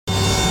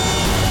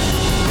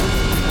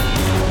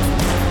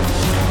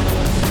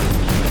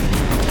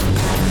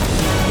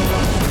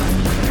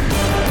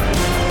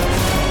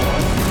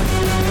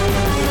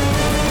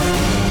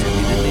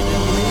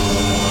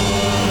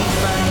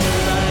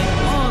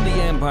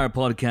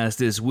Empire podcast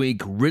this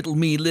week. Riddle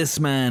me List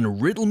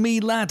Man, Riddle me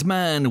Lat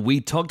Man. We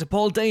talked to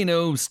Paul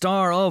Dano,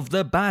 star of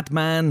The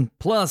Batman.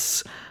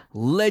 Plus,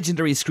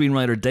 legendary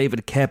screenwriter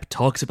David Koepp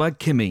talks about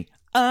Kimmy.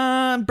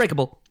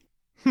 Unbreakable.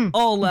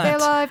 All that. Stay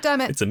alive,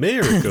 damn it. It's a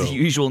miracle. The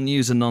usual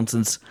news and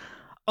nonsense.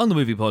 On the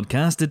movie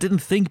podcast, they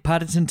didn't think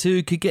Paddington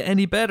 2 could get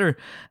any better.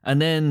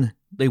 And then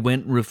they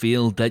went and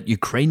revealed that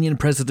Ukrainian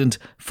President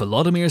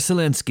Volodymyr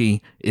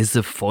Zelensky is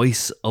the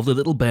voice of the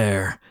little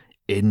bear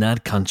in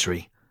that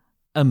country.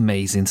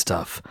 Amazing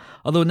stuff.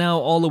 Although now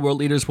all the world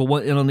leaders will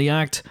want in on the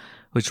act,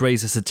 which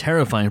raises a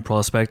terrifying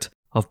prospect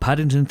of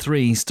Paddington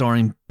 3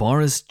 starring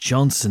Boris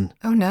Johnson.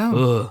 Oh no.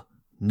 Ugh,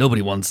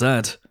 nobody wants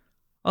that.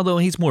 Although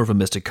he's more of a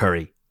Mr.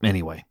 Curry.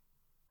 Anyway.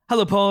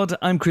 Hello Pod,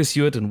 I'm Chris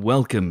Hewitt and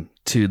welcome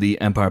to the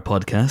Empire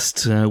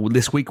Podcast.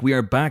 This week we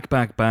are back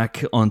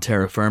on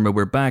terra firma.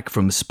 We're back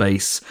from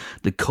space,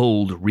 the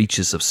cold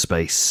reaches of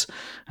space.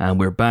 And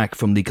we're back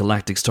from the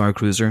Galactic Star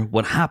Cruiser.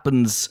 What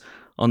happens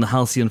on the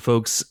Halcyon,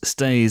 folks,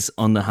 stays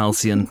on the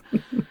Halcyon.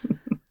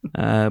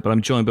 But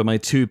I'm joined by my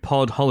two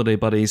pod holiday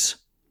buddies.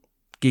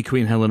 Geek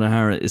Queen Helen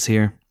O'Hara is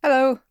here.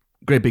 Hello.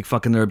 Great big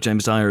fucking nerd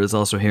James Dyer is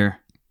also here.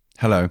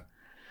 Hello.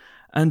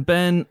 And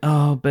Ben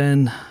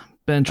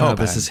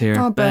Travis is here.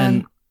 Oh,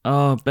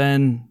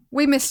 Ben.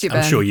 We missed you,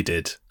 Ben. I'm sure you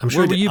did. I'm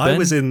sure Where were you, I Ben?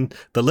 was in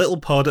the little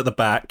pod at the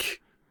back.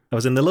 I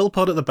was in the little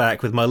pod at the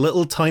back with my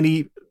little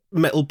tiny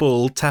metal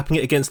ball, tapping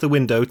it against the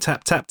window.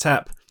 Tap, tap,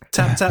 tap.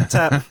 Tap, tap,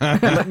 tap.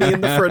 Let me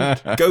in the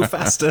front. Go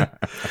faster.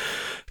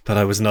 But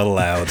I was not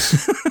allowed.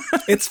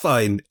 It's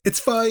fine. It's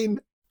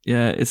fine.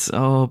 Yeah,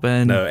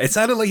 Ben. No, it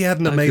sounded like you had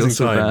an I feel amazing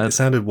so time. bad. It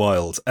sounded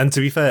wild. And to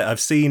be fair,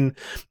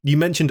 you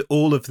mentioned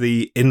all of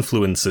the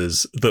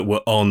influencers that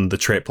were on the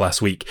trip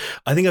last week.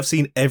 I think I've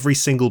seen every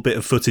single bit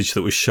of footage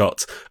that was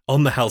shot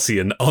on the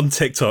Halcyon on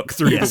TikTok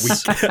through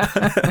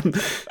the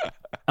week.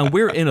 And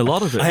we're in a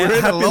lot of it. I have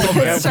been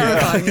looking It's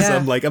terrifying,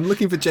 yeah. I'm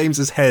looking for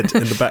James's head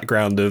in the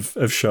background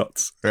of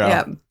shots.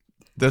 Yeah.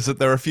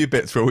 There are a few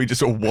bits where we just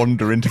sort of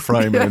wander into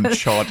frame and then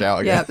charge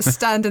out again. Yeah,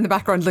 stand in the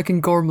background looking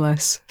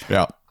gormless.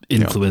 Yeah.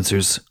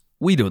 Influencers.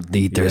 We don't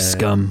need their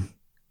scum.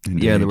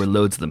 Indeed. Yeah, there were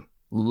loads of them.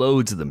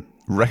 Loads of them.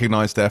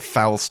 Recognised their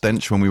foul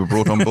stench when we were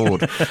brought on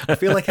board. I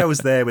feel like I was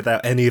there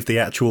without any of the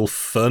actual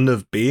fun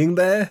of being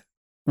there,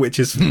 which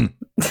is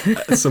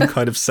some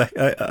kind of...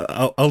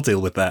 I'll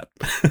deal with that.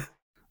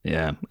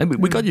 Yeah. I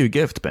mean, we got you a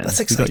gift, Ben. That's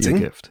We got you exciting. a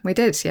gift. We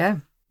did, yeah.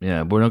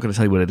 Yeah, we're not going to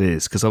tell you what it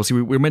is, because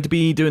obviously we're meant to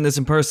be doing this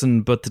in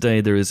person, but today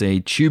there is a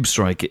tube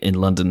strike in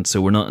London, so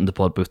we're not in the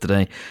pod booth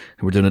today.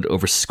 We're doing it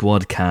over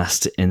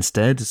Squadcast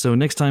instead. So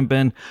next time,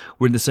 Ben,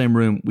 we're in the same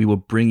room, we will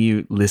bring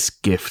you this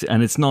gift.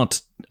 And it's not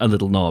a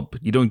little knob.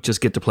 You don't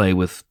just get to play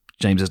with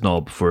James's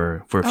knob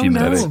for a few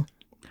minutes. No.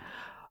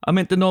 I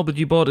meant the knob that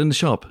you bought in the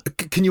shop.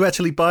 Can you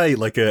actually buy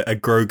like a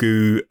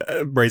Grogu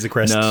Razor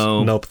Crest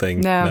knob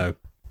thing? No.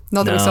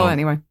 Not that we saw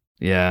anyway.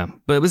 Yeah,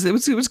 but it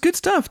was good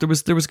stuff. There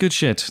was good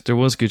shit. There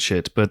was good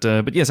shit. But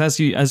yes, as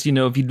you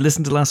know, if you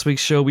listened to last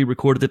week's show, we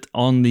recorded it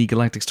on the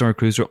Galactic Star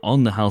Cruiser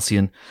on the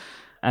Halcyon,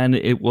 and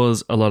it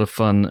was a lot of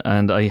fun.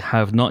 And I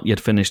have not yet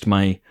finished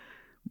my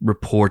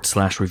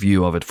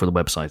report/review of it for the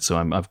website, so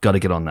I've got to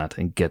get on that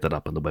and get that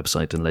up on the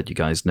website and let you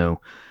guys know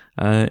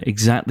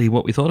exactly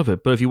what we thought of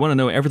it. But if you want to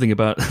know everything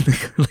about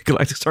the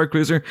Galactic Star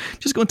Cruiser,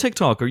 just go on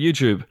TikTok or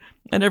YouTube,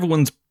 and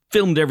everyone's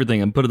filmed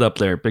everything and put it up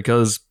there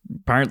because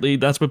apparently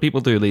that's what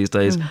people do these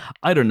days.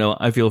 I don't know.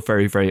 I feel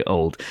very, very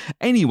old.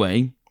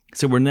 Anyway,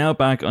 so we're now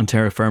back on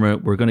terra firma.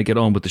 We're going to get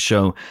on with the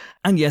show.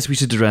 And yes, we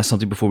should address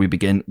something before we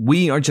begin.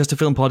 We are just a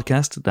film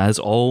podcast. That is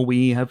all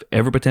we have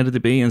ever pretended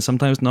to be, and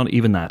sometimes not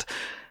even that.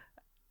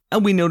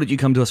 And we know that you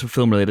come to us for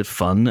film-related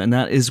fun, and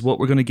that is what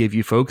we're going to give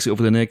you, folks,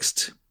 over the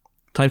next...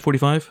 Tide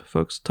 45,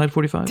 folks? Tide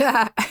 45?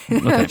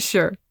 Okay.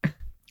 Sure.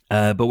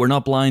 But we're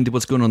not blind to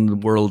what's going on in the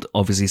world,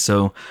 obviously,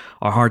 so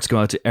our hearts go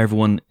out to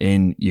everyone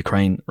in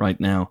Ukraine right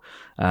now,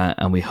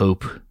 and we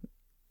hope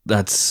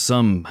that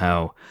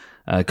somehow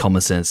common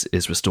sense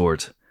is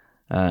restored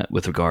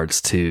with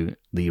regards to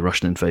the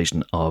Russian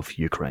invasion of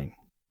Ukraine.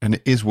 And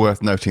it is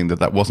worth noting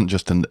that wasn't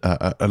just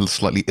a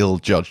slightly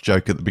ill-judged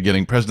joke at the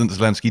beginning. President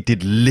Zelensky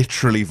did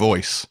literally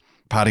voice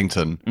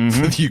Paddington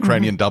for the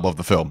Ukrainian dub of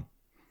the film,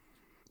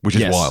 which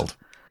is wild.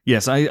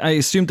 Yes, I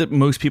assumed that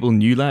most people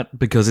knew that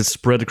because it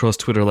spread across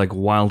Twitter like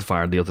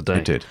wildfire the other day.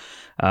 It did.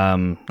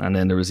 And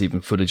then there was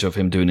even footage of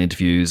him doing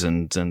interviews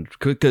and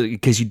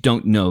because you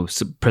don't know,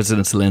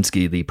 President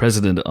Zelensky, the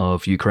president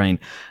of Ukraine,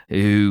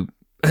 who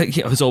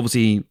has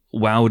obviously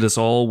wowed us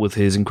all with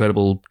his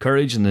incredible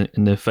courage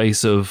in the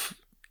face of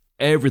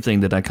everything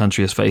that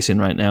country is facing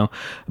right now,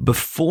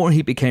 before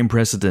he became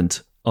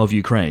president of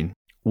Ukraine,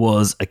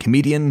 was a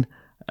comedian,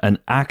 an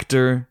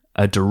actor,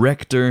 a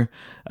director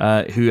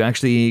who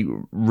actually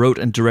wrote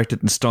and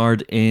directed and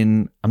starred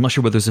in, I'm not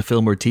sure whether it's a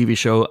film or a TV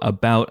show,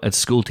 about a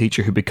school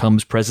teacher who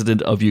becomes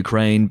president of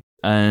Ukraine,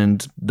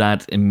 and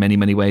that in many,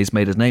 many ways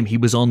made his name. He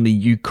was on the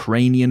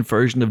Ukrainian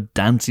version of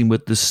Dancing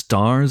with the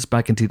Stars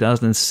back in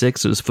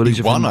 2006. There was footage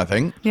of him. He won, I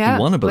think. Yeah,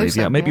 he won, I believe.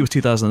 so, Yeah, maybe it was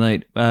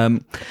 2008.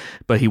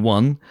 But he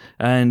won.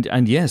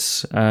 And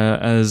yes,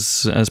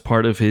 as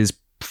part of his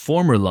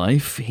former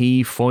life,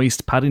 he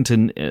voiced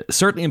Paddington,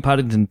 certainly in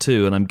Paddington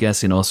 2, and I'm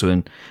guessing also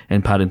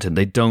in Paddington.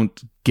 They don't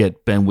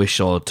get Ben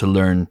Whishaw to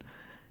learn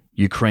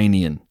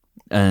Ukrainian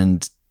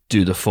and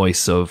do the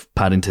voice of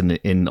Paddington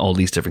in all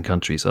these different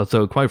countries.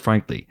 Although, quite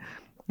frankly,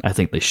 I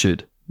think they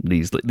should.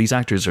 These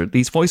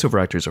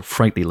voiceover actors are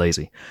frankly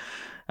lazy.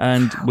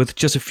 And with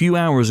just a few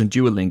hours in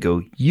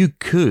Duolingo, you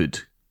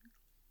could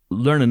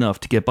learn enough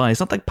to get by.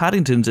 It's not like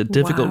Paddington's a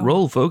difficult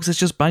role, folks. It's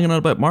just banging on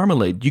about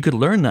marmalade. You could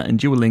learn that in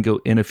Duolingo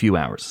in a few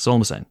hours. That's all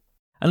I'm saying.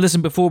 And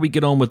listen, before we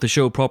get on with the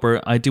show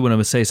proper, I do want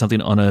to say something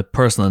on a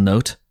personal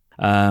note,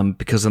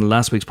 because in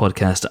last week's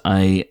podcast,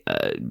 I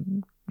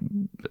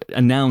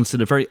announced in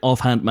a very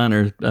offhand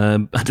manner,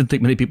 I didn't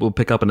think many people would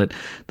pick up on it,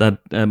 that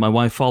my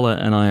wife Fala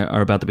and I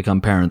are about to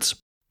become parents.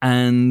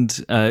 And,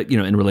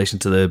 in relation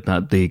to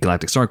the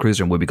Galactic Star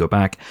Cruiser and will we go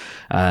back?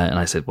 And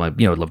I said, well,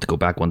 I'd love to go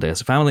back one day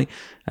as a family.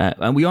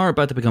 And we are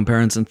about to become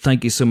parents. And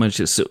thank you so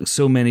much.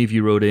 So many of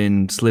you wrote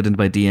in, slid into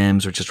my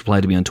DMs, or just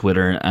replied to me on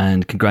Twitter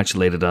and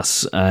congratulated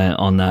us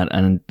on that.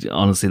 And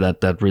honestly,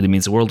 that really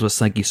means the world to us.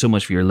 Thank you so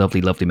much for your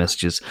lovely, lovely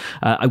messages.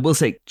 I will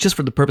say, just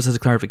for the purposes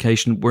of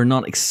clarification, we're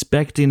not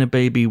expecting a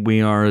baby.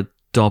 We are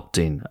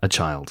adopting a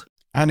child.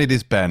 And it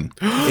is Ben.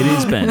 It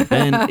is Ben.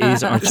 Ben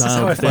is our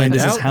child. Ben,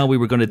 this is how we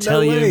were going to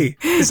tell you.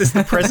 Is this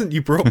the present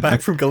you brought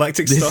back from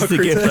Galactic Star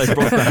Cruiser? This is the gift I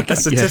brought back. A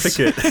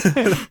certificate.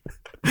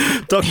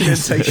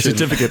 Documentation. Yes, a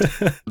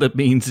certificate. That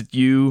means that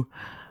you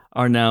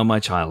are now my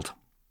child.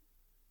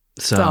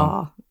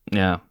 So,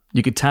 yeah.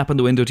 You could tap on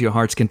the window to your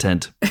heart's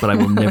content, but I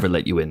will never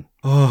let you in.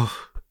 Oh.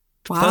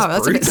 Wow,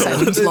 that's a bit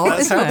savage law,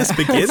 That's how this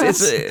begins.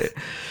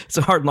 It's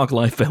a hard knock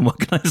life, Ben. What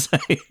can I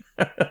say?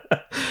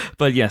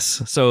 But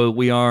yes, so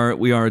we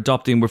are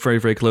adopting. We're very,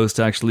 very close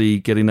to actually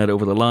getting that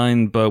over the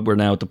line, but we're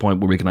now at the point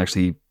where we can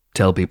actually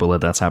tell people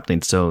that that's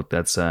happening. So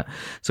that's so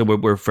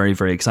we're very,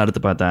 very excited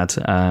about that.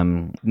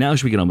 Now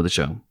should we get on with the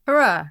show?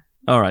 Hurrah!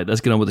 All right,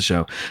 let's get on with the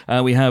show.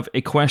 We have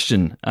a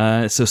question.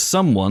 So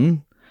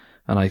someone,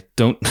 and I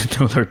don't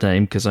know their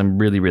name because I'm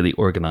really, really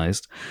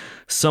organized.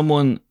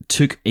 Someone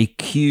took a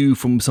cue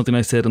from something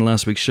I said in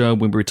last week's show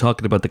when we were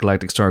talking about the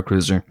Galactic Star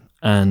Cruiser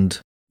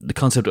and the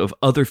concept of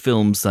other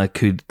films that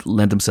could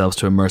lend themselves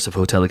to immersive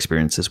hotel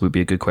experiences would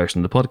be a good question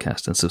in the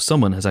podcast. And so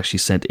someone has actually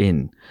sent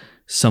in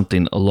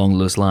something along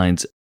those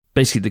lines.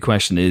 Basically, the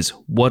question is,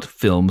 what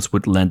films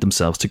would lend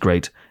themselves to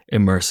great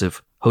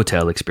immersive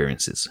hotel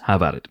experiences?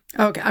 Have at it.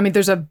 Okay, I mean,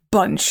 there's a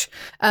bunch.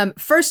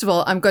 First of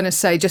all, I'm going to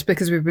say, just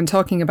because we've been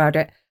talking about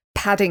it,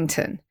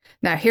 Paddington.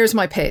 Now, here's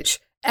my pitch.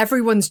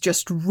 Everyone's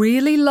just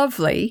really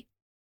lovely,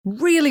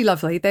 really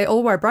lovely. They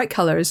all wear bright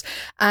colours,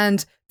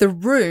 and the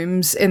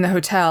rooms in the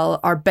hotel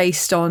are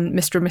based on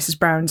Mr. and Mrs.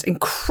 Brown's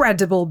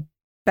incredible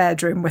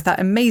bedroom with that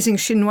amazing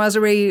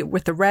chinoiserie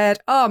with the red.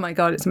 Oh my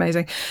God, it's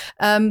amazing.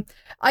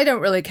 I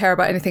don't really care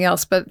about anything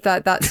else, but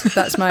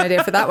that's my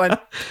idea for that one.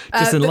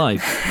 Just in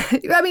life.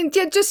 I mean,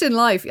 yeah, just in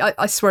life.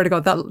 I swear to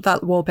God, that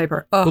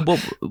wallpaper. Oh. But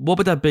what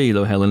would that be,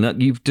 though, Helen?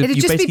 It'd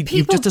just be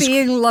people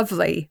being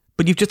lovely.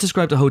 But you've just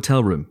described a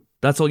hotel room.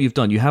 That's all you've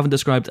done. You haven't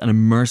described an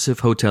immersive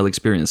hotel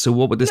experience. So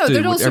what would this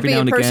do? Would every now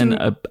and again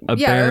a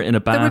bear in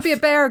a bath? There would be a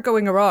bear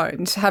going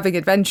around having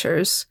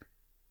adventures,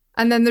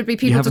 and then there'd be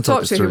people to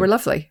talk to who were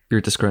lovely. You're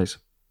a disgrace.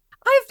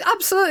 I've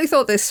absolutely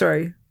thought this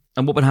through.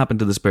 And what would happen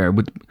to this bear?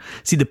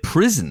 The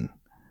prison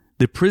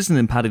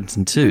in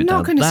Paddington 2. We're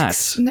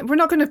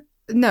not going to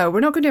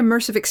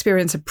immersive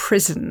experience a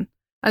prison.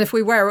 And if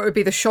we were, it would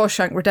be the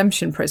Shawshank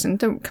Redemption prison.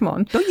 Come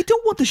on. No, you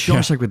don't want the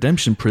Shawshank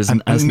Redemption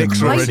prison as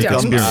Nick's already done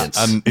experience.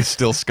 that and is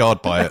still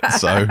scarred by it.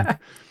 So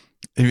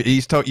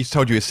he's told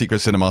you a secret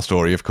cinema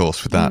story, of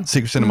course, with that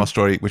secret cinema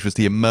story, which was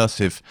the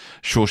immersive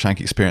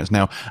Shawshank experience.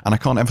 Now, and I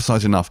can't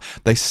emphasize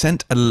enough, they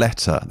sent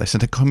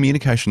a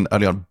communication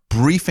early on,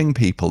 briefing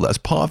people that as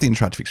part of the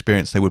interactive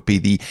experience, there would be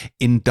the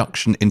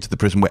induction into the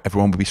prison where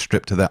everyone would be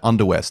stripped to their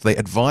underwear. So they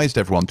advised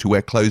everyone to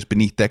wear clothes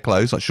beneath their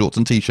clothes, like shorts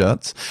and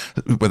t-shirts,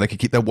 where they could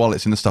keep their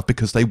wallets in and stuff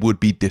because they would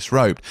be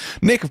disrobed.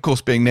 Nick, of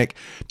course, being Nick,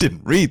 didn't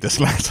read this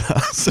letter,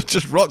 so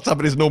just rocked up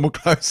in his normal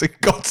clothes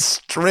and got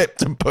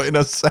stripped and put in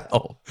a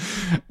cell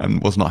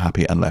and was not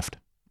happy and left.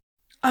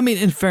 I mean,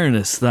 in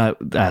fairness,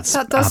 that's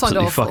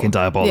absolutely fucking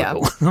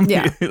diabolical.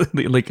 Yeah.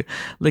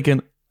 Like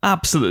an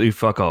absolutely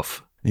fuck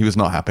off. He was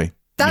not happy.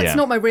 That's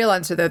not my real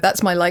answer, though.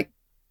 That's my,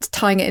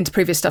 tying it into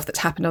previous stuff that's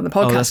happened on the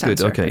podcast. Oh, that's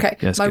good. Answer. Okay.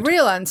 Yes, my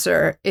real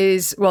answer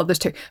is, well, there's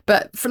two.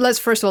 But first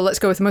of all, let's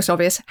go with the most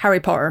obvious, Harry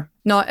Potter.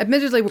 Now,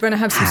 admittedly, we're going to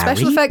have some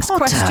special effects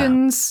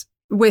questions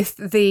with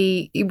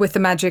the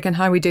magic and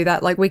how we do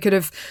that. Like, we could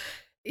have,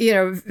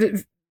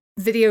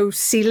 video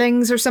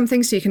ceilings or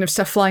something, so you can have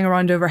stuff flying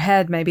around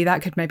overhead. Maybe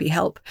that could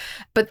help.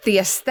 But the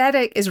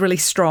aesthetic is really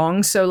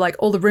strong, so like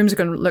all the rooms are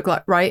going to look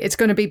like, right, it's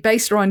going to be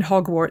based around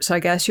Hogwarts, I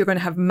guess. You're going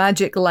to have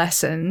magic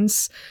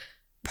lessons.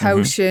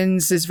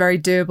 Potions is very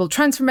doable.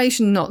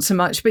 Transformation, not so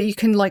much, but you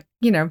can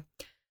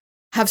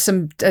have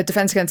some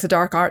defense against the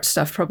dark arts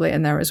stuff probably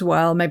in there as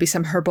well. Maybe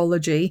some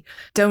herbology.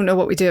 Don't know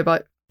what we do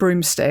about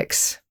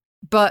broomsticks,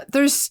 but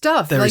there's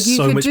stuff. There is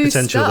so much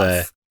potential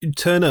there. You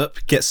turn up,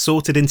 get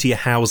sorted into your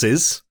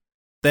houses.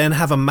 then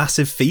have a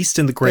massive feast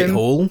in the Great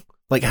Hall.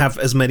 Like, have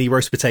as many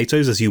roast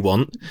potatoes as you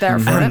want.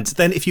 And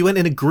then if you went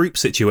in a group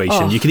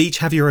situation, you could each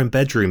have your own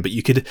bedroom, but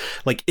you could,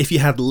 like, if you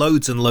had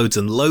loads and loads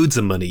and loads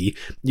of money,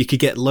 you could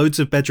get loads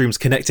of bedrooms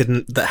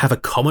connected that have a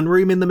common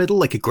room in the middle,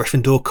 like a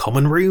Gryffindor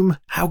common room.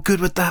 How good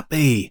would that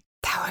be?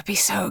 That would be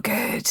so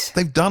good.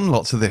 They've done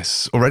lots of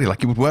this already.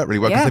 Like, it would work really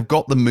well because they've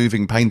got the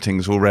moving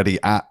paintings already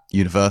at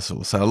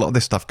Universal. So a lot of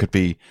this stuff could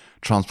be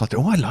transplanted.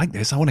 Oh, I like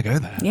this. I want to go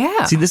there.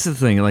 Yeah. See, this is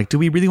the thing. Like, do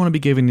we really want to be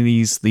giving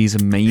these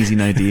amazing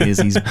ideas,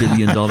 these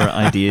billion-dollar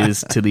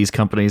ideas to these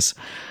companies?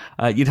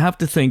 You'd have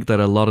to think that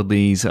a lot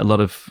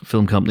of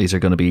film companies are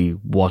going to be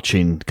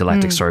watching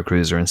Galactic Star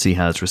Cruiser and see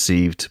how it's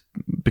received,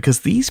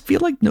 because these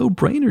feel like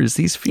no-brainers.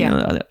 These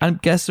feel, I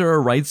guess there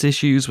are rights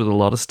issues with a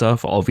lot of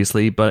stuff,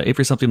 obviously, but if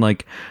you're something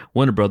like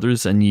Warner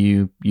Brothers and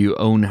you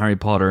own Harry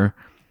Potter,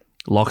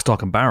 Lock,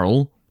 Stock and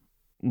Barrel,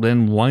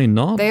 then why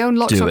not? They own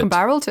Lock, Stock and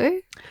Barrel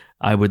too?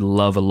 I would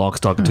love a Lock,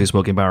 Stock and Two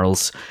Smoking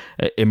Barrels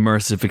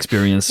immersive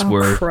experience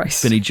where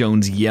Vinnie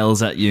Jones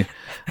yells at you.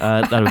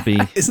 That would be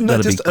Isn't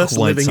that just us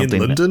living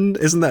something. in London?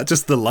 Isn't that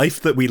just the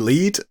life that we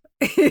lead?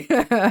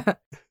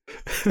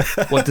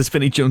 What, does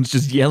Vinnie Jones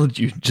just yell at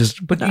you?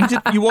 But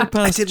you walked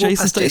past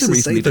Jason Statham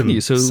recently, didn't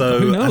you? So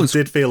who knows? I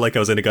did feel like I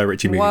was in a Guy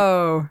Ritchie movie.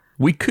 Whoa.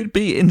 We could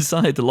be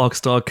inside the Lock,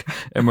 Stock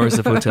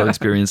immersive hotel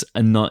experience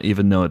and not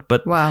even know it.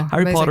 But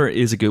Harry amazing. Potter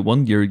is a good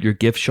one. Your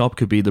gift shop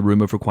could be the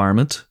room of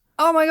requirement.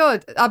 Oh my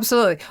God,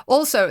 absolutely.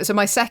 Also, so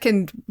my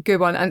second good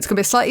one, and it's going to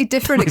be a slightly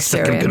different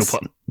experience.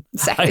 Second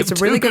good one. It's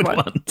a really good one.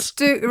 Ones.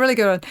 A really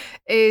good one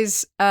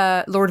is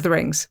Lord of the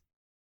Rings.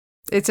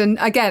 It's a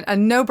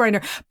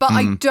no-brainer, but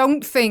I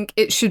don't think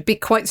it should be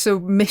quite so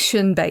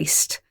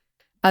mission-based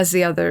as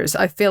the others.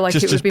 I feel like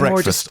it would be breakfast,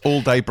 more just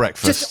all day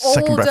breakfast, just all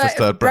second day, breakfast,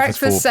 third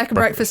breakfast, second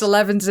breakfast,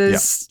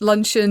 11s,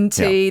 luncheon,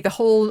 tea, the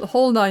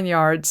whole 9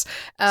 yards.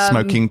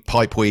 Smoking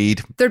pipe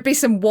weed. There'd be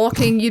some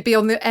walking. You'd be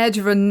on the edge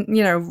of a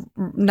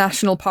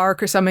national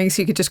park or something,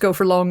 so you could just go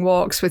for long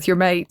walks with your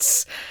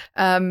mates.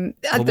 There'd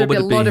be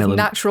a lot of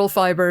natural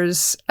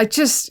fibers. It'd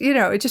just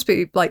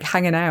be like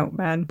hanging out,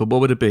 man. But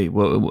what would it be?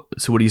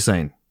 So what are you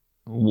saying?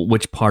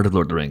 Which part of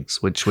Lord of the Rings?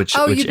 Which you'd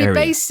be area?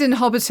 based in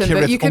Hobbiton,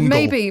 but you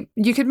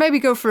could maybe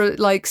go for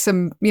like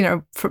some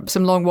for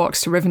some long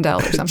walks to Rivendell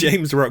or something.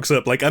 James rocks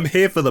up like, I'm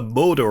here for the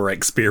Mordor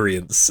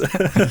experience.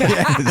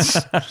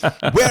 Yes.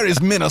 Where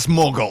is Minas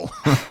Morgul?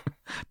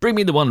 Bring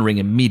me the One Ring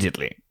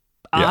immediately.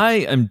 Yeah. I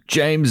am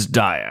James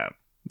Dyer.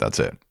 That's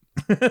it.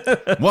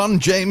 One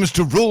James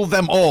to rule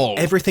them all.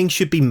 Everything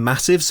should be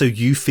massive, so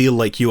you feel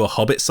like you are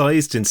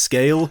Hobbit-sized in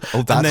scale.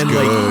 Oh, that's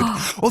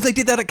good. They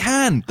did that at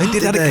Cannes. They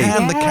did that at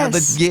Cannes.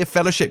 Yes. The year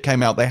Fellowship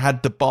came out. They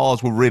had the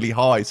bars were really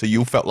high, so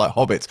you felt like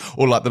hobbits,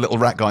 or like the little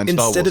rat guy in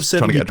Star Wars. Instead of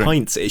serving you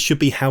pints, it should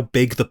be how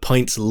big the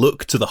pints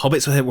look to the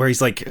hobbits, where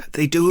he's like,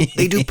 they do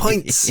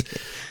pints.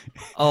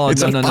 Oh,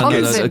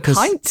 no.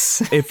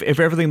 Pints. If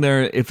everything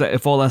there,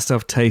 if all that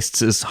stuff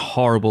tastes as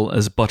horrible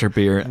as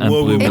butterbeer and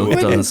blue milk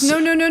does.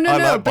 No.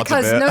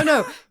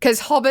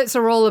 Because hobbits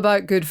are all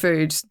about good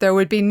food. There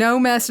would be no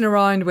messing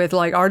around with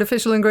like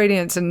artificial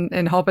ingredients in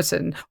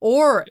Hobbiton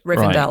or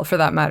Rivendell for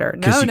that matter.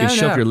 Because you can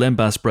shove your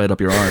lembas bread up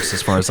your arse,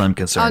 as far as I'm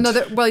concerned.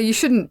 Oh no, you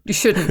shouldn't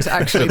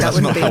actually. That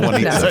wouldn't be. How one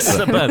eats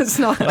it. It's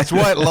not. That's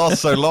why it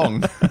lasts so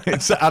long.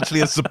 It's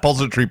actually a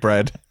suppository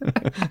bread.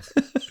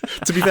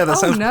 To be fair, that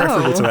sounds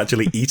preferable to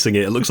actually eating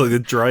it. It looks like the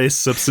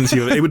driest substance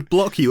you ever. It would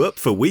block you up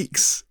for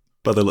weeks.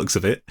 By the looks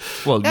of it.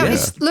 Well, yeah.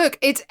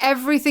 It's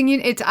everything.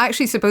 It's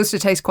actually supposed to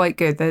taste quite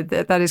good.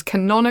 That is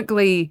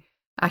canonically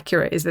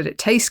accurate. Is that it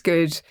tastes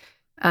good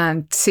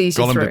and sees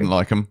you through. Gollum didn't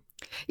like them.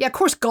 Yeah, of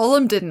course,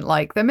 Gollum didn't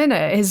like them.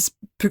 Innit? His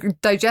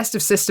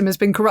digestive system has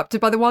been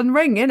corrupted by the One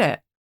Ring. Innit?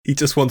 He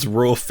just wants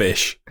raw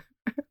fish.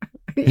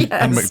 Yes.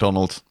 And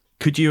McDonald's.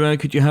 Could you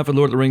have a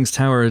Lord of the Rings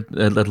tower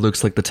that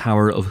looks like the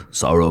Tower of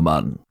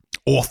Saruman?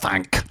 Or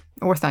thank.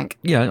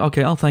 Yeah,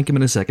 okay, I'll thank him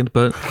in a second,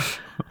 but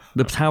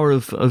the Tower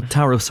of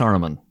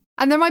Saruman.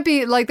 And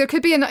there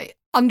could be an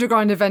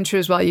underground adventure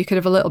as well. You could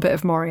have a little bit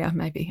of Moria,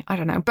 maybe. I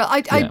don't know. But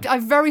I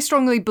very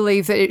strongly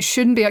believe that it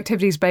shouldn't be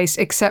activities based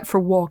except for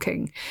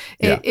walking.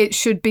 It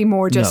should be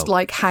more just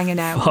like hanging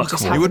out.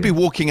 It would be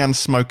walking and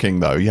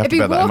smoking, though. You have to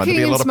bear that in mind. There'd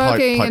be a lot of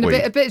smoking and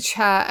pipe a bit of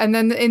chat. And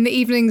then in the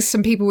evenings,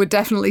 some people would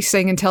definitely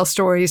sing and tell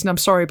stories. And I'm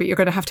sorry, but you're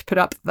going to have to put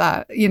up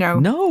that,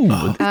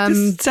 No,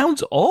 this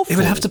sounds awful. It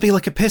would have to be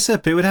like a piss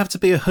up. It would have to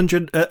be an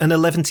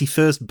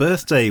 111st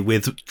birthday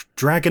with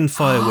dragon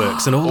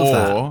fireworks and all of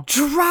that.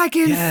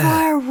 Dragon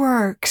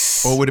fireworks.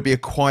 Or would it be a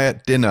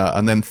quiet dinner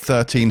and then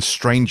 13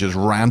 strangers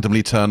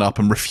randomly turn up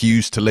and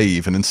refuse to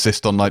leave and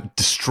insist on like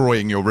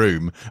destroying your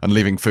room and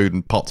leaving food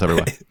and pots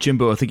everywhere?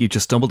 Jimbo, I think you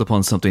just stumbled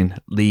upon something.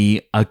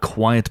 The A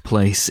Quiet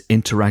Place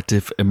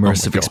interactive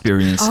immersive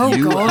experience.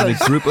 You and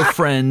a group of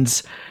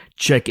friends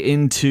check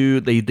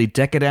into, they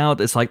deck it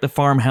out. It's like the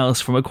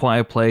farmhouse from A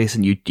Quiet Place,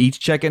 and you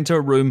each check into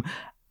a room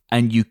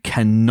and you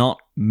cannot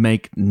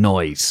make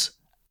noise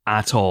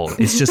at all.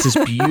 It's just this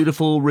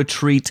beautiful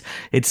retreat.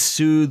 It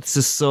soothes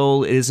the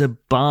soul. It is a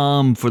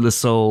balm for the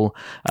soul.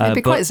 It'd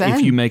be quite zen.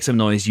 If you make some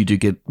noise, you do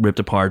get ripped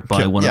apart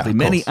by one of the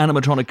many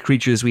animatronic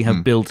creatures we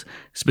have built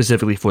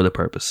specifically for the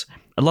purpose.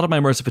 A lot of my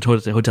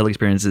immersive hotel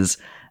experiences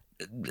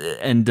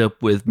end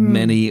up with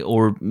many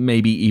or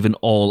maybe even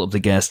all of the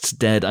guests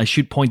dead. I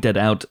should point that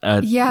out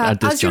at this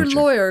as juncture.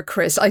 your lawyer,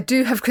 Chris, I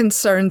do have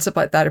concerns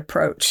about that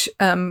approach.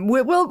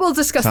 We'll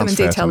discuss them in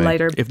detail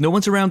later. If no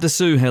one's around to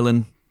sue,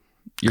 Helen,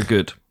 you're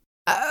good.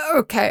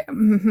 Okay.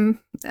 Mm-hmm.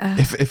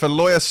 If a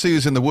lawyer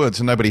sues in the woods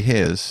and nobody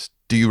hears,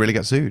 do you really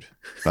get sued?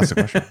 That's the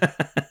question.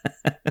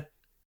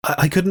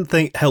 I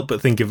couldn't help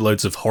but think of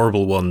loads of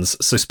horrible ones.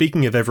 So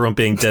speaking of everyone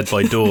being dead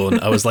by dawn,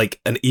 I was like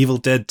an Evil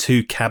Dead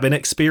 2 cabin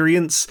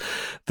experience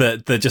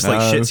that just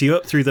like shits you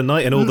up through the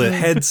night, and all the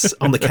heads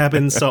on the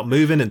cabin start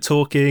moving and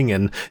talking,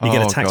 and you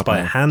get attacked by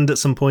a hand at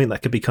some point.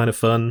 That could be kind of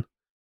fun.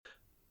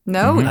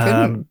 No, we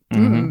couldn't.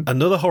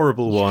 Another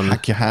horrible one.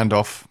 Hack your hand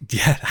off.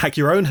 Yeah, hack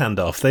your own hand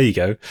off. There you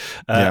go.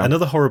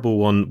 Another horrible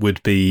one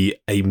would be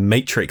a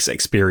Matrix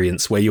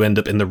experience where you end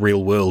up in the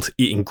real world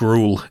eating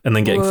gruel and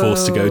then getting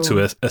forced to go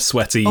to a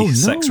sweaty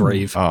sex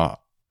rave. I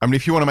mean,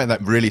 if you want to make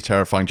that really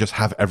terrifying, just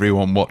have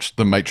everyone watch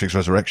The Matrix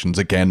Resurrections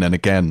again and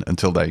again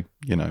until they,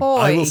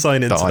 I will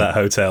sign into that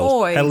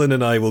hotel. Helen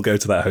and I will go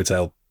to that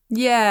hotel.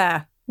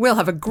 Yeah, we'll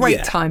have a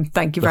great time.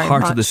 Thank you very much. The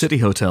Heart of the City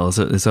Hotel, is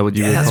that what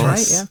you would call it?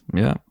 That's right,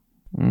 yeah.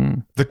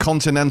 The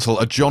Continental,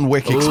 a John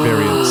Wick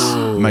experience.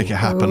 Make it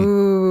happen.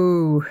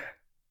 Ooh.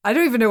 I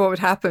don't even know what would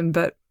happen,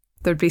 but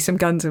there'd be some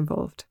guns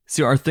involved.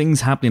 So are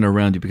things happening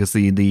around you? Because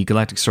the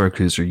Galactic Star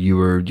Cruiser, you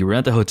were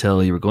at the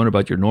hotel, you were going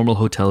about your normal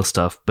hotel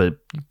stuff, but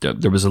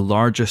there was a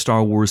larger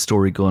Star Wars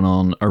story going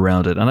on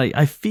around it. And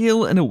I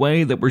feel in a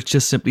way that we're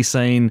just simply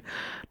saying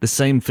the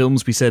same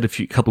films we said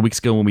a couple of weeks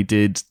ago when we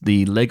did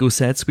the Lego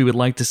sets we would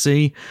like to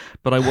see.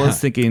 But I was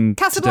thinking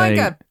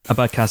Casablanca.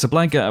 About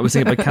Casablanca. I was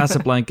thinking about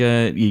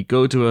Casablanca. You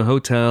go to a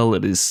hotel,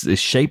 it is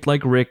shaped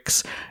like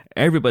Rick's.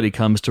 Everybody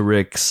comes to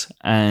Rick's,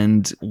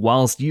 and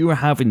whilst you are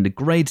having the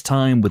great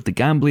time with the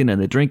gambling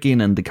and the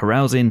drinking and the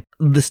carousing,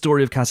 the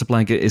story of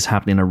Casablanca is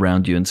happening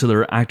around you. And so there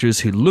are actors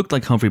who look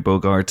like Humphrey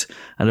Bogart,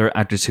 and there are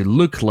actors who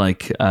look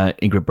like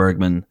Ingrid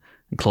Bergman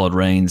and Claude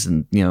Rains,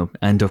 and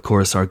and of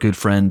course our good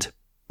friend.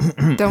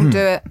 Don't do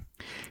it.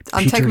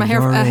 I'm taking my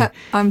hair.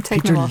 I'm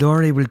taking Peter them off.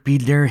 Lorre will be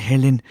there,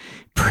 Helen.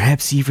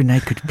 Perhaps even I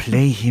could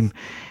play him,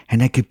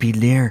 and I could be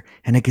there,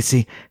 and I could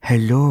say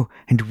hello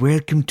and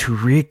welcome to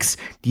Rick's,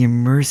 the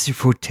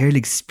immersive hotel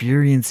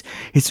experience.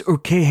 It's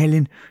okay,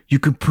 Helen. You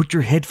can put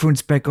your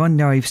headphones back on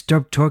now. I've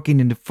stopped talking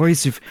in the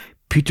voice of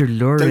Peter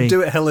Lorre. Don't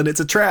do it, Helen.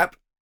 It's a trap.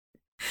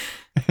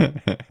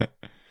 I'm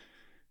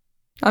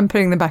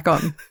putting them back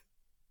on.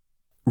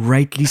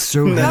 Rightly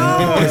so,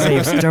 Helen, because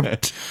I've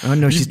stopped. Oh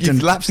no, she's done.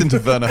 You've lapsed into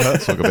Werner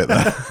Herzog a bit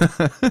there.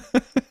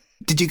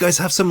 Did you guys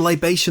have some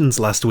libations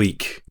last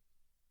week?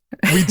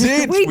 We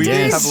did. We did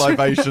did. have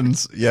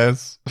libations.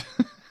 Yes.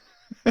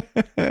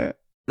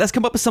 Let's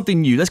come up with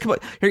something new. Let's come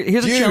up.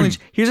 Here's a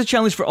challenge. Here's a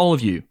challenge for all of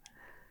you.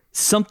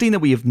 Something that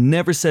we have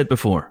never said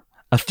before.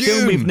 A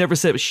film we've never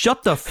said.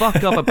 Shut the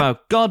fuck up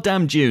about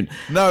goddamn Dune.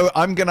 No,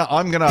 I'm gonna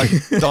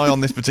die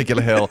on this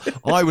particular hill.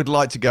 I would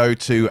like to go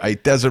to a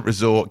desert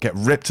resort, get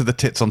ripped to the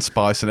tits on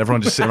spice, and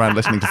everyone just sit around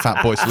listening to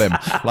Fatboy Slim.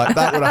 Like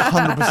that would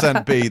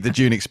 100% be the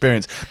Dune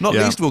experience. Not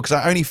least of all because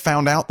I only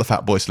found out the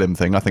Fatboy Slim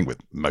thing, I think with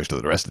most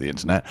of the rest of the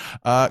internet,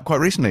 quite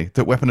recently.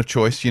 That Weapon of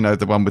Choice,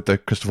 the one with the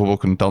Christopher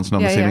Walken dancing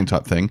on the ceiling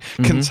type thing,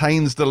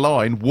 contains the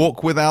line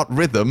 "Walk without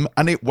rhythm,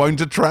 and it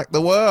won't attract the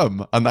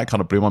worm," and that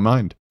kind of blew my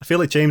mind. I feel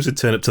like James would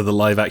turn up to the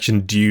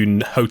live-action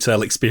Dune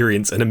hotel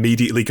experience and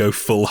immediately go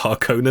full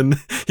Harkonnen.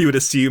 He would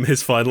assume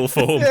his final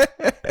form.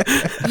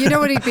 You know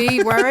what he'd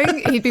be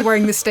wearing? He'd be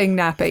wearing the Sting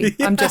nappy.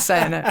 I'm just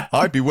saying it.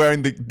 I'd be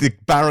wearing the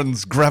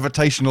Baron's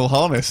gravitational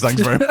harness,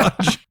 thanks very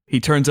much. He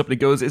turns up and he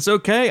goes, "It's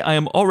okay. I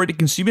am already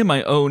consuming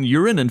my own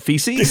urine and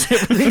feces.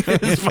 Everything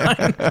is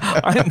fine.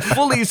 I am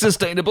fully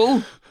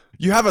sustainable."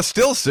 You have a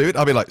still suit?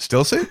 I'll be like,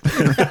 still suit?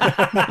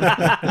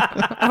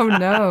 Oh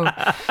no.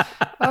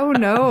 Oh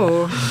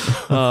no.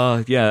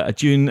 Yeah, a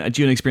Dune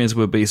experience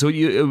would be. So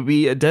it would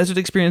be a desert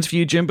experience for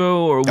you,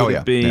 Jimbo, or would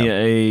it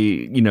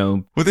be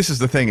Well, this is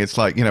the thing. It's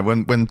like,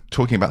 when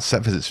talking about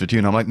set visits for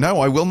Dune, I'm like, no,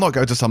 I will not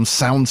go to some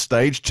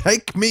soundstage.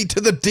 Take me to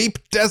the deep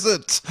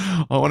desert.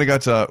 I want to go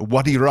to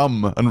Wadi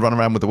Rum and run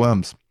around with the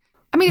worms.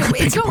 I mean,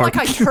 it's not like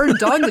I turned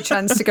down the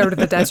chance to go to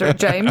the desert,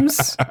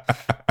 James.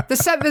 The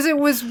set visit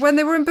was when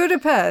they were in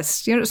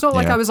Budapest. It's not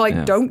like I was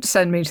like, don't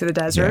send me to the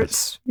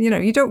deserts.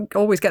 Yes. You don't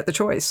always get the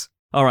choice.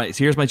 All right,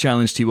 so here's my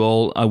challenge to you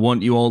all. I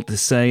want you all to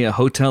say a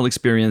hotel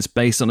experience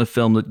based on a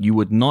film that you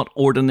would not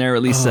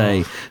ordinarily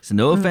say. So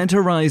no Event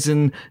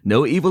Horizon,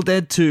 no Evil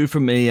Dead 2 for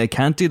me. I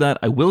can't do that.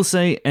 I will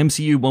say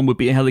MCU 1 would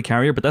be a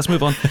helicarrier, but let's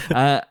move on.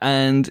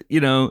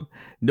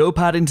 No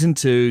Paddington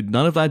 2,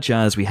 none of that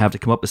jazz. We have to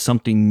come up with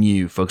something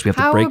new, folks. We have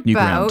to break new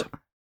ground. How about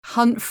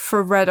Hunt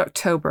for Red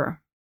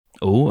October?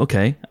 Oh,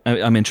 okay.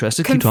 I'm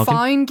interested. Keep talking.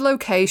 Confined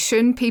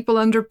location, people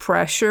under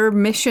pressure,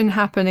 mission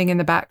happening in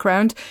the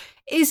background.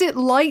 Is it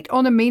light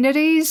on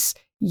amenities?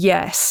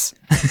 Yes.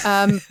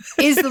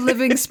 Is the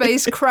living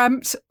space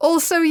cramped?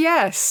 Also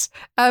yes.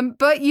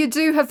 But you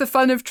do have the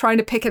fun of trying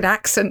to pick an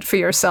accent for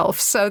yourself,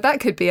 so that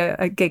could be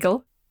a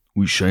giggle.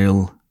 We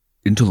sail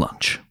into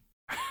lunch.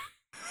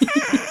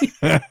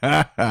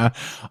 I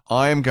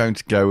am going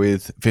to go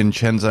with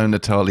Vincenzo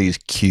Natali's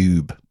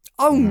Cube.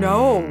 Oh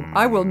no,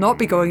 I will not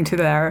be going to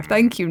there.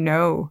 Thank you,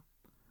 no.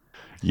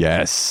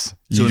 Yes.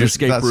 So an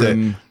escape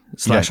room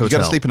 / You hotel. got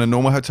to sleep in a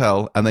normal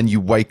hotel, and then you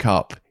wake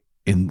up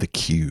in the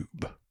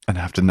Cube and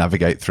have to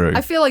navigate through.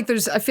 I feel like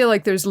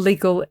there's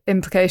legal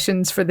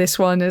implications for this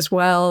one as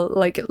well.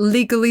 Like,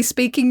 legally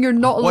speaking, you're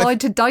not allowed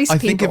to dice people. I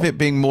think of it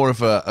being more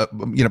of a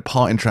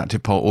part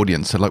interactive, part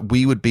audience. So like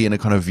we would be in a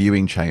kind of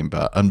viewing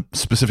chamber, and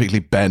specifically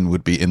Ben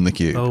would be in the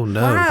Cube. Oh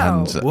no!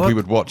 Wow. And we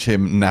would watch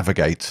him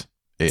navigate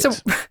it.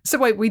 So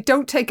wait, we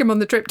don't take him on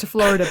the trip to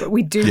Florida, but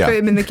we do put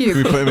him in the Cube.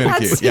 We put him in the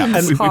Cube, yeah.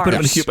 And we put him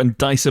in a cube and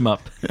dice him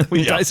up.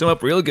 We dice him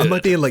up real good. Am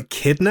I being like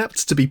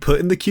kidnapped to be put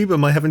in the Cube?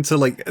 Am I having to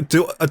like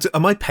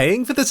am I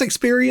paying for this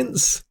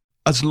experience?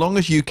 As long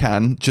as you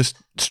can just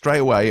straight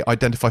away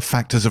identify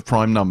factors of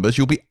prime numbers,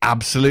 you'll be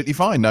absolutely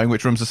fine knowing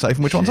which rooms are safe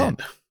and which ones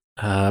aren't.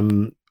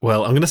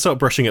 Well, I'm going to start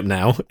brushing up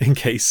now in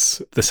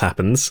case this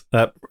happens.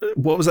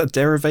 What was that?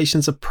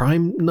 Derivations of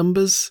prime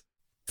numbers?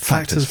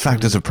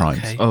 Factors of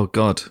primes. Okay. Oh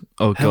God!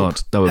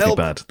 That would Help.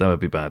 be bad. That would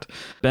be bad.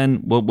 Ben,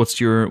 what's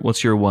your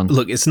one?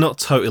 Look, it's not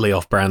totally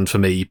off-brand for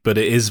me, but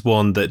it is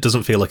one that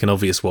doesn't feel like an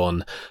obvious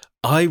one.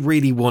 I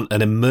really want an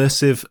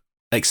immersive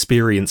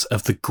experience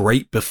of The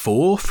Great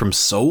Before from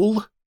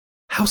Soul.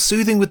 How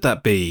soothing would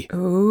that be?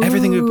 Ooh.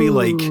 Everything would be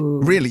like...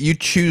 Really, you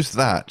choose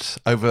that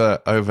over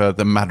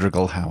the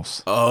Madrigal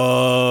house.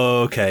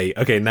 Oh, okay.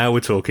 Okay, now we're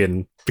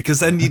talking.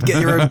 Because then you'd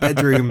get your own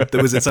bedroom that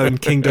was its own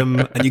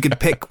kingdom, and you could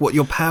pick what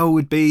your power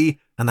would be,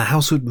 and the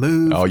house would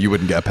move. Oh, you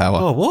wouldn't get a power.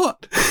 Oh,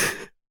 what?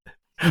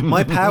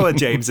 My power,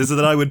 James, is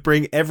that I would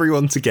bring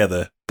everyone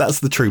together. That's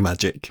the true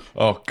magic.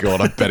 Oh,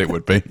 God, I bet it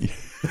would be.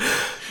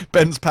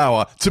 Ben's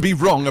power to be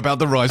wrong about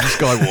the rise of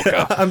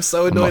Skywalker. I'm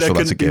so I'm not annoyed sure I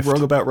that's a couldn't be gift.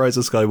 wrong about Rise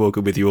of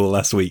Skywalker with you all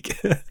last week.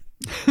 Maybe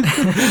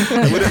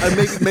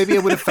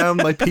I would have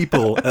found my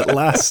people at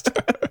last.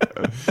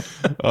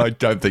 I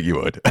don't think you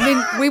would. I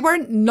mean, we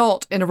weren't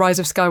not in a Rise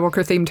of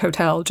Skywalker themed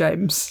hotel,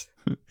 James.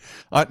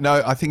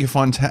 No, I think you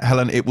find,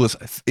 Helen, it was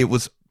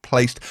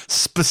placed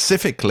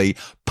specifically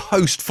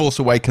post Force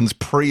Awakens,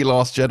 pre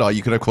Last Jedi.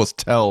 You can, of course,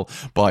 tell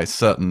by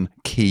certain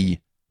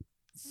key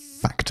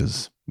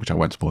factors, which I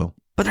won't spoil.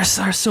 But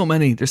there's so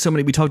many. There's so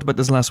many. We talked about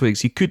this last week.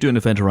 So you could do an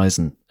Event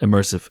Horizon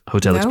immersive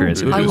hotel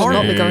experience. I will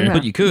not be going there.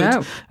 But you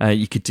could. No.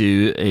 You could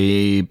do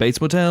a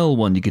Bates Motel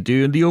one. You could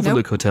do the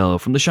Overlook Hotel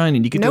from The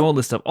Shining. You could do all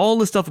this stuff. All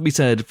the stuff that we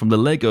said from the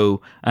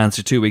Lego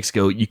answer 2 weeks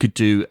ago, you could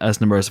do as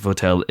an immersive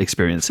hotel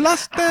experience.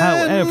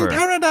 However,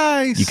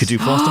 Paradise. you could do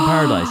Frost in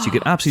Paradise. You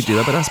could absolutely do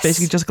that, but that's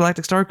basically just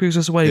Galactic Star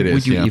Cruiser. So why It is,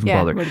 would you yeah. even Yeah,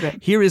 bother? would have been.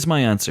 Here is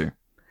my answer.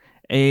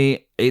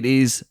 It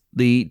is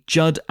the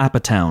Judd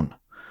Apatow,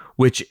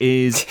 which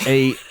is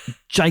a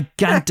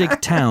gigantic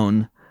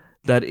town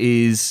that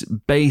is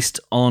based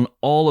on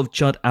all of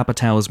Judd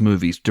Apatow's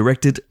movies,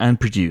 directed and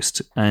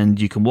produced. And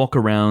you can walk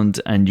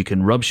around and you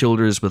can rub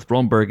shoulders with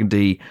Ron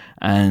Burgundy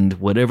and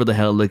whatever the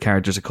hell the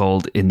characters are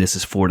called in This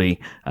Is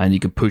 40, and you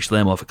can push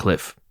them off a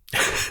cliff.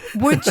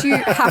 Would you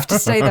have to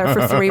stay there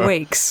for 3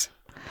 weeks?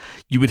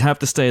 You would have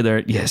to stay there,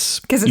 yes.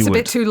 Because it's you a would.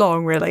 bit too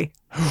long, really.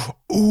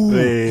 Ooh,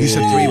 you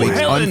said 3 weeks.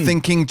 Helen. I'm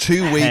thinking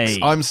 2 weeks. Hey.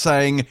 I'm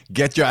saying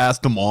get your ass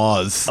to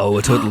Mars. Oh,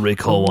 a Total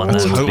Recall one.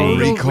 That would Total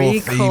be, Recall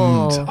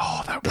Recall. themed.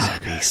 Oh, that was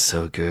that'd be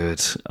so good.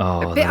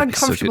 Oh, A bit that'd be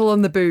so good. uncomfortable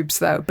on the boobs,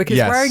 though, because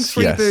Yes, wearing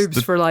 3 yes. boobs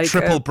The for like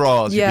triple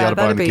bras. yeah, you'd be able to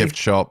buy in that'd a be gift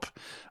shop.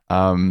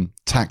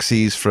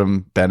 Taxis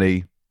from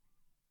Benny.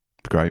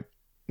 Great.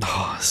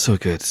 Oh, so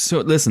good. So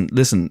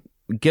listen,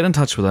 get in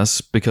touch with us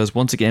because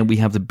once again, we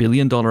have the $1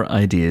 billion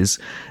ideas.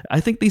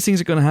 I think these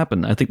things are going to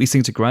happen. I think these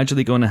things are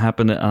gradually going to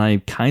happen. And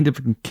I kind of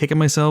kicking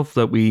myself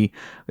that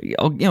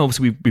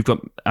obviously we've got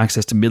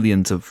access to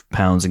millions of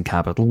pounds in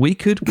capital. We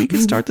could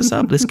start this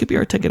up. This could be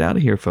our ticket out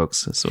of here,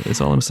 folks. So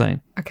that's all I'm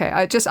saying.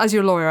 Okay, just as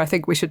your lawyer, I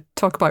think we should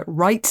talk about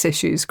rights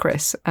issues,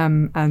 Chris.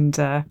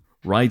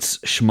 Rights,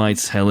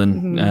 schmites,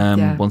 Helen.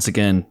 yeah. Once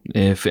again,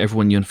 if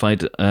everyone you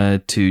invite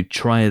to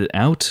try it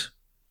out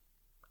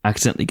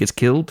accidentally gets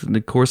killed in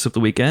the course of the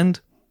weekend,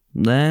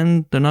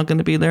 then they're not going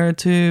to be there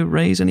to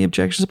raise any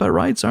objections about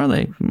rights, are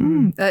they?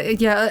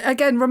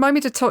 Again, remind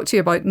me to talk to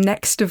you about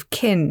next of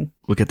kin.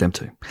 We'll get them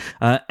too.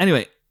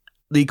 Anyway,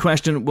 the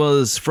question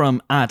was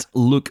from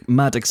 @Luke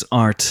Maddox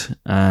Art.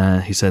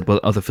 He said,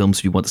 what other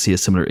films do you want to see a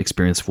similar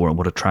experience for, and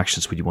what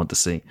attractions would you want to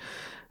see?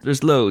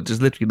 There's loads.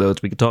 There's literally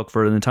loads. We could talk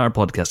for an entire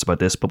podcast about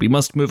this, but we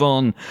must move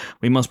on.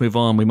 We must move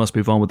on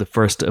with the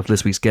first of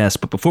this week's guests.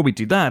 But before we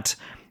do that,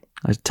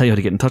 I tell you how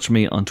to get in touch with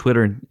me on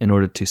Twitter in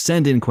order to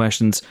send in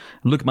questions.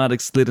 Luke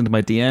Maddox slid into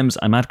my DMs.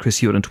 I'm @Chris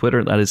Hewitt on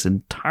Twitter. That is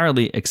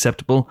entirely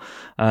acceptable.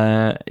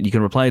 You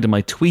can reply to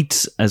my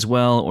tweets as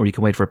well, or you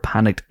can wait for a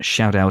panicked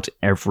shout out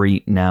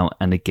every now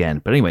and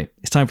again. But anyway,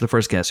 it's time for the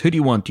first guest. Who do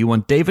you want? Do you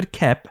want David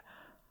Koepp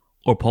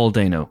or Paul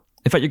Dano?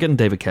 In fact, you're getting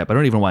David Koepp. I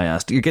don't even know why I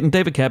asked. You're getting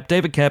David Koepp.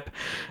 David Koepp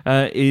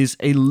is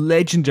a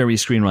legendary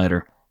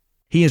screenwriter.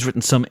 He has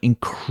written some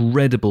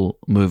incredible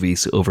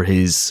movies over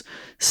his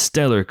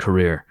stellar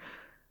career.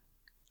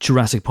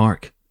 Jurassic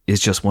Park is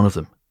just one of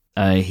them.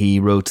 He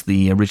wrote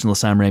the original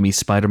Sam Raimi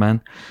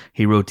Spider-Man.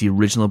 He wrote the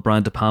original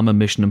Brian De Palma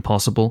Mission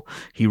Impossible.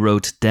 He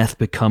wrote Death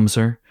Becomes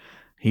Her.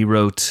 He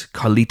wrote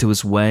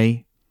Carlito's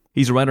Way.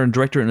 He's a writer and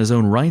director in his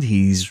own right.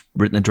 He's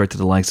written and directed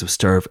the likes of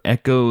Stir of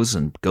Echoes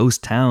and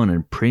Ghost Town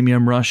and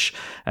Premium Rush.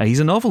 He's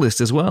a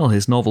novelist as well.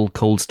 His novel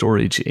Cold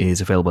Storage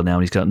is available now,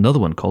 and he's got another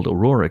one called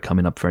Aurora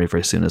coming up very,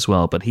 very soon as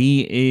well. But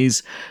he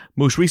is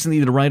most recently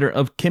the writer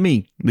of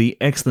Kimi, the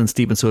excellent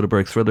Steven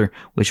Soderbergh thriller,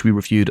 which we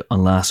reviewed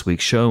on last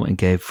week's show and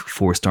gave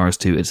 4 stars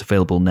to. It's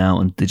available now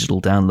on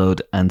digital download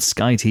and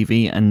Sky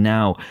TV, and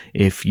now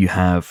if you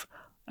have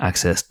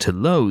access to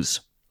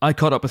Lowe's. I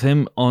caught up with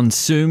him on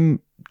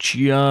Zoom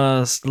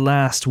just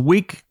last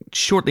week,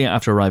 shortly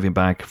after arriving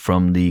back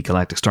from the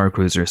Galactic Star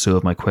Cruiser. So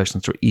if my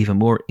questions are even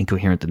more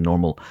incoherent than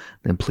normal,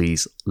 then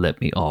please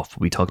let me off.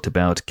 We talked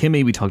about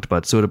Kimi, we talked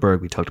about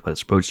Soderbergh, we talked about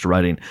his approach to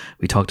writing,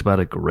 we talked about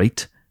a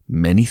great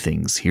many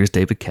things. Here's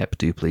David Koepp.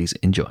 Do please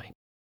enjoy.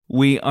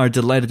 We are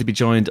delighted to be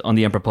joined on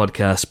the Emperor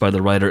Podcast by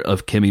the writer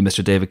of Kimi,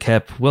 Mr. David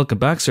Koepp. Welcome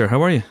back, sir.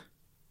 How are you?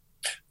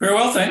 Very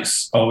well,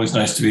 thanks. Always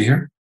nice to be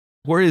here.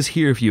 Where is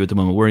here for you at the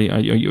moment? Where are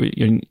you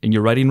in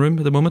your writing room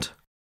at the moment?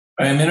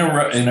 I'm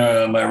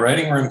in my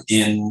writing room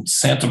in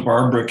Santa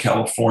Barbara,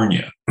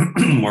 California,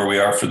 where we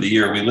are for the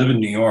year. We live in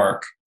New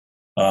York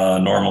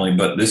normally,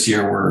 but this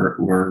year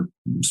we're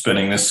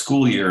spending this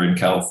school year in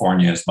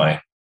California as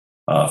my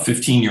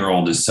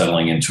 15-year-old is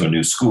settling into a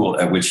new school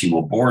at which he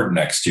will board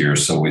next year.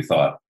 So we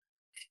thought,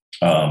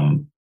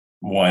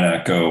 why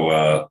not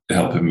go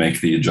help him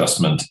make the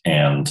adjustment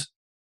and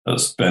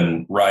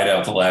ride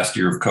out the last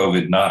year of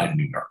COVID not in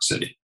New York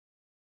City.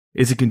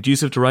 Is it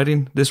conducive to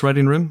writing, this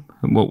writing room?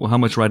 How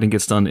much writing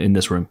gets done in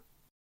this room?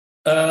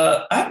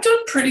 I've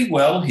done pretty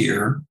well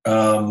here.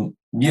 You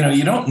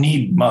don't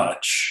need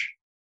much.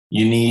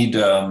 You need,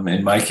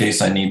 in my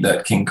case, I need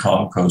that King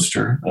Kong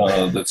poster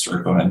that's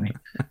right behind me.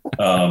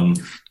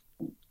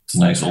 It's a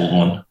nice old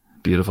one.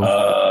 Beautiful.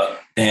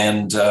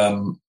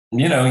 You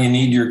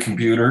need your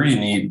computer. You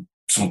need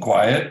some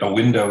quiet. A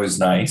window is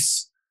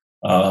nice,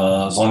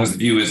 as long as the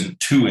view isn't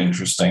too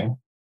interesting.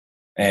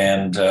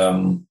 And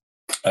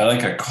I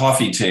like a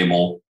coffee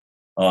table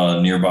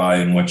nearby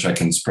in which I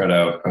can spread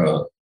out,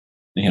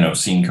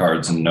 scene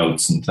cards and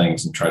notes and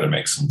things and try to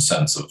make some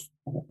sense of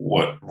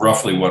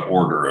roughly what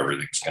order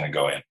everything's going to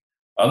go in.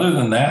 Other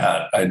than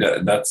that,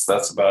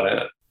 that's about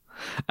it.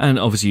 And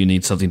obviously, you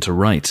need something to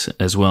write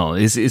as well.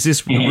 Is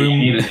this room?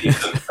 You need an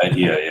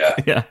idea,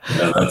 yeah.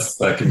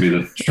 That can be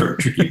the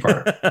tricky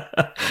part.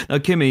 Now,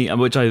 Kimi,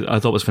 which I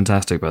thought was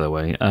fantastic, by the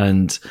way,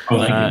 and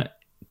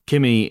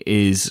Kimi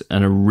is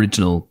an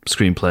original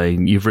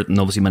screenplay. You've written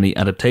obviously many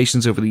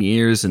adaptations over the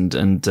years,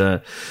 and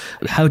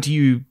how do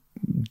you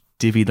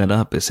divvy that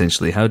up?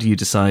 Essentially, how do you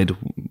decide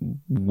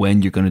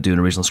when you're going to do an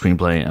original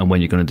screenplay and when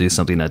you're going to do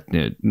something that,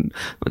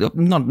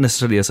 not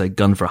necessarily as a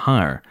gun for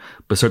hire,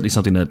 but certainly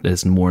something that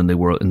is more in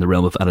the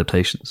realm of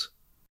adaptations?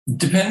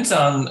 Depends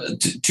on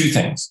two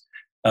things.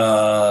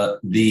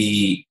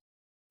 The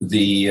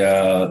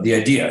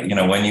idea,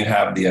 when you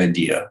have the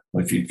idea,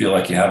 if you feel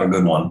like you have a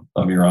good one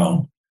of your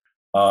own.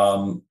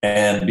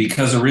 And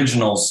because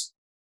originals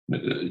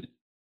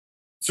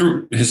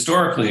through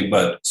historically,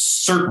 but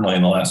certainly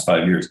in the last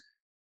 5 years,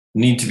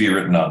 need to be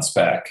written on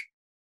spec.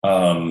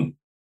 And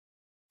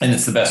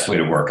it's the best way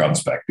to work on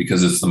spec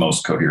because it's the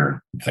most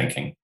coherent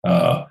thinking,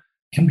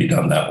 can be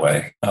done that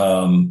way.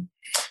 You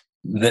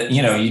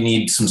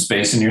need some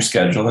space in your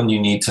schedule and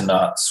you need to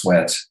not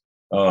sweat.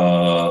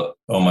 Oh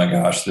my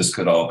gosh, this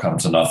could all come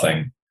to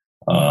nothing,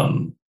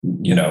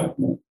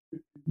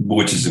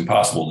 which is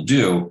impossible to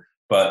do.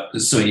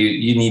 But so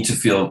you need to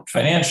feel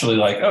financially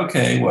like,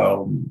 okay,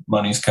 well,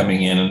 money's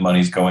coming in and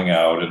money's going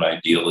out, and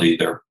ideally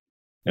they're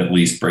at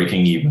least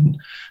breaking even.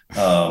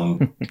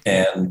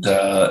 And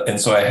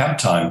so I have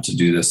time to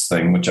do this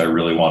thing, which I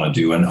really want to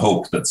do, and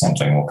hope that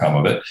something will come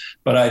of it.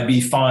 But I'd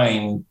be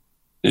fine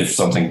if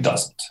something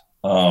doesn't.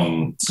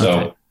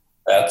 Okay.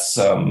 That's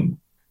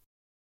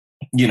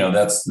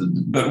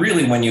but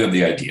really when you have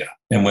the idea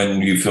and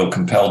when you feel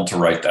compelled to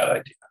write that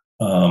idea.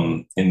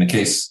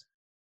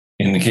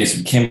 In the case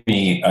of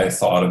Kimi, I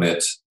thought of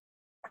it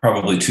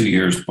probably 2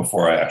 years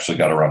before I actually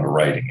got around to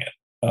writing it.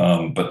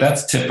 But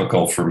that's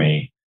typical for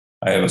me.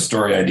 I have a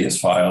story ideas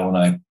file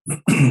and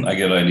I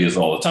get ideas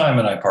all the time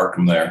and I park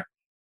them there.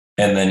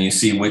 And then you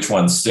see which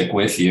ones stick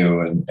with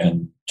you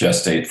and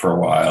gestate for a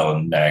while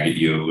and nag at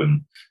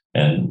you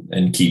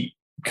and keep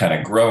kind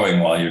of growing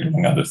while you're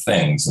doing other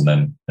things. And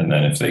then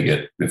if they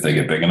get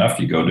big enough,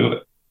 you go do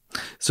it.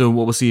 So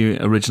what was the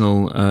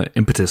original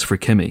impetus for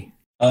Kimi?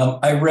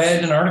 I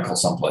read an article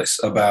someplace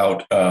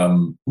about,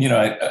 I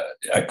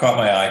caught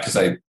my eye because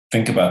I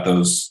think about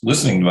those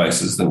listening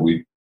devices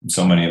that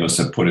so many of us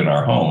have put in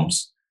our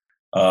homes.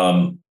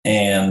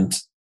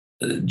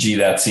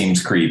 That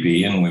seems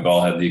creepy. And we've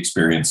all had the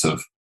experience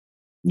of,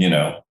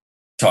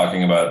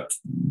 talking about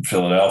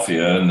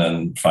Philadelphia and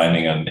then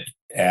finding an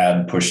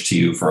ad pushed to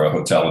you for a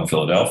hotel in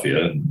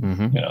Philadelphia.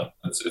 And,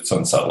 it's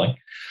unsettling.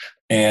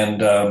 And,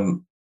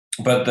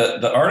 but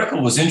the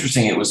article was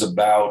interesting. It was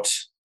about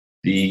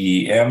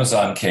the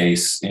Amazon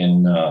case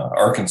in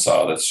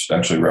Arkansas that's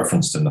actually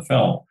referenced in the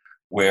film,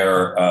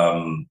 where,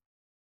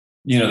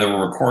 there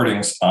were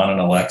recordings on an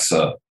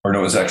Alexa, or no,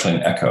 it was actually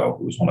an Echo.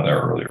 It was one of their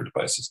earlier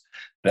devices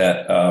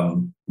that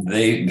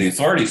the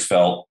authorities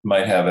felt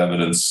might have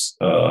evidence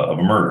of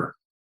a murder.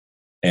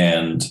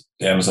 And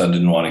Amazon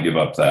didn't want to give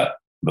up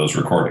those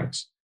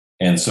recordings.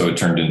 And so it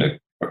turned into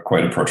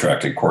quite a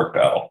protracted court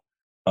battle.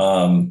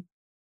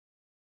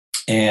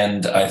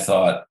 And I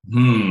thought,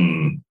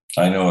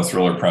 I know a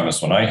thriller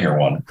premise when I hear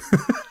one.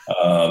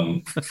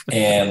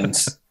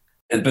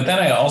 But then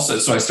I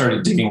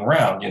started digging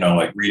around,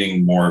 like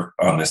reading more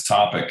on this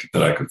topic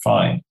that I could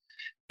find.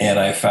 And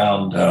I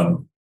found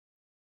an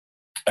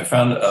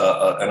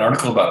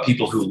article about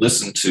people who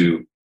listen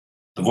to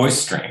the voice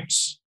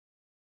streams.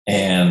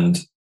 And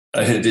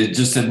it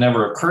just had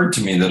never occurred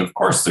to me that, of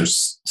course,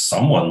 there's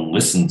someone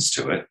listens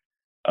to it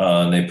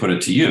and they put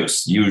it to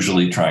use,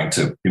 usually trying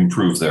to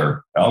improve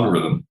their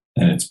algorithm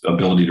and its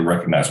ability to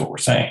recognize what we're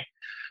saying.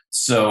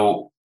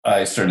 So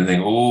I started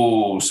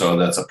thinking, so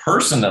that's a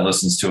person that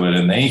listens to it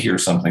and they hear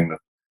something that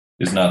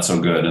is not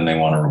so good and they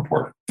want to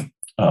report it.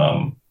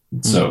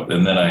 So,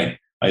 and then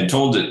I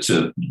told it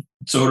to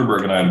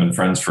Soderbergh, and I have been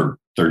friends for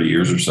 30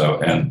 years or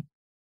so. And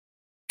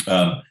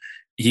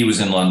he was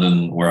in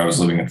London where I was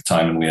living at the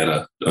time, and we had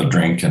a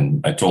drink,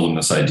 and I told him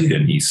this idea,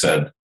 and he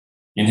said,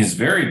 in his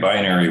very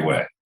binary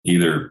way,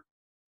 either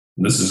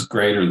this is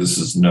great or this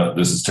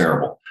is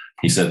terrible.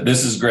 He said,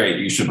 this is great.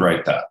 You should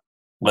write that.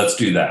 Let's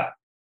do that.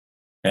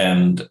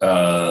 And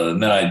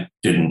then I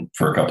didn't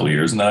for a couple of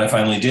years. And then I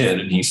finally did.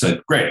 And he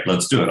said, great,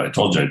 let's do it. I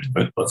told you I'd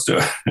do it. Let's do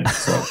it.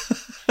 So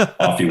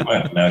off he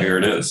went. Now here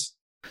it is.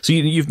 So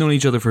you've known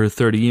each other for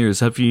 30 years.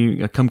 Have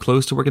you come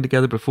close to working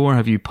together before?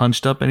 Have you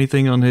punched up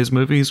anything on his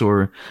movies,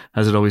 or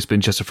has it always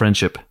been just a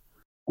friendship?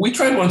 We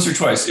tried once or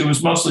twice. It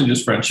was mostly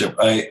just friendship.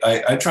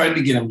 I tried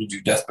to get him to do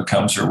Death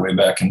Becomes Her way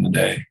back in the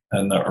day,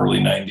 in the early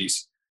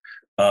 90s.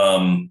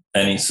 And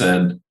he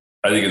said,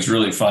 I think it's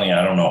really funny.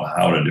 I don't know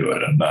how to do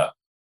it. I'm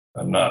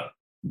not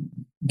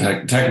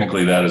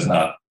technically, that is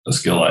not a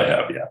skill I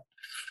have yet.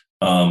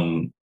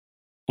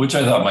 Which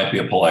I thought might be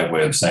a polite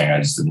way of saying I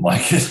just didn't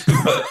like it.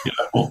 But,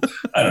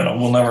 I don't know.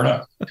 We'll never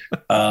know.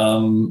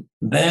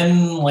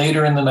 Then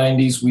later in the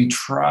 90s,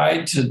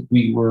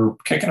 we were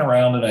kicking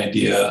around an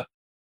idea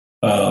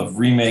of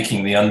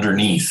remaking The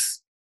Underneath,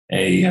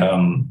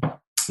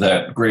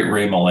 that great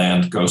Ray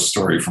Milland ghost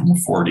story from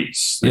the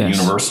 40s that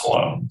Universal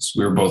owns.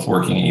 We were both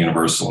working at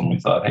Universal, and we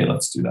thought, hey,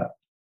 let's do that.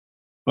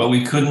 But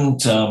we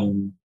couldn't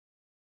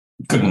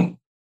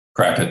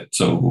crack it.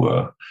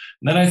 So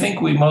then I think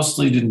we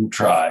mostly didn't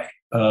try.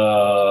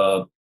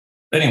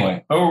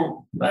 Anyway, I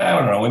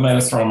don't know. We might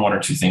have thrown one or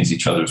two things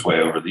each other's way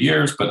over the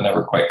years, but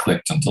never quite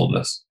clicked until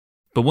this.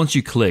 But once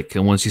you click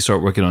and once you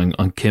start working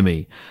on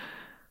Kimmy,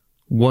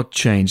 what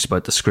changed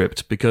about the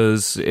script?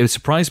 Because it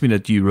surprised me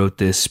that you wrote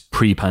this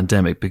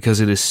pre-pandemic, because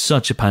it is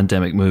such a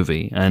pandemic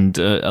movie. And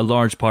a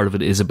large part of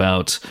it is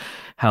about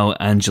how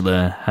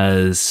Angela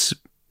has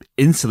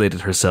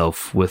insulated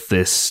herself with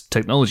this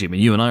technology. I mean,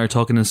 you and I are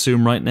talking in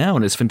Zoom right now,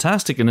 and it's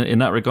fantastic in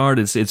that regard.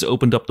 It's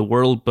opened up the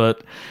world,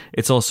 but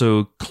it's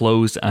also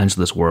closed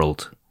Angela's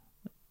world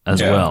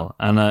as well.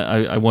 And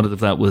I wondered if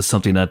that was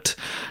something that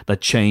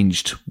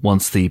changed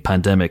once the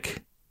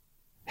pandemic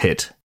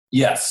hit.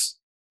 Yes.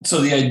 So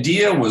the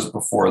idea was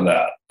before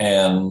that,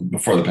 and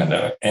before the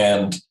pandemic.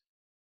 And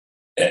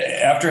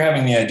after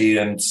having the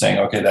idea and saying,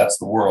 okay, that's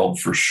the world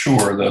for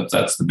sure,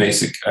 that's the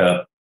basic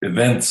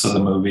events of the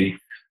movie.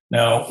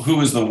 Now, who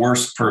is the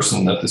worst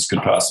person that this could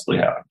possibly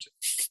happen to,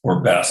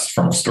 or best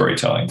from a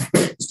storytelling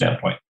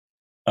standpoint?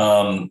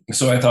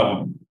 So I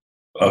thought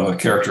of a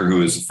character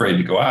who is afraid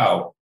to go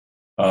out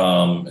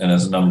and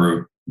has a number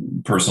of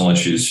personal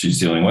issues she's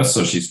dealing with.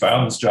 So she's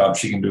found this job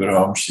she can do at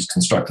home. She's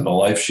constructed a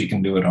life she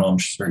can do at home.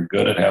 She's very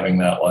good at having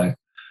that life.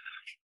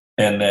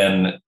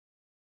 And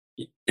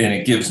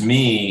it gives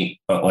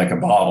me like a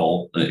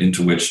bottle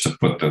into which to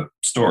put the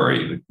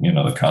story,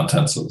 the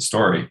contents of the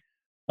story.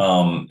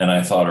 And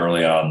I thought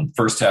early on,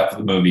 first half of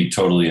the movie,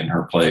 totally in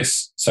her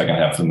place. Second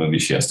half of the movie,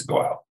 she has to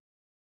go out.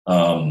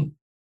 But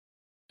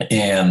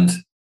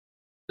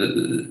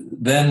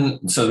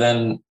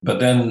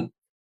then,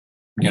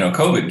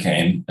 COVID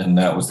came, and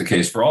that was the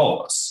case for all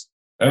of us.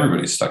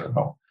 Everybody's stuck at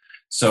home.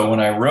 So when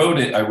I wrote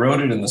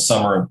it in the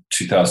summer of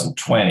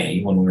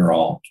 2020, when we were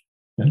all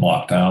in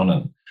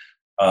lockdown,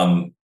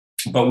 and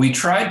but we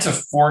tried to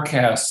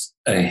forecast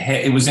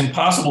it was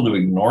impossible to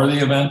ignore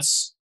the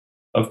events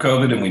of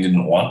COVID, and we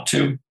didn't want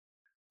to.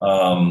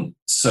 And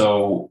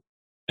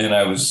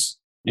I was,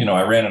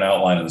 I ran an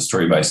outline of the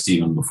story by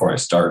Stephen before I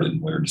started,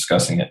 and we were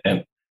discussing it.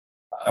 And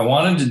I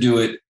wanted to do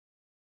it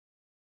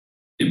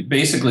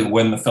basically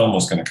when the film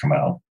was going to come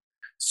out.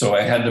 So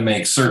I had to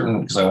make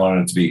certain, because I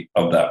wanted it to be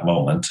of that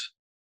moment,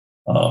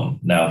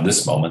 now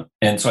this moment.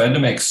 And so I had to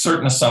make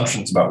certain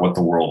assumptions about what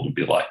the world would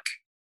be like.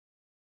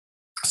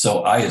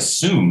 So I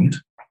assumed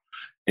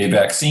a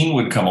vaccine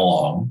would come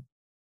along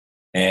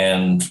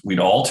and we'd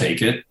all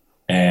take it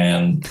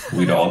and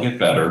we'd all get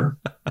better.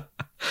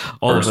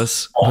 All of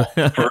us.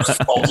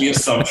 First faulty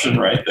assumption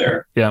right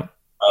there. Yeah.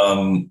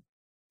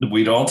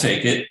 We'd all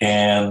take it.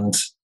 And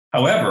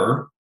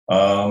however,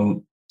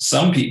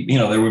 some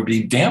people, there would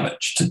be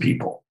damage to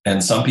people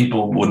and some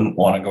people wouldn't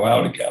want to go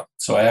out again.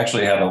 So I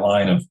actually had a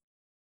line of,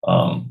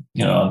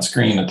 on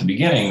screen at the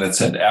beginning that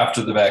said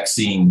after the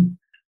vaccine,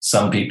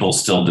 some people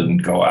still didn't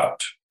go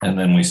out. And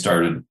then we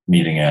started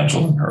meeting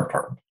Angela in her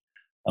apartment.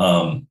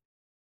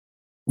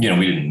 We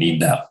didn't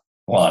need that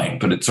line,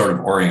 but it sort of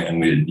and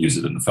we didn't use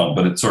it in the film,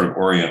 but it sort of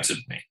oriented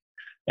me.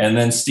 And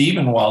then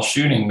Stephen, while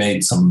shooting,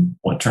 made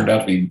what turned out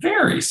to be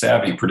very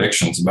savvy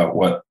predictions about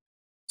what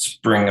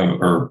spring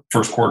or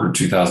first quarter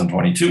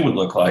 2022 would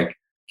look like.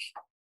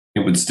 It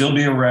would still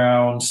be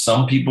around.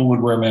 Some people would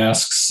wear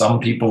masks, some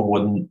people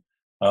wouldn't.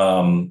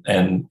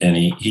 And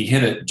he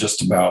hit it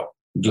just about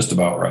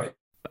right.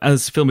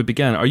 As filming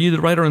began, are you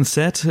the writer on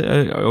set,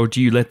 or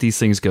do you let these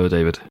things go,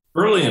 David?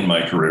 Early in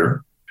my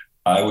career,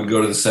 I would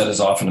go to the set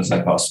as often as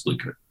I possibly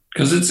could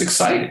because it's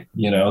exciting.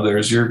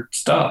 There's your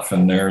stuff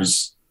and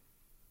there's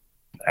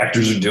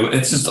actors who do it.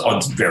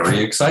 It's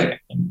very exciting.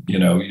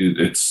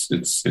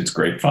 It's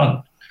great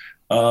fun.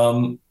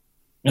 And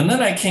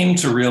then I came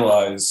to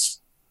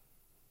realize,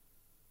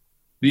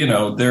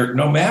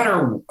 no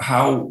matter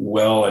how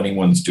well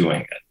anyone's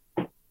doing it,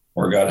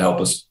 or God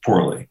help us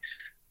poorly,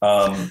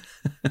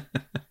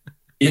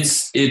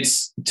 it's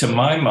to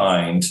my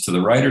mind, to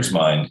the writer's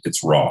mind,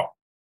 it's wrong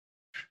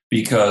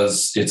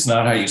because it's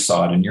not how you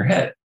saw it in your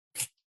head.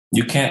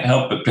 You can't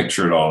help but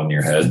picture it all in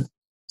your head,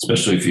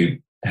 especially if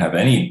you have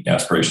any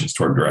aspirations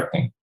toward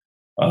directing,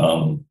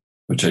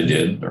 which I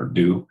did or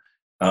do.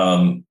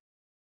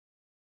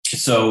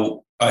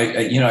 So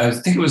I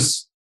think it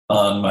was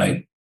on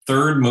my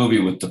third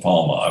movie with De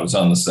Palma. I was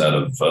on the set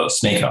of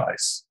Snake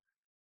Eyes,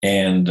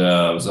 and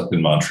I was up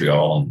in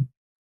Montreal,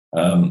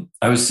 and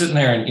I was sitting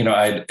there, and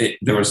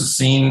there was a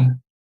scene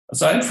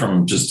aside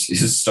from just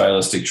his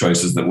stylistic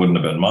choices that wouldn't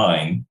have been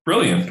mine,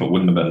 brilliant, but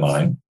wouldn't have been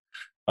mine.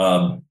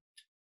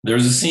 There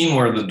was a scene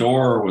where the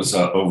door was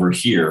over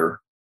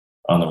here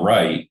on the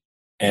right,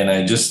 and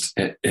as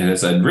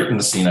I'd written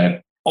the scene,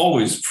 I'd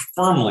always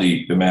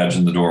firmly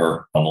imagined the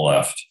door on the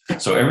left,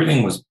 so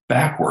everything was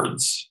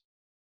backwards.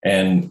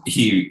 And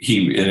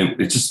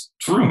it just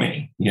threw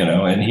me,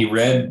 and he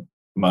read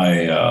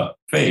my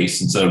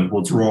face and said,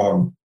 "What's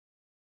wrong?"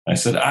 I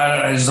said,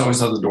 I just always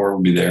thought the door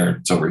would be there.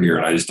 It's over here.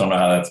 And I just don't know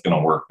how that's going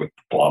to work with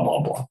blah,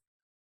 blah, blah.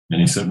 And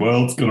he said,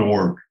 "Well, it's going to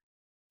work."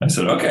 I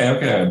said,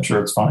 okay. I'm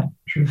sure it's fine.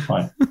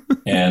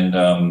 And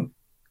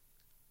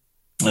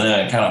then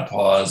I kind of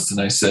paused and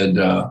I said,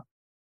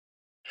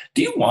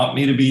 "Do you want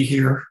me to be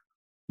here?"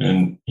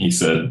 And he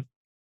said,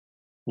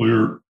 "Well,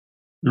 you're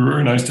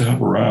very nice to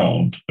have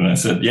around." And I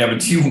said, "Yeah,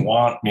 but do you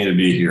want me to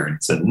be here?" And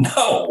he said,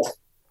 "No."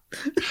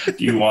 "Do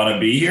you want to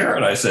be here?"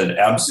 And I said,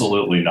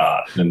 "Absolutely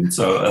not." And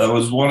so that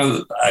was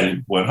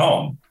I went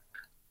home.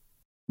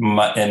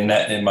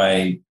 And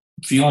my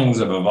feelings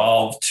have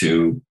evolved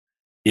to,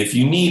 if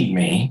you need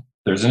me,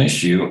 there's an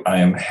issue, I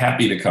am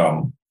happy to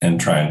come and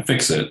try and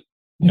fix it.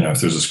 If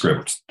there's a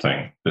script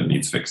thing that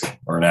needs fixing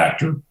or an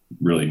actor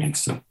really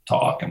needs to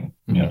talk, and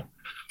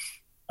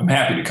I'm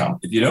happy to come.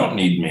 If you don't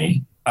need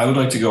me, I would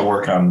like to go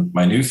work on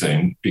my new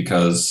thing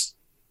because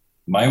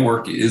my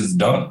work is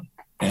done.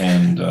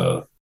 And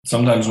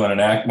sometimes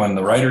when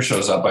the writer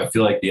shows up, I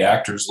feel like the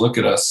actors look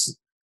at us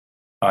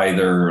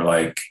either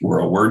like we're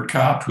a word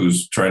cop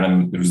who's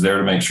there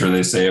to make sure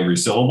they say every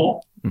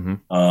syllable,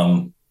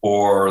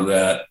 or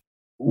that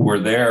we're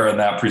there and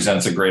that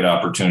presents a great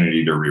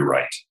opportunity to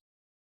rewrite.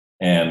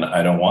 And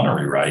I don't want to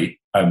rewrite.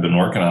 I've been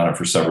working on it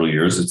for several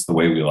years. It's the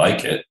way we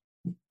like it.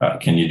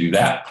 Can you do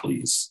that,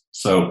 please?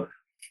 So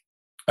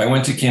I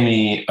went to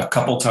Kimmy a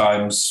couple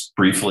times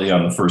briefly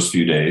on the first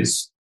few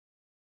days.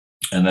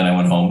 And then I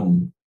went home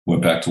and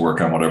went back to work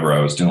on whatever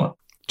I was doing.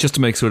 Just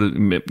to make sure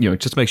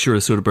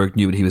Soderbergh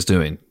knew what he was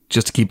doing.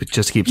 Just to keep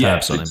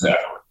tabs on him.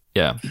 Exactly.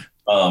 Yeah.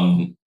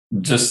 Again,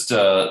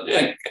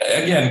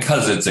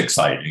 because it's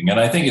exciting. And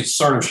I think it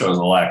sort of shows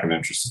a lack of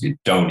interest if you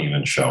don't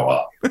even show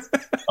up,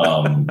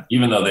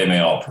 even though they may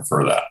all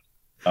prefer that.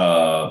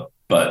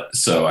 But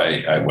so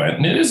I went,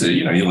 and it is,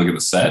 you look at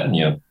the set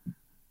and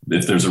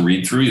if there's a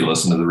read through, you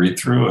listen to the read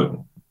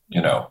through,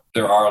 and,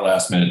 there are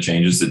last minute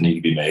changes that need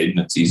to be made, and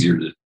it's easier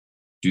to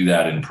do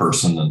that in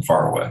person than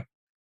far away.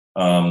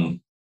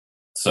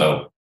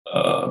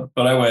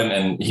 But I went,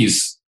 and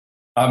he's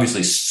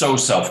obviously so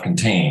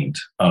self-contained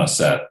on a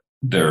set.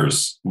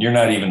 You're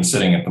not even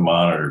sitting at the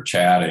monitor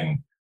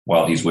chatting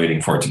while he's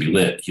waiting for it to be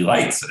lit. He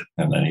lights it,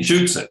 and then he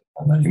shoots it,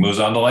 and then he moves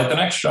on to light the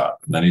next shot,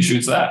 and then he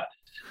shoots that.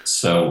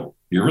 So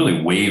you're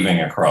really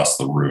waving across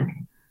the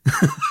room.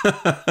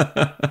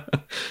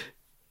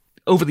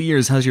 Over the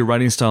years, has your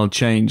writing style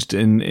changed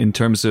in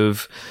terms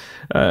of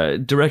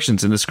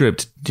Directions in the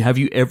script. Have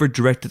you ever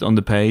directed on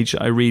the page?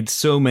 I read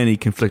so many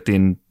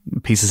conflicting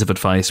pieces of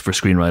advice for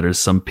screenwriters.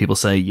 Some people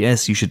say,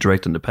 yes, you should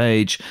direct on the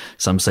page.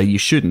 Some say you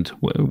shouldn't.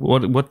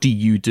 What do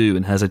you do,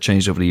 and has it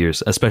changed over the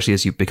years, especially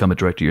as you've become a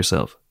director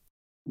yourself?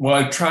 Well,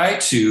 I try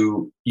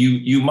to.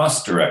 You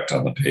must direct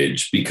on the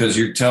page because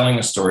you're telling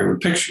a story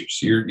with pictures.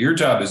 Your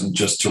job isn't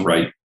just to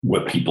write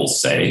what people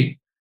say;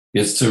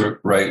 it's to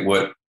write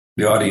what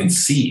the audience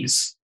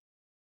sees.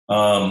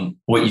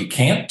 What you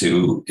can't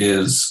do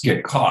is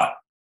get caught.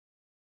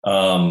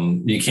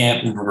 You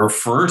can't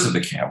refer to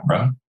the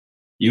camera.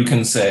 You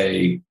can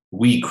say,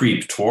 "We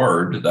creep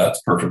toward."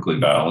 That's perfectly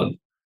valid.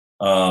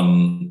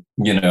 But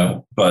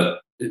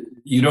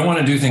you don't want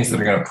to do things that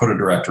are going to put a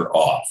director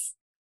off.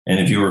 And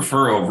if you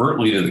refer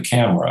overtly to the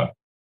camera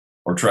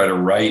or try to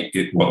write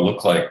what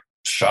look like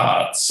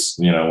shots,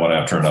 one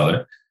after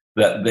another,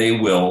 that they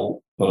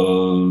will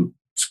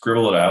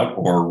scribble it out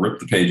or rip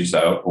the pages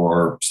out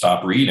or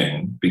stop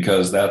reading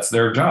because that's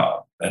their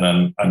job.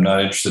 And I'm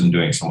not interested in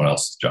doing someone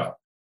else's job.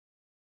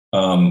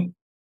 I'm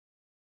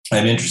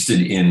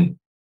interested in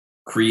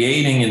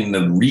creating in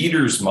the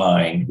reader's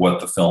mind what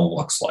the film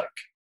looks like.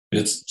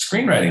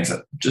 Screenwriting is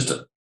just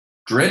a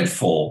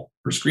dreadful,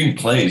 or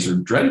screenplays are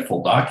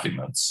dreadful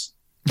documents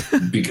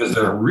because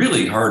they're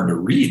really hard to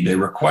read. They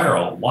require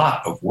a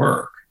lot of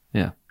work.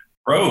 Yeah.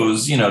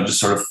 Prose, just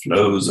sort of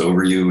flows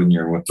over you and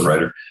you're with the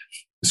writer.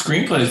 The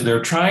screenplays,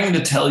 they're trying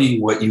to tell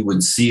you what you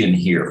would see and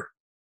hear,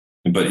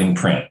 but in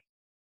print.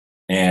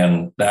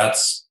 And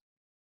that's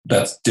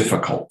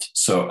difficult.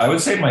 So I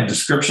would say my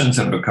descriptions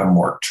have become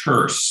more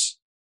terse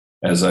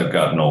as I've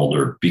gotten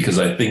older because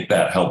I think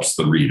that helps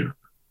the reader.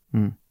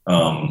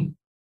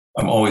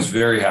 I'm always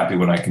very happy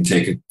when I can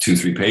take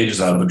 2-3 pages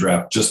out of a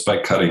draft just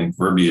by cutting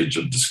verbiage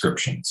of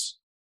descriptions,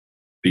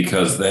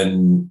 because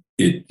then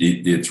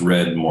it's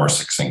read more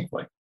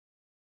succinctly.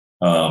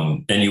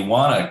 And you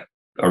want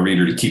a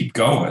reader to keep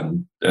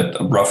going at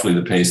roughly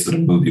the pace that a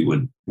movie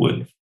would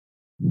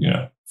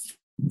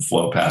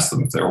flow past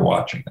them if they were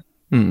watching it.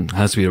 It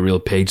has to be a real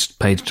page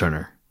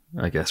turner,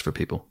 I guess, for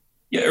people.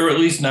 Yeah, or at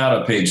least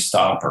not a page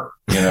stopper.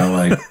 It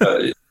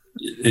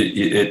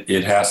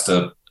has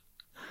to.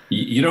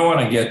 You don't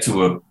want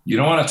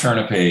to turn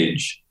a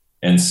page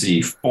and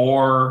see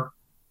 4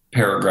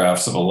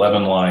 paragraphs of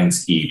 11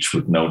 lines each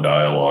with no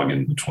dialogue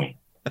in between.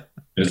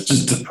 It's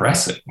just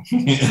depressing.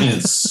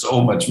 It's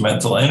so much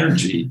mental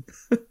energy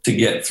to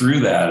get through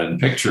that and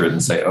picture it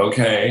and say,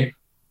 okay,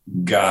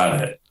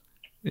 got it.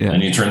 Yeah.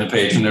 And you turn the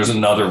page and there's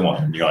another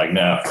one. And you're like,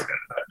 nah, forget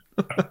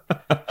it.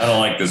 I don't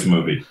like this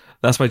movie.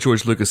 That's why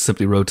George Lucas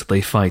simply wrote,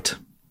 "They fight."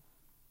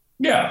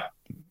 Yeah.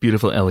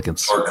 Beautiful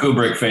elegance. Or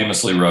Kubrick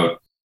famously wrote,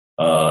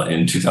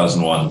 in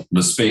 2001,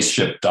 "The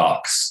spaceship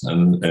docks,"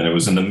 and it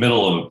was in the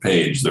middle of a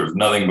page. There was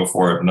nothing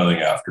before it, nothing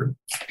after.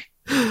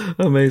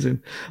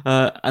 Amazing.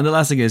 And the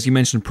last thing is, you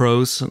mentioned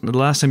prose. The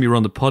last time you were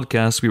on the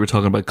podcast, we were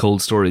talking about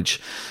cold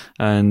storage,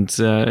 and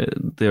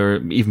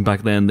even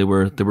back then there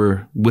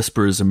were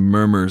whispers and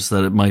murmurs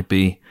that it might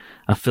be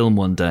a film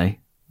one day.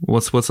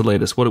 What's the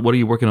latest? What are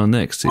you working on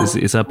next?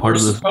 Is that part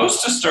of the? We're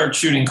supposed to start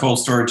shooting cold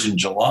storage in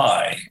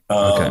July.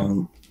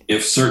 Okay.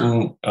 If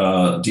certain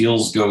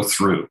deals go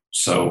through.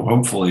 So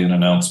hopefully an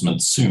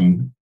announcement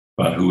soon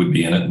about who would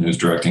be in it and who's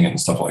directing it and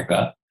stuff like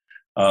that.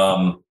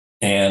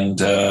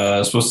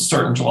 It's supposed to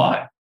start in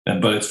July.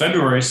 But it's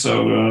February,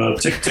 so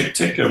tick, tick,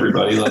 tick,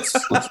 everybody. Let's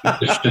get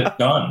this shit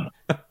done.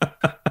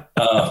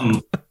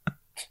 I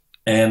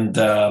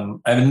have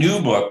a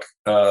new book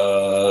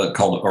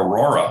called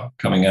Aurora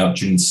coming out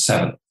June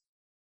 7th,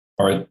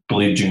 or I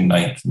believe June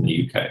 9th in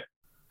the UK.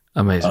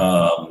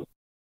 Amazing.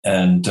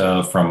 And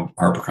from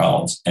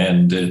HarperCollins,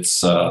 and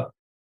it's I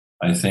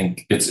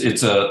think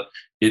it's a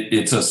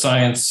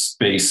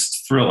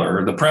science-based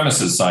thriller. The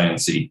premise is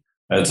sciencey.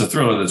 It's a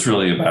thriller that's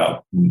really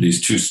about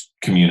these two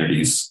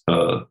communities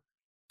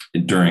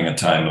during a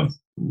time of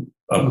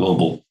a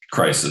global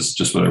crisis.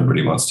 Just what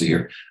everybody wants to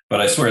hear. But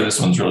I swear this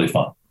one's really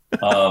fun.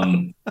 It's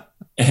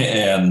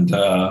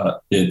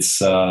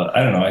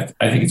I don't know.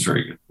 I think it's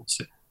very good. We'll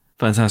see.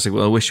 Fantastic.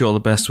 Well, I wish you all the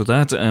best with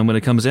that. And when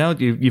it comes out,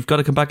 you've got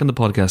to come back on the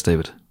podcast,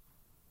 David.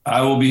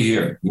 I will be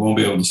here. You won't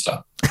be able to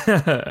stop.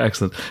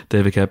 Excellent.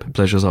 David Koepp,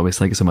 pleasure as always.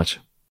 Thank you so much.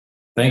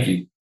 Thank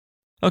you.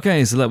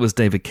 Okay, so that was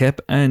David Koepp,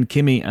 and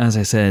Kimi, as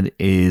I said,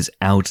 is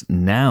out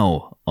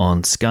now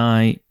on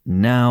Sky,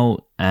 now,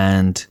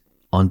 and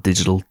on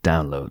digital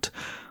download.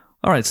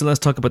 All right, so let's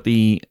talk about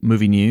the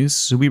movie news.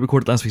 So we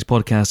recorded last week's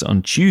podcast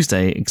on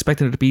Tuesday,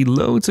 expecting there to be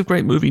loads of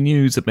great movie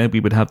news that maybe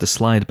we would have to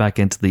slide back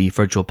into the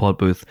virtual pod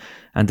booth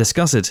and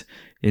discuss it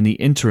in the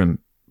interim.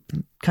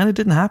 Kind of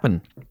didn't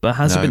happen, but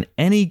has there been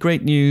any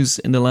great news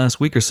in the last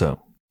week or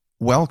so?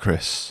 Well,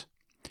 Chris,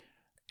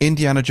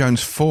 Indiana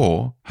Jones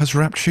 4 has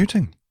wrapped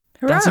shooting.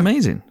 Hurrah. That's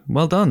amazing.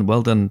 Well done.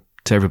 Well done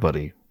to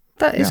everybody.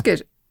 That is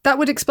good. That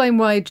would explain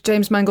why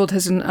James Mangold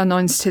has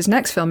announced his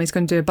next film. He's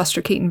going to do a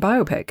Buster Keaton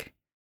biopic.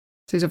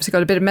 So he's obviously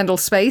got a bit of mental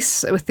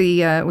space with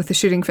the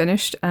shooting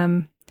finished,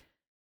 and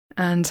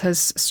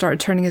has started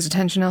turning his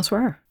attention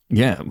elsewhere.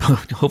 Yeah,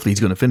 hopefully he's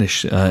going to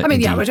finish. I mean,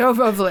 yeah, which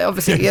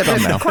obviously, yeah,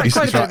 Done now. quite a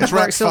bit of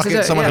work still to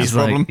do. Someone Yeah. else's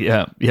problem.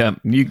 Yeah.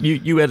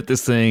 You edit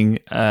this thing,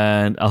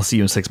 and I'll see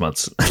you in 6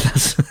 months.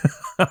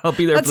 I'll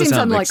be there. That for the seems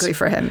sound unlikely mix.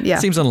 for him. Yeah,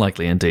 Seems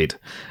unlikely indeed.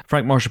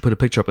 Frank Marshall put a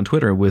picture up on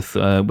Twitter with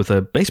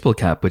a baseball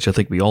cap, which I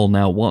think we all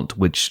now want,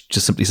 which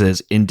just simply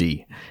says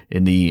Indie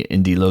in the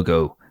Indie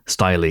logo,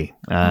 styly,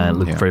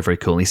 looking very, very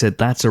cool. And he said,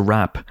 "That's a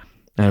wrap."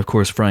 And of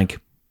course, Frank,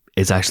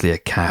 it's actually a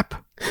cap.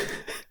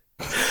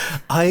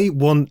 I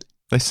want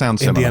They sound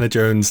similar. Indiana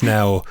Jones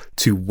now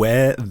to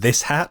wear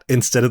this hat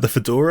instead of the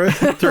fedora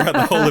throughout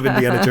the whole of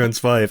Indiana Jones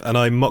 5. And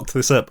I mocked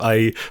this up.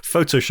 I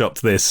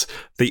photoshopped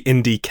the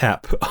Indy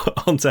cap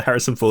onto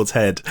Harrison Ford's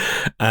head.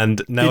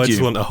 And now Did I just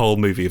you? want a whole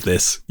movie of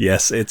this.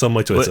 Yes, it's on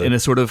my Twitter. But in a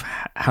sort of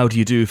how do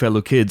you do,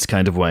 fellow kids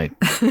kind of way.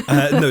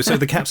 No, so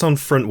the cap's on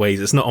front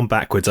ways. It's not on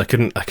backwards. I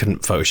couldn't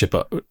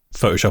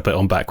Photoshop it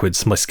on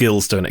backwards. My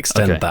skills don't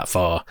extend Okay. that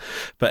far.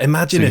 But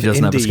imagine So he if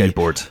doesn't have a Indy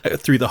skateboard.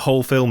 through the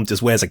whole film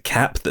just wears a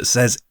cap that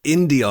says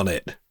Indy on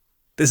it.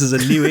 This is a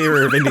new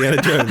era of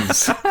Indiana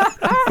Jones.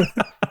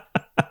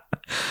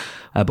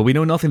 But we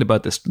know nothing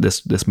about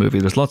this movie.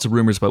 There's lots of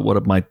rumors about what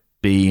it might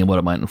be and what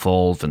it might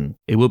involve, and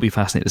it will be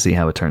fascinating to see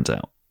how it turns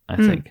out, I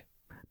think.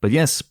 But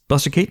yes,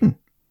 Buster Keaton.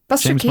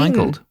 Buster James Keaton.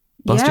 Mangold.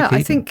 Buster Yeah, Keaton.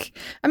 I think.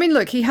 I mean,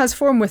 look, he has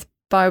form with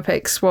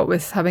biopics, what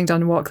with having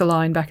done Walk the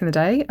Line back in the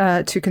day,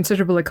 to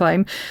considerable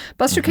acclaim.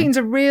 Buster Keaton's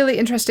a really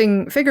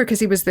interesting figure because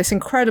he was this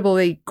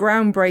incredibly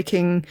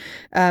groundbreaking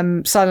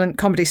silent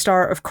comedy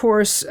star. Of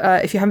course,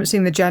 if you haven't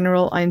seen The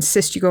General, I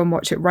insist you go and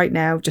watch it right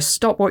now. Just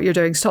stop what you're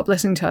doing, stop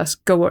listening to us,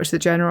 go watch The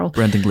General.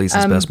 Brendan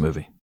Gleeson's best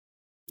movie.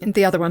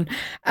 The other one.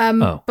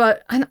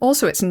 But, and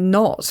also it's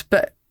not,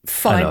 but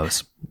fine. I know.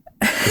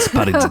 It's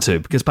Paddington 2,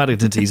 because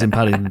Paddington 2 is in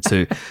Paddington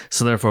 2,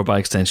 so therefore by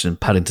extension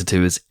Paddington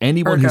 2 is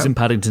anyone who's Ergo. in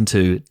Paddington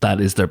 2, that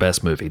is their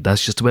best movie.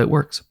 That's just the way it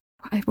works.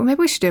 Well, maybe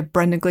we should do a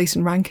Brendan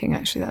Gleeson ranking,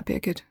 actually. That'd be a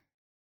good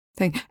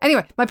thing.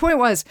 Anyway, my point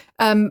was,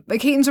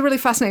 Keaton's a really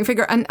fascinating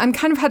figure and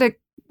kind of had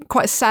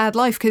quite a sad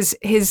life because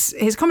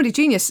his comedy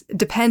genius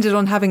depended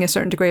on having a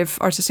certain degree of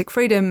artistic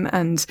freedom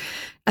and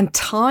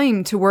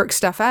time to work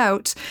stuff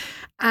out.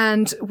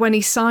 And when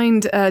he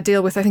signed a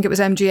deal with, I think it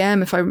was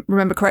MGM, if I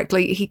remember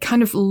correctly, he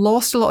kind of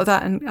lost a lot of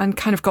that and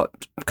kind of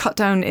got cut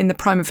down in the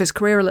prime of his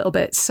career a little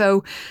bit.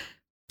 So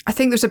I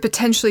think there's a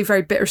potentially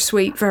very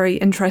bittersweet, very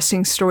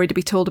interesting story to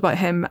be told about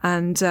him.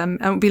 And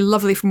it would be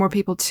lovely for more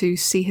people to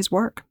see his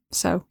work.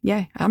 So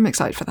yeah, I'm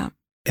excited for that.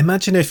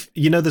 Imagine if,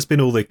 there's been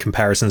all the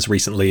comparisons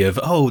recently of,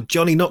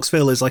 Johnny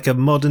Knoxville is like a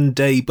modern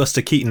day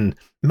Buster Keaton.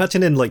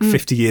 Imagine in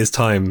 50 years'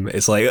 time,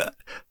 it's like,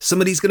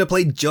 somebody's going to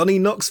play Johnny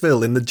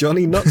Knoxville in the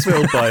Johnny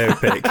Knoxville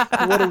biopic.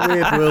 What a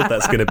weird world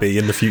that's going to be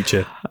in the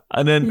future.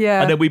 And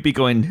then we'd be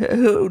going,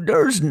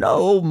 there's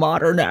no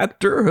modern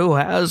actor who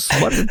has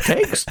what it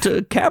takes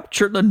to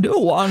capture the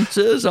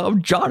nuances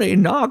of Johnny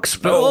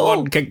Knoxville. No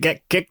one can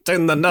get kicked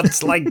in the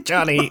nuts like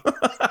Johnny.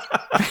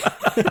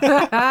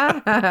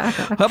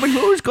 I mean,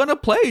 who's going to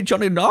play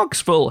Johnny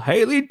Knoxville?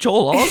 Haley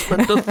Joel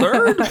Osment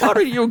III? What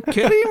are you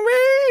kidding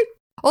me?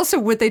 Also,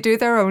 would they do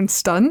their own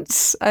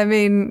stunts? I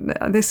mean,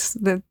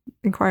 the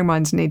inquiring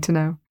minds need to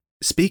know.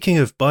 Speaking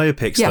of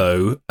biopics,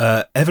 though,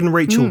 Evan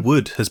Rachel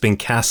Wood has been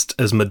cast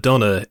as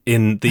Madonna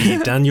in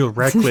the Daniel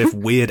Radcliffe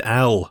Weird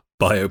Al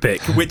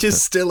biopic, which is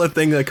still a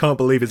thing I can't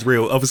believe is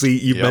real. Obviously,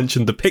 you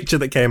mentioned the picture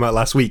that came out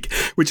last week,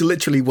 which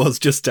literally was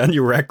just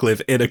Daniel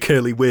Radcliffe in a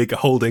curly wig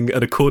holding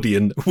an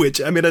accordion,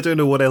 which, I mean, I don't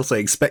know what else I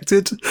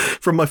expected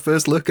from my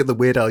first look at the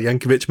Weird Al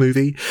Yankovic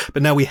movie.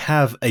 But now we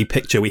have a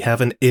picture, we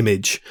have an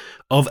image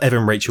of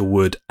Evan Rachel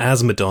Wood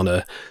as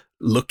Madonna,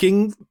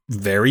 looking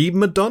very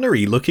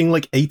Madonna-y, looking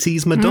like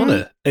 80s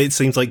Madonna. It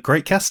seems like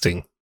great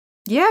casting.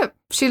 Yeah,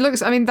 she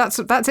looks, I mean, that's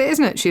it,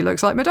 isn't it? She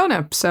looks like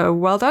Madonna. So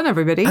well done,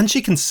 everybody. And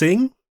she can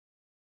sing.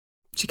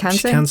 She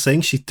can sing.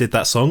 She did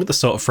that song at the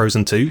start of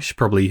Frozen 2. She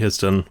probably has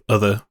done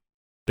other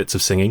bits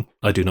of singing.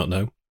 I do not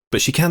know.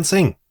 But she can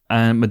sing.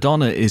 And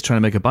Madonna is trying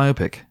to make a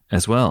biopic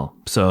as well.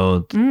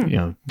 So,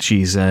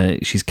 she's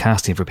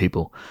casting for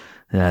people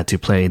to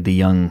play the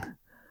young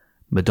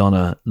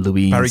Madonna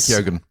Louise. Barry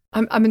Keoghan.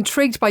 I'm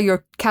intrigued by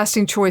your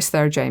casting choice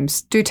there,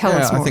 James. Do tell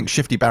us more. I think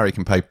Shifty Barry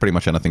can play pretty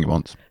much anything he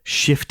wants.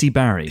 Shifty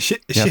Barry.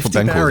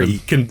 Shifty Barry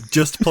can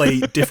just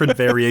play different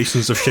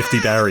variations of Shifty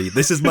Barry.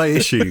 This is my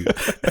issue.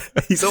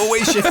 He's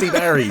always Shifty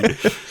Barry.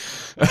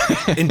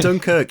 In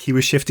Dunkirk, he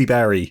was Shifty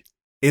Barry.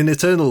 In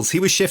Eternals, he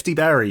was Shifty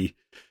Barry.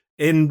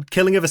 In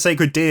Killing of a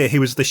Sacred Deer, he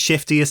was the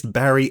shiftiest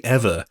Barry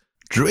ever.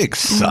 Druig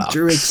sucks.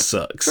 Druig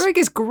sucks. Druig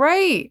is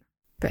great.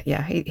 But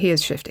yeah, he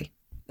is shifty.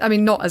 I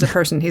mean, not as a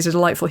person. He's a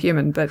delightful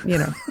human, but,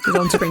 his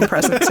on-screen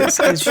presence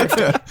is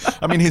shifty.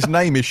 I mean, his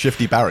name is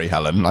Shifty Barry,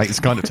 Helen. Like,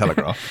 it's kind of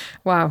telegraph.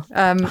 Wow.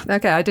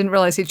 Okay, I didn't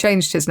realise he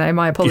changed his name.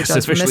 I apologise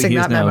Yes, for officially missing he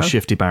is that now memo.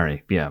 Shifty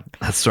Barry. Yeah.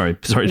 Sorry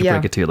to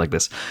break it to you like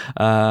this.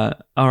 All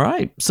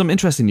right. Some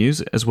interesting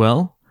news as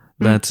well,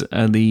 that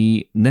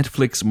the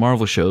Netflix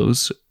Marvel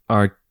shows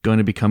are going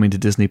to be coming to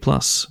Disney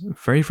Plus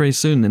very, very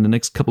soon in the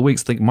next couple of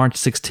weeks, I think March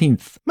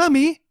 16th.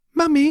 Mummy,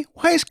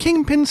 why is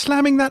Kingpin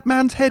slamming that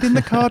man's head in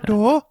the car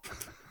door?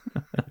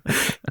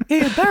 He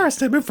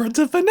embarrassed him in front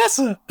of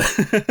Vanessa.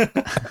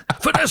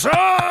 Vanessa!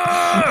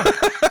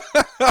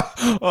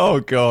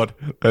 Oh, God.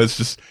 There's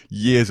just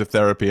years of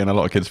therapy in a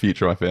lot of kids'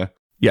 future, I fear.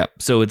 Yeah,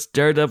 so it's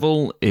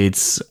Daredevil,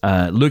 it's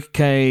Luke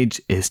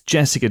Cage, it's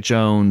Jessica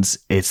Jones,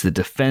 it's The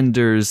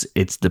Defenders,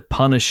 it's The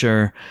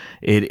Punisher,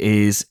 it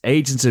is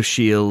Agents of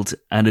S.H.I.E.L.D.,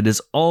 and it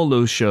is all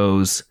those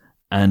shows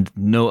and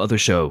no other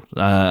show.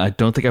 I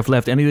don't think I've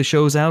left any of the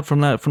shows out from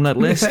that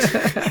list.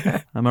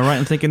 Am I right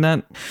in thinking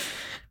that?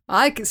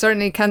 I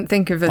certainly can't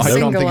think of a I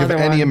single don't think of other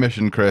any one.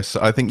 omission, Chris.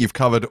 I think you've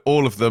covered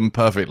all of them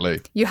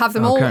perfectly. You have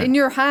them all in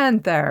your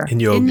hand there. In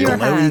your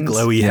hand.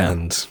 glowy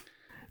hand.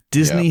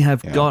 Disney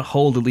have got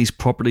hold of these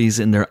properties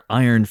in their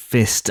iron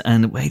fist,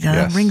 and wait,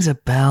 that rings a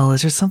bell.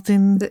 Is there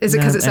something? Is it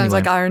because it sounds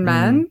like Iron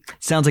Man?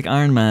 Sounds like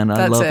Iron Man.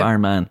 I love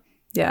Iron Man.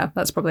 Yeah,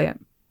 that's probably it.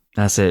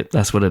 That's it.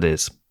 That's what it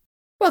is.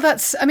 Well,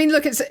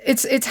 look,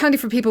 it's handy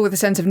for people with a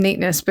sense of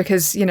neatness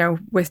because,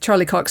 with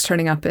Charlie Cox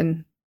turning up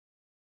in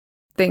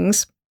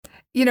things,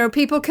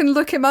 people can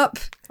look him up.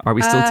 Are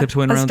we still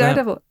tiptoeing around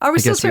Daredevil? that? Are we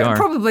still tiptoeing?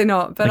 Probably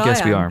not, but I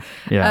guess we are.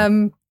 Yeah.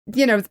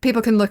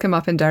 People can look him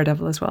up in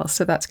Daredevil as well,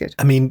 so that's good.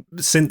 I mean,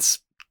 since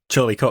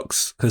Charlie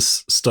Cox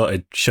has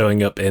started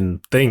showing up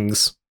in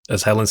things,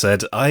 as Helen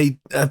said, I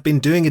have been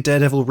doing a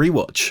Daredevil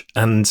rewatch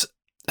and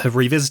have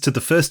revisited the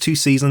first 2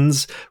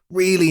 seasons,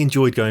 really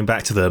enjoyed going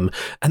back to them,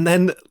 and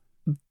then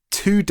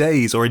 2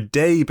 days or a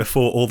day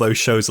before all those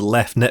shows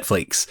left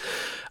Netflix,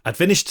 I'd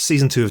finished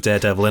season 2 of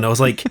Daredevil and I was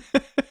like,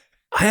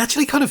 I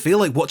actually kind of feel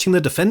like watching the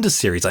Defenders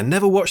series. I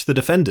never watched the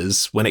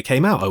Defenders when it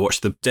came out. I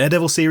watched the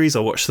Daredevil series.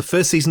 I watched the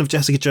first season of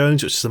Jessica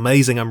Jones, which is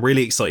amazing. I'm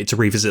really excited to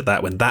revisit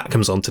that when that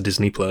comes on to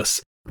Disney+.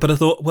 But I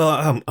thought,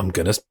 well, I'm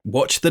going to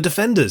watch the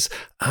Defenders.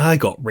 I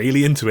got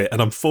really into it,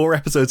 and I'm 4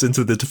 episodes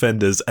into the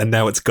Defenders, and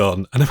now it's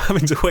gone, and I'm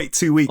having to wait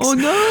 2 weeks. Oh,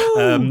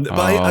 no! But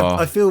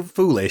I feel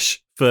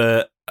foolish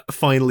for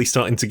finally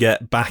starting to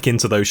get back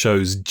into those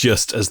shows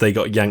just as they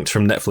got yanked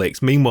from Netflix.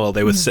 Meanwhile,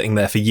 they were sitting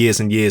there for years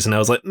and years, and I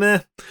was like,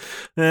 the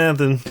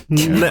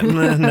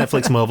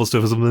Netflix Marvel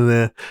stuff is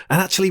meh.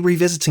 And actually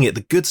revisiting it,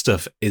 the good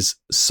stuff is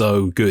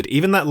so good.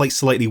 Even that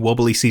slightly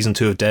wobbly season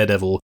 2 of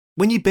Daredevil,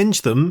 when you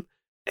binge them,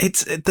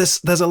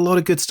 there's a lot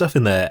of good stuff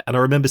in there. And I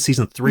remember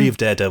season 3 of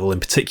Daredevil in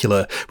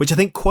particular, which I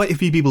think quite a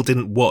few people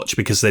didn't watch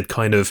because they'd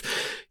kind of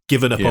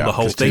given up on the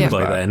whole thing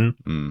by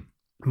then.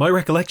 My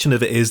recollection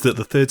of it is that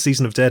the 3rd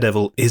season of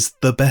Daredevil is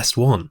the best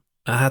one.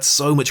 I had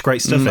so much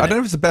great stuff in it. I don't know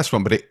if it's the best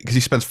one, but because he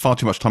spends far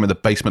too much time in the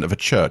basement of a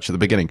church at the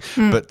beginning.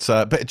 But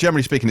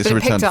generally speaking, it's a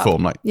return to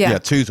form.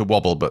 2's a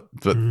wobble, but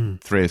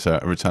 3 is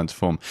a return to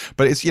form.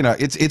 But it's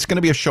it's going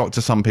to be a shock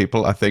to some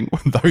people, I think,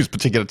 when those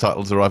particular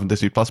titles arrive on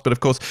Disney+. But of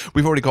course,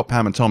 we've already got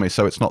Pam and Tommy,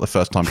 so it's not the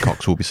first time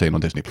Cox will be seen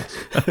on Disney+.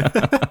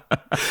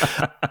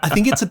 I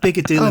think it's a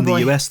bigger deal in the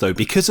US, though.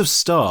 Because of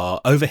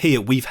Star, over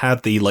here, we've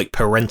had the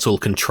parental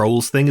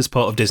controls thing as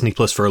part of Disney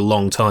Plus for a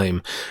long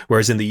time.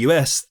 Whereas in the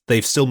US,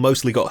 they've still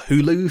mostly got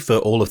Hulu for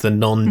all of the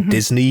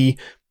non-Disney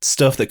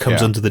stuff that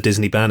comes under the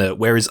Disney banner.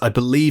 Whereas I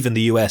believe in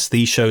the US,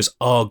 these shows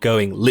are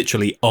going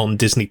literally on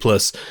Disney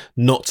Plus,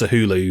 not to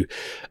Hulu.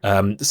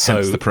 So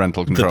hence the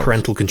parental controls. The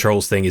parental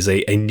controls thing is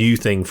a new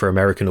thing for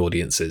American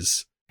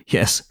audiences.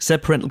 Yes,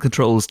 set parental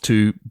controls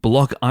to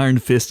block Iron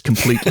Fist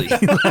completely.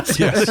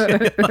 Yes.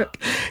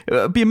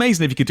 It'd be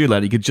amazing if you could do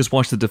that. You could just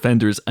watch The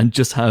Defenders and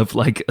just have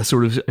a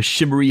sort of a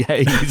shimmery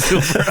haze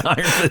over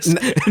Iron Fist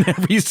in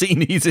every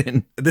scene he's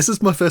in. This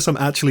is my first time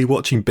actually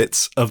watching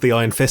bits of the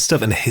Iron Fist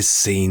stuff, and his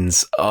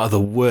scenes are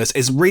the worst.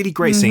 It's really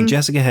great seeing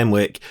Jessica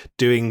Henwick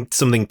doing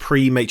something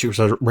pre-Matrix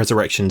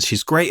Resurrections.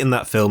 She's great in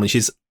that film, and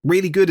she's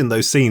really good in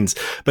those scenes.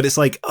 But it's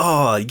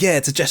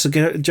it's a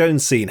Jessica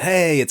Jones scene.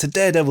 Hey, it's a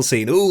Daredevil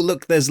scene. Oh,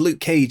 look, there's Luke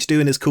Cage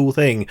doing his cool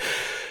thing.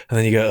 And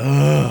then you go,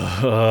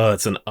 oh,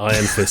 it's an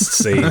Iron Fist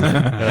scene.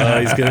 Oh,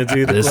 he's going to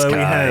do the glowy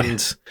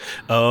hand.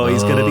 Oh,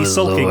 he's going to be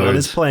sulking on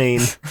his plane.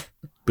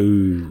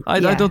 Boo. I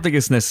don't think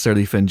it's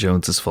necessarily Finn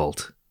Jones's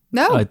fault.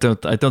 No. I don't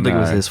think it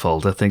was his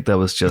fault. I think that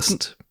was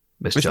just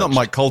misjudged. It's not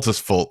Mike Coulter's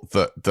fault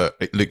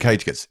that Luke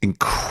Cage gets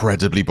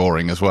incredibly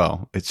boring as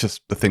well. It's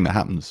just the thing that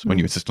happens when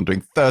you insist on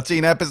doing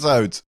 13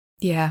 episodes.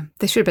 Yeah,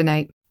 they should have been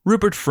 8.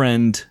 Rupert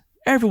Friend.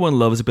 Everyone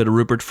loves a bit of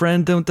Rupert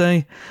Friend, don't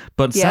they?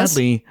 But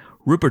sadly,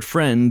 Rupert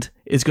Friend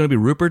is going to be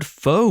Rupert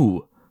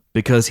Foe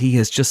because he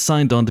has just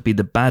signed on to be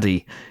the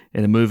baddie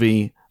in a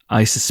movie.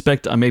 I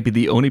suspect I may be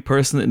the only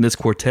person in this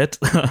quartet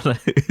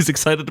who's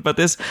excited about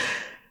this.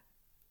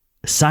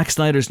 Zack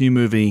Snyder's new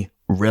movie,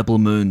 Rebel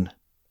Moon,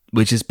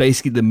 which is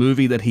basically the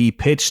movie that he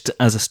pitched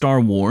as a Star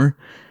Wars,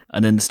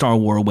 and then the Star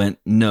Wars went,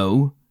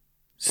 no.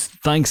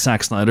 Thanks,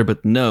 Zack Snyder,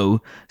 but no.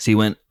 So he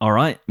went, all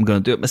right, I'm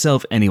going to do it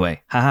myself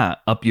anyway. Haha,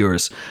 up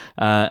yours.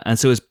 And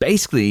so it's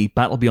basically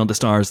Battle Beyond the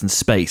Stars in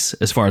space,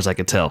 as far as I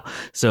can tell.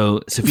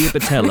 So Sophia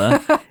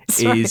Boutella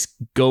is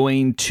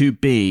going to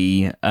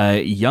be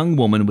a young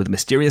woman with a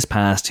mysterious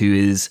past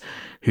who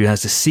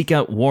has to seek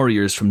out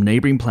warriors from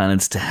neighboring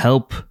planets to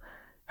help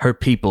her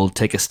people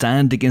take a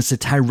stand against a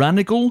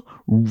tyrannical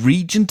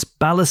Regent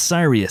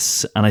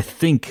Belisarius. And I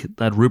think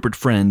that Rupert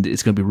Friend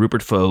is going to be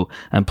Rupert Foe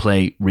and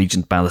play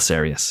Regent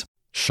Belisarius.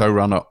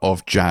 showrunner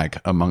of Jag,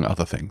 among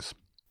other things.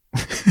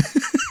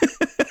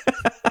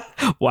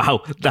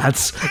 Wow,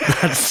 that's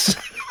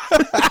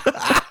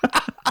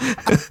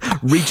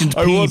Regent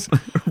P.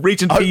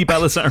 Regent P.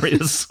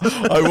 Belisarius.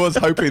 I was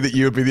hoping that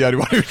you would be the only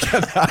one who would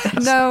get that.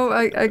 No,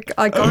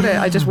 I got it.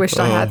 I just wished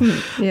I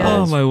hadn't. Yeah.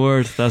 Oh my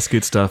word, that's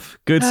good stuff.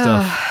 Good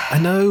stuff. I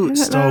know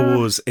Star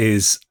Wars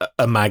is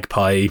a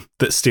magpie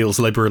that steals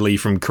liberally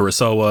from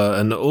Kurosawa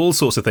and all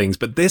sorts of things,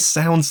 but this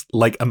sounds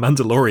like a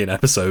Mandalorian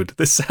episode.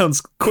 This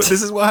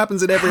is what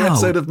happens in every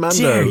episode of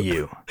Mando. Dare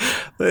you?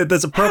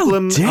 There's a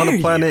problem on a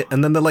planet,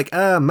 and then they're like,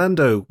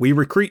 Mando, we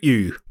recruit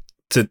you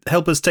to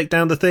help us take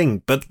down the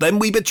thing, but then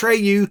we betray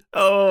you.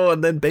 Oh,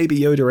 and then Baby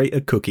Yoda ate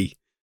a cookie.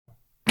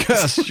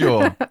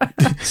 Sure.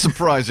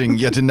 Surprising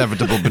yet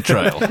inevitable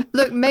betrayal.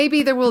 Look,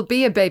 maybe there will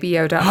be a Baby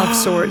Yoda of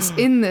sorts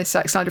in this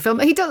Zack Snyder film.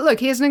 He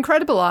has an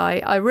incredible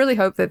eye. I really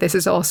hope that this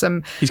is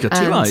awesome. He's got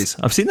two eyes.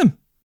 I've seen them.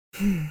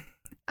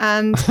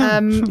 And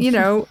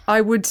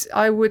I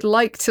would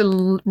like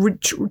to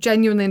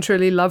genuinely and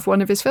truly love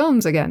one of his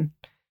films again.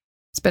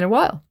 It's been a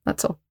while.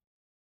 That's all.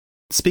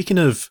 Speaking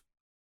of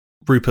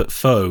Rupert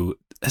Foe,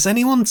 has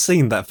anyone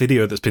seen that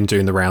video that's been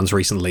doing the rounds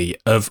recently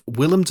of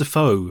Willem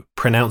Dafoe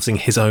pronouncing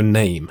his own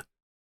name?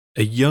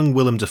 A young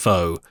Willem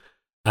Dafoe.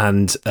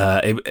 And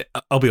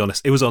I'll be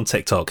honest, it was on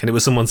TikTok, and it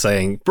was someone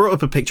brought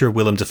up a picture of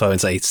Willem Dafoe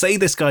and say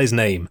this guy's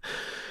name.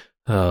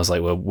 I was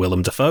like, well,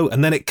 Willem Dafoe.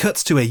 And then it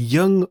cuts to a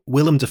young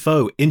Willem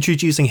Dafoe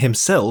introducing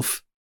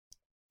himself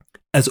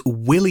as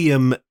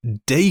William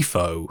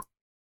Dafoe.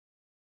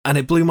 And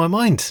it blew my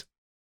mind.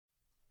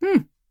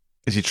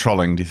 Is he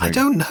trolling, do you think? I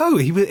don't know.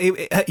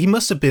 He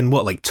must have been,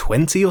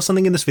 20 or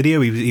something in this video?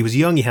 He was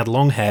young, he had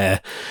long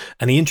hair,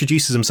 and he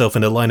introduces himself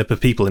in a lineup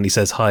of people and he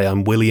says, "Hi,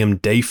 I'm William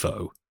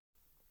Dafoe."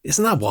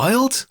 Isn't that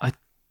wild? I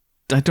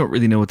don't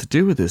really know what to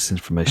do with this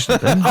information,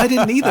 Ben. I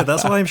didn't either.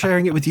 That's why I'm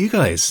sharing it with you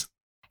guys.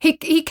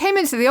 He came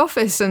into the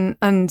office and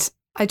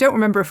I don't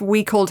remember if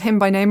we called him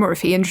by name or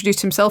if he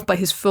introduced himself by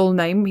his full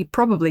name. He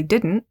probably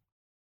didn't.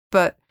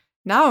 But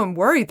now I'm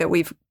worried that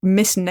we've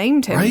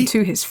misnamed him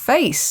to his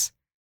face.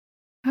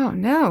 Oh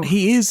no.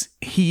 He is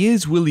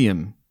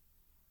William.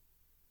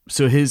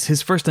 So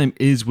his first name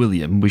is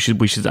William. We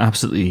should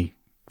absolutely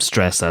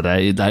stress that.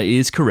 That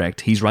is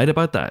correct. He's right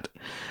about that.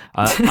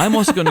 I'm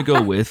also going to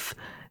go with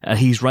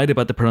he's right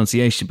about the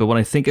pronunciation, but what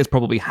I think has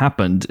probably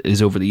happened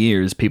is over the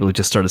years people have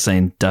just started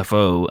saying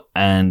Dafoe,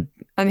 and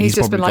he's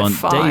just been like,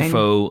 fine.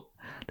 Dafoe.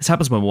 This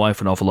happens to my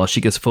wife an awful lot. She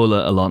gets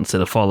Fola a lot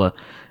instead of Fola,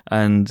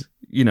 and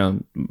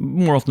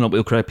more often than not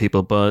we'll correct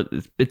people, but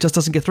it just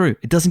doesn't get through.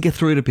 It doesn't get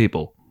through to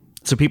people.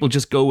 So people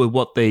just go with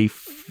what they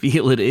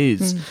feel it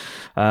is.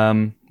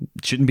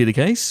 Shouldn't be the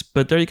case,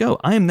 but there you go.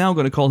 I am now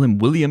going to call him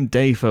William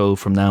Dafoe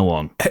from now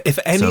on. If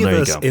any of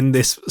us in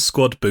this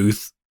squad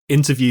booth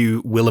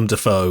interview Willem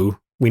Dafoe,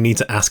 we need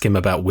to ask him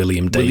about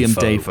William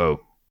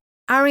Dafoe.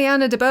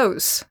 Ariana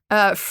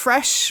DeBose,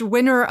 fresh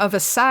winner of a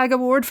SAG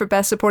Award for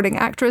Best Supporting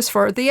Actress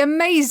for the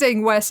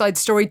amazing West Side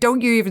Story. Don't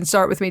you even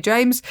start with me,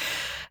 James.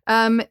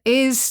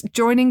 Is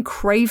joining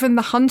Kraven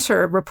the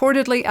Hunter,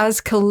 reportedly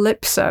as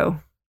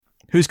Calypso.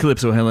 Who's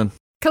Calypso, Helen?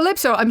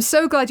 Calypso, I'm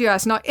so glad you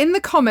asked. Now, in the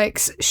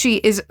comics, she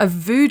is a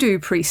voodoo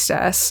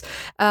priestess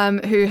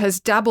who has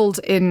dabbled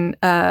in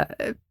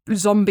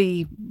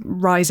zombie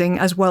rising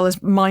as well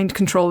as mind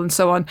control and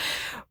so on.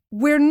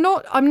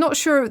 I'm not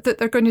sure that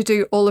they're going to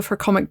do all of her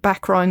comic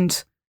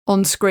background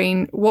on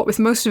screen, what with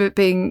most of it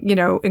being,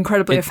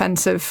 incredibly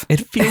offensive.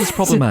 It feels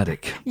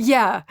problematic.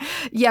 Yeah,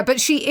 but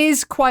she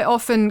is quite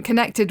often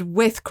connected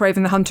with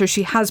Kraven the Hunter.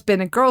 She has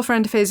been a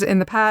girlfriend of his in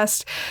the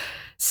past.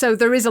 So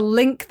there is a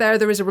link there,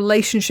 there is a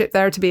relationship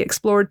there to be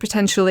explored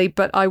potentially,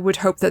 but I would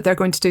hope that they're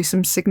going to do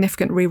some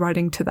significant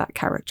rewriting to that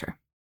character.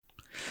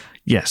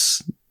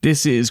 Yes,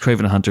 this is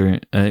Kraven the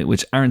Hunter,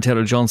 which Aaron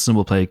Taylor-Johnson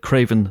will play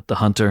Kraven the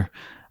Hunter,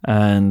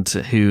 and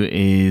who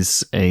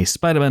is a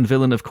Spider-Man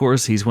villain, of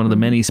course. He's one of the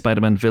many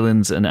Spider-Man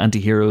villains and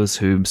anti-heroes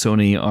whom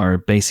Sony are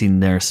basing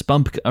their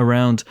spunk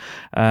around.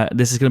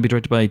 This is going to be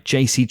directed by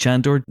J.C.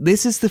 Chandor.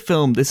 This is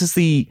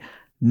the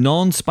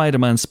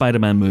non-Spider-Man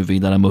Spider-Man movie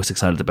that I'm most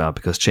excited about,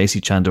 because J.C.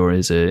 Chandor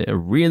is a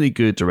really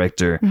good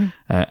director.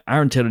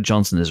 Aaron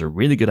Taylor-Johnson is a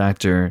really good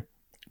actor.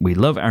 We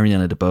love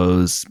Ariana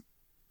DeBose.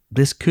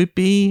 This could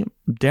be,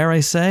 dare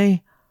I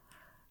say,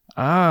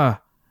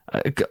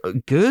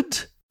 good?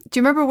 Do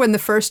you remember when the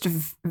first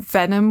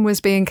Venom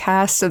was being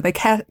cast and they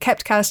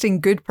kept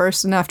casting good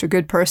person after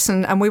good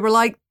person, and we were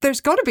like,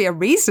 there's got to be a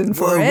reason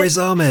for it? Riz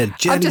Ahmed,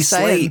 Jenny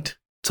Slate,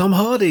 Tom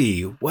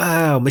Hardy,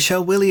 wow,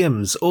 Michelle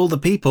Williams, all the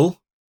people.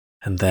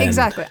 And then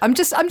exactly. I'm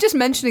just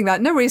mentioning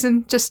that. No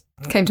reason. Just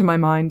came to my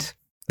mind.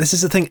 This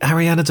is the thing.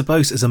 Ariana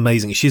DeBose is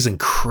amazing. She's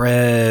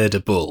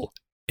incredible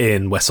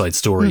in West Side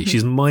Story.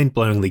 She's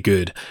mind-blowingly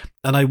good.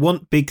 And I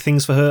want big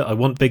things for her. I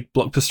want big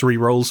blockbustery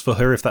roles for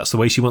her if that's the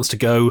way she wants to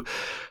go.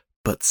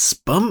 But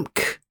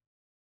Spunk?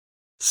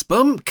 It's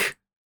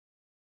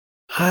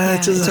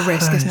a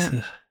risk, isn't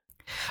it?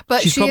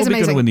 But she's she is probably going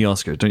amazing. to win the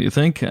Oscar, don't you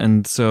think?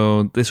 And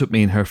so this would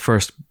mean her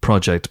first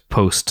project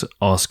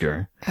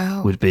post-Oscar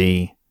would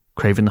be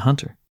Kraven the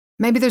Hunter.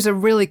 Maybe there's a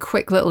really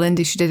quick little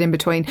indie she did in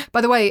between.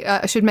 By the way,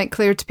 I should make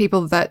clear to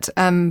people that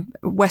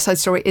West Side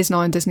Story is now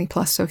on Disney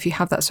Plus, so if you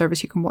have that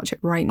service, you can watch it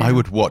right now. I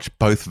would watch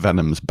both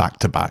Venoms back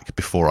to back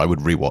before I would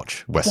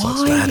rewatch West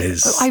Side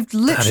Story. I've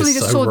literally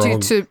just told you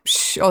to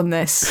shh on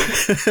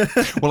this.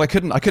 Well, I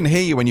couldn't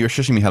hear you when you were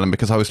shushing me, Helen,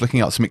 because I was looking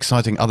at some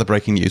exciting other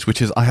breaking news,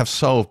 which is I have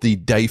solved the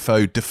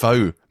Defoe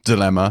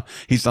dilemma.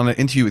 He's done an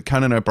interview with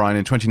Conan O'Brien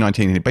in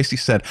 2019, and he basically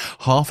said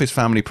half his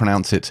family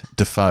pronounce it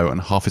Defoe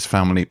and half his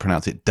family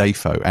pronounce it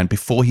Defoe. And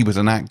before he was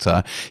an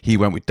actor, he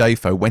went with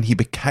Defoe. When he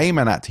became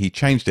an actor, he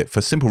changed it for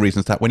simple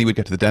reasons that when he would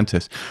go to the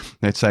dentist,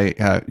 they'd say,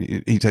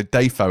 he'd say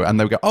Defoe, and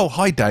they would go, "Oh,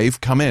 hi,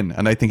 Dave, come in."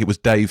 And they think it was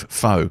Dave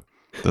Foe.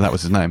 That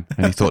was his name,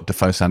 and he thought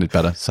Defoe sounded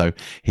better. So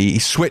he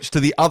switched to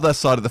the other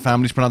side of the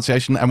family's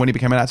pronunciation, and when he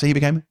became an actor, he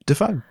became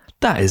Defoe.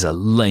 That is a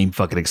lame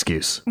fucking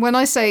excuse. When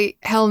I say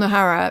Helen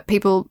O'Hara,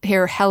 people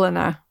hear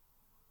Helena.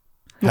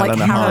 Like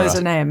Hara is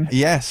a name.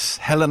 Yes,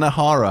 Helen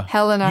O'Hara.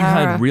 Helen You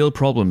O'Hara. had real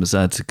problems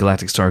at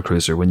Galactic Star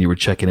Cruiser when you were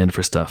checking in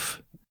for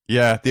stuff.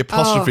 Yeah, the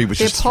apostrophe was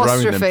just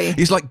throwing them.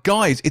 He's like,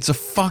 guys, it's a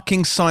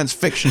fucking science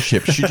fiction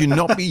ship. Should you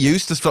not be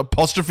used to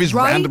apostrophes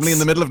randomly in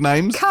the middle of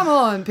names? Come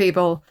on,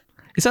 people.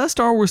 Is that a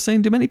Star Wars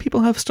thing? Do many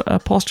people have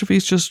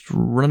apostrophes just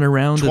running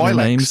around in their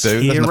names? Do.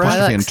 There's an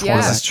apostrophe in Twi'leks, Twi'lek.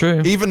 yeah. That's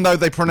true. Even though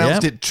they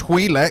pronounced it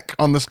Twi'lek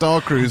on the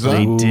Star Cruiser.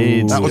 They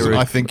did. That was an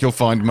I think you'll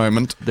find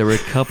moment. There were a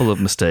couple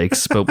of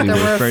mistakes, but we There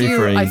were were a very, few,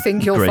 very I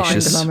think you'll find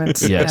gracious.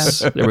 moments,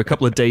 Yes, there were a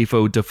couple of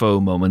Defoe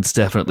moments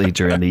definitely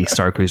during the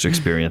Star Cruiser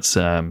experience.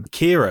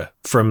 Kira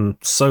from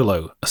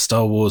Solo, A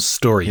Star Wars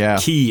Story. Yeah.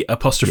 Key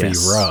apostrophe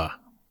Yes. Ra.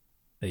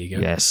 There you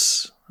go.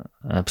 Yes,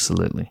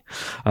 absolutely.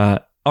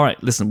 All right,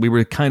 listen, we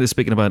were kind of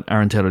speaking about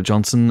Aaron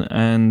Taylor-Johnson,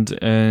 and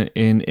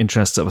in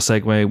interest of a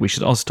segue, we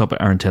should also talk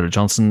about Aaron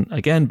Taylor-Johnson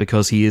again,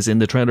 because he is in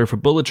the trailer for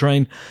Bullet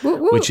Train,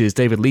 which is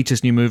David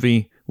Leitch's new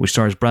movie, which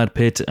stars Brad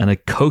Pitt and a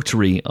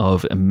coterie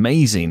of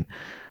amazing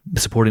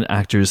supporting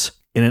actors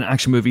in an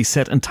action movie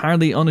set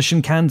entirely on a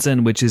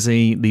Shinkansen, which is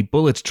the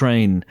bullet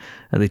train,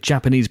 the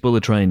Japanese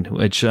bullet train,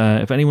 which,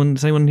 has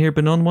anyone here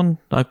been on one?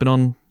 I've been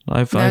on.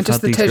 I've had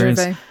just the the experience.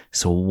 TGV.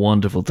 It's a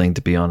wonderful thing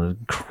to be on. An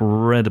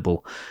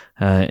incredible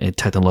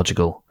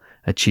technological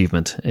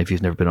achievement if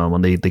you've never been on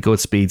one. They go at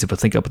speeds of, I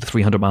think, up to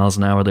 300 miles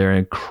an hour. They're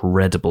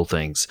incredible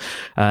things.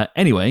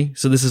 Anyway,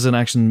 so this is an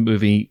action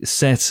movie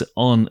set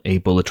on a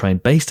bullet train,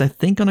 based, I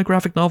think, on a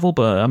graphic novel,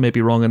 but I may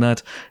be wrong on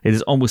that. It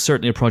is almost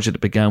certainly a project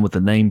that began with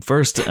the name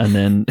first, and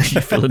then you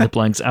fill in the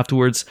blanks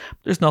afterwards.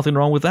 There's nothing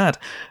wrong with that.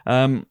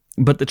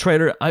 But the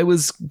trailer, I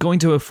was going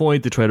to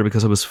avoid the trailer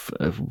because I was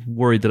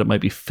worried that it might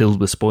be filled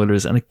with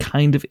spoilers, and it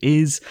kind of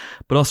is.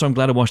 But also, I'm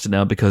glad I watched it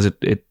now because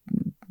it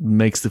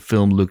makes the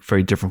film look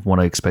very different from what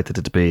I expected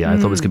it to be. I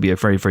thought it was going to be a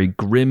very, very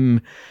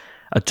grim,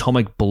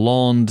 Atomic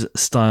Blonde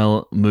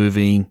style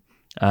movie,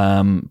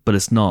 but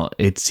it's not.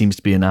 It seems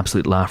to be an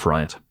absolute laugh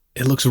riot.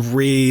 It looks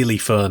really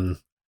fun.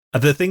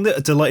 The thing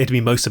that delighted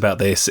me most about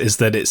this is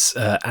that it's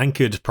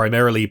anchored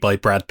primarily by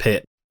Brad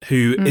Pitt,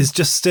 who is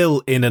just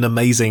still in an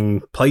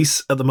amazing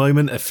place at the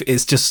moment.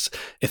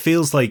 It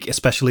feels like,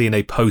 especially in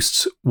a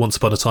post Once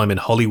Upon a Time in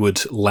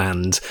Hollywood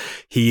land,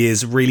 he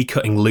is really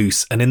cutting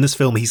loose. And in this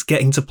film, he's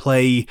getting to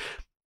play,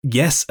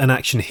 yes, an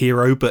action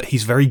hero, but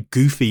he's very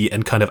goofy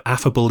and kind of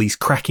affable. He's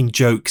cracking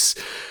jokes.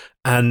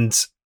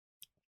 And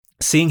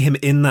seeing him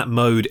in that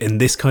mode, in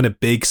this kind of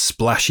big,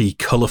 splashy,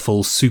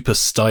 colourful, super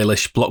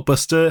stylish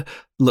blockbuster,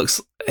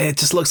 it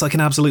just looks like an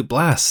absolute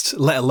blast,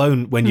 let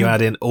alone when you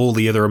add in all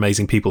the other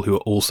amazing people who are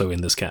also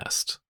in this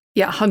cast.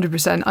 Yeah,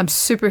 100%. I'm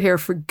super here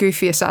for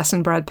goofy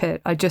assassin Brad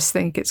Pitt. I just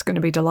think it's going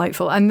to be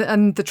delightful.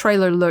 And the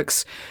trailer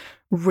looks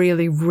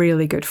really,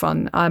 really good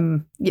fun.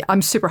 I'm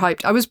super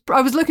hyped. I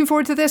was looking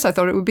forward to this. I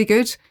thought it would be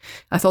good.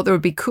 I thought there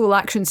would be cool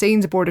action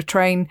scenes aboard a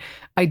train.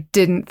 I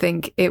didn't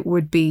think it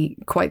would be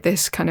quite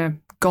this kind of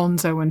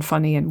gonzo and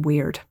funny and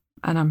weird.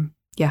 And I'm,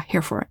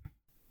 here for it.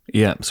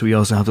 Yeah, so we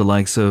also have the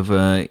likes of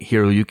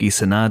Hiroyuki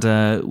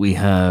Sanada. We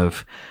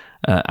have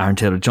Aaron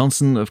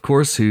Taylor-Johnson, of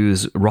course,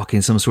 who's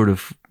rocking some sort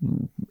of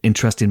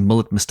interesting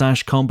mullet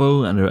moustache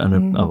combo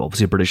and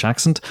obviously a British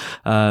accent.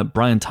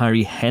 Brian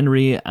Tyree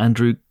Henry,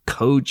 Andrew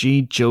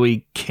Koji,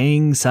 Joey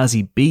King,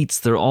 Sassy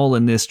Beats, they're all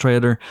in this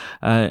trailer.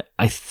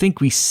 I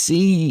think we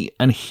see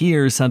and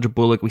hear Sandra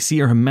Bullock. We see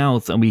her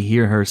mouth and we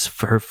hear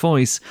her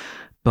voice,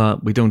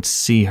 but we don't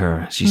see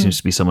her. She seems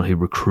to be someone who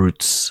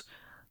recruits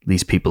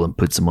these people and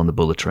puts them on the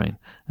bullet train.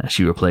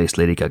 She replaced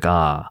Lady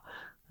Gaga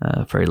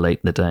very late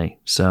in the day.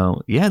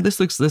 So yeah, this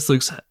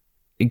looks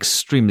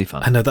extremely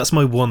fun. I know, that's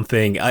my one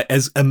thing.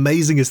 As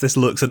amazing as this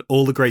looks and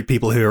all the great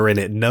people who are in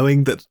it,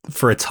 knowing that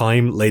for a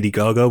time Lady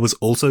Gaga was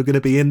also going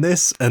to be in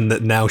this and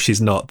that now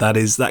she's not,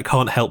 that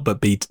can't help but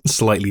be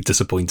slightly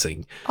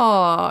disappointing.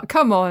 Oh,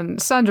 come on.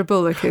 Sandra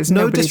Bullock is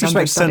no nobody's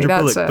disrespect to Sandra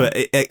Bullock,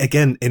 understudy. but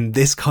again, in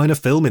this kind of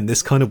film, in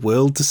this kind of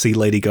world, to see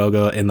Lady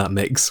Gaga in that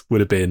mix would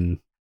have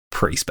been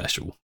pretty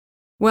special.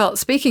 Well,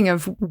 speaking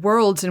of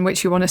worlds in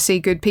which you want to see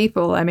good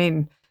people, I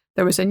mean,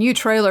 there was a new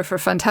trailer for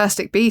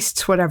Fantastic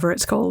Beasts, whatever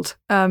it's called.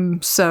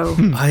 So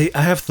I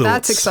have thoughts.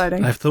 That's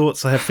exciting. I have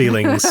thoughts. I have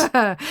feelings.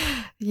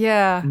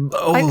 Yeah.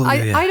 Oh,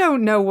 I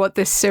don't know what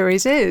this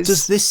series is.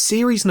 Does this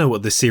series know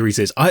what this series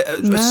is?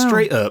 No.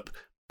 Straight up,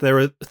 there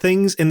are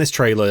things in this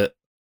trailer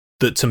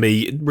that, to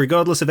me,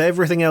 regardless of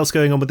everything else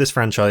going on with this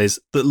franchise,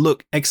 that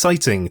look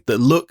exciting, that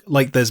look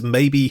like there's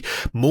maybe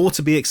more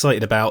to be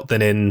excited about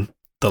than in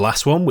the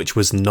last one, which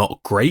was not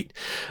great.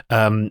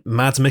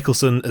 Mads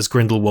Mikkelsen as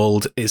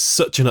Grindelwald is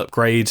such an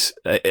upgrade.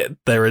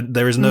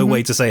 There is no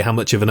way to say how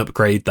much of an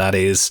upgrade that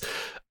is.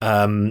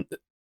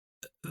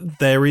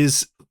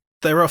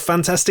 There are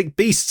fantastic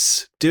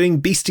beasts doing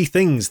beastie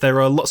things. There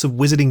are lots of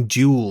wizarding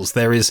duels.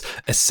 There is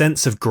a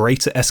sense of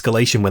greater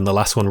escalation when the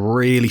last one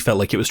really felt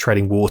like it was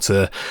treading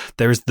water.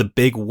 There is the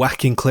big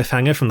whacking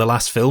cliffhanger from the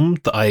last film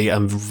that I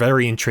am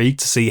very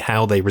intrigued to see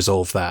how they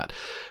resolve that.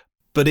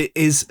 But it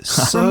is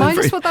so... Remind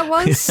us what that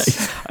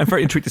was. I'm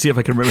very intrigued to see if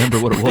I can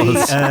remember what it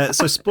was.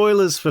 So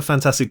spoilers for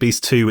Fantastic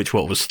Beasts 2, which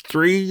was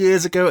 3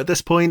 years ago at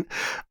this point.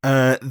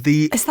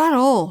 Is that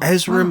all?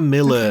 Ezra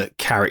Miller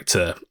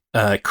character,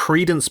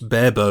 Credence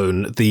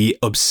Barebone, the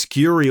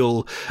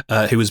obscurial,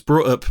 who was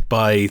brought up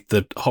by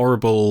the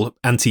horrible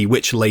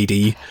anti-witch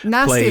lady,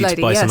 played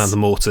by Samantha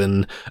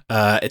Morton.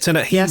 It turned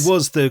out he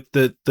was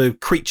the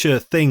creature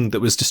thing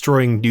that was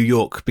destroying New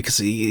York because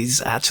he's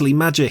actually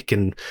magic,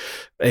 and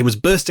it was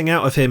bursting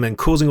out of him and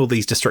causing all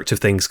these destructive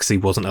things because he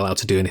wasn't allowed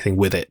to do anything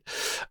with it.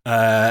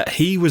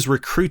 He was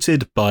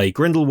recruited by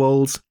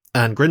Grindelwald,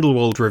 and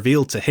Grindelwald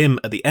revealed to him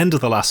at the end of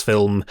the last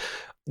film,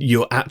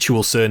 your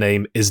actual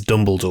surname is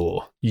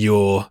Dumbledore.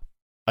 Your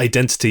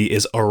identity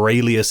is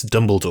Aurelius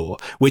Dumbledore,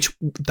 which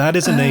that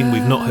is a name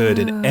we've not heard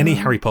in any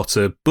Harry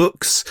Potter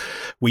books.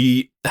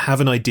 We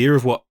have an idea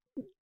of what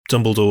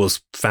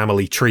Dumbledore's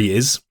family tree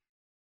is,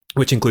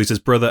 which includes his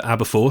brother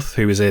Aberforth,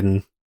 who is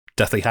in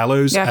Deathly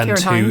Hallows, and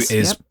Kieran who Hines,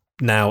 is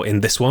now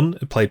in this one,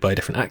 played by a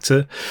different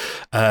actor.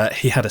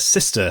 He had a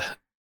sister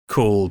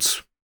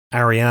called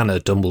Ariana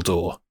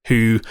Dumbledore,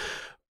 who...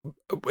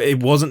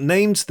 It wasn't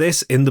named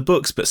this in the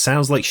books, but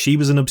sounds like she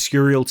was an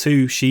obscurial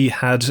too. She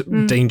had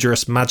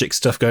dangerous magic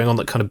stuff going on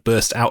that kind of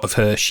burst out of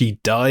her. She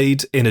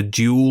died in a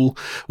duel,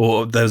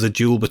 or there was a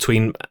duel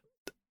between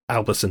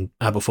Albus and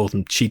Aberforth,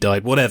 and she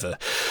died, whatever.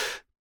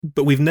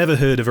 But we've never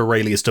heard of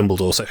Aurelius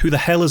Dumbledore. So who the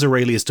hell is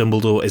Aurelius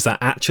Dumbledore? Is that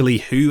actually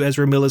who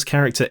Ezra Miller's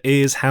character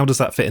is? How does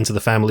that fit into the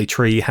family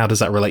tree? How does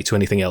that relate to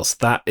anything else?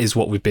 That is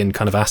what we've been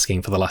kind of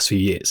asking for the last few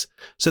years.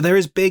 So there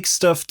is big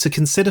stuff to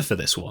consider for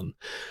this one.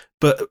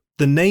 But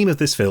the name of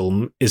this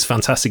film is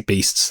Fantastic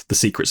Beasts: The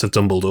Secrets of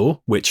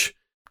Dumbledore, which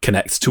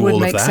connects to all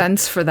of that. Would make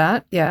sense for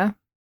that, yeah.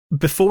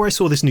 Before I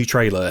saw this new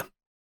trailer,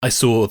 I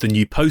saw the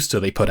new poster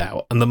they put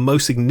out. And the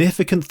most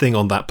significant thing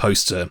on that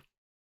poster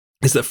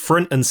is that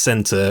front and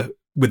center,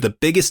 with the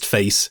biggest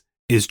face,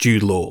 is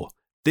Jude Law.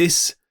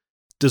 This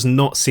does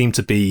not seem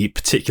to be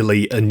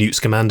particularly a Newt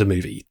Scamander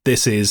movie.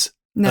 This is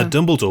a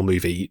Dumbledore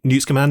movie.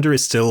 Newt Scamander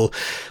is still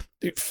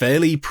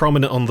fairly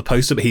prominent on the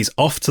poster, but he's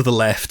off to the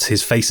left.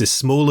 His face is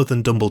smaller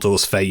than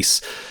Dumbledore's face.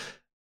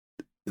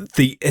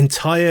 The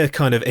entire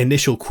kind of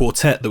initial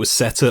quartet that was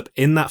set up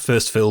in that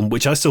first film,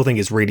 which I still think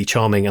is really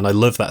charming, and I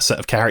love that set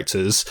of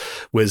characters,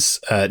 was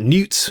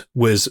Newt,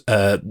 was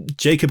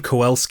Jacob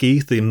Kowalski,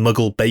 the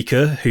Muggle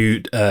baker, who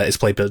is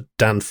played by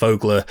Dan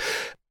Fogler.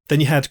 Then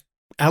you had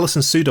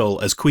Alison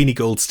Sudol as Queenie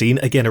Goldstein,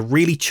 again, a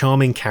really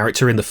charming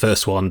character in the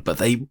first one, but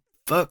they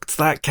fucked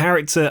that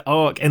character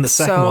arc in the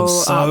second one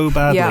so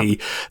badly.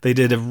 Yeah. They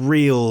did a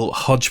real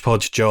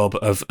hodgepodge job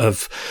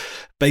of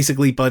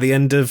basically, by the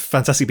end of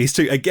Fantastic Beasts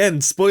 2,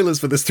 again, spoilers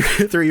for this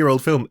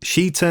three-year-old film,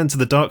 she turned to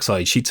the dark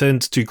side. She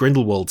turned to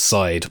Grindelwald's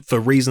side for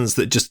reasons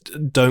that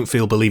just don't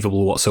feel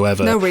believable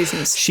whatsoever. No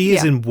reasons. She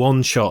is in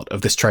one shot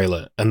of this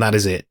trailer, and that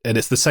is it. And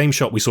it's the same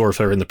shot we saw of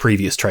her in the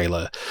previous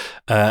trailer.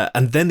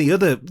 And then the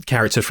other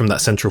character from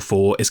that central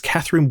four is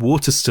Catherine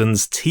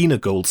Waterston's Tina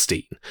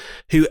Goldstein,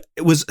 who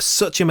was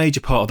such a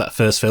major part of that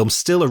first film,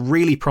 still a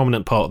really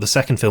prominent part of the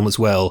second film as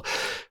well.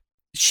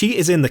 She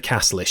is in the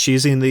cast list. She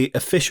is in the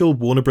official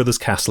Warner Brothers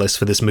cast list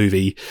for this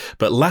movie.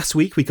 But last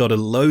week we got a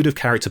load of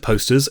character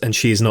posters, and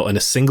she is not in a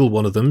single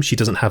one of them. She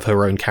doesn't have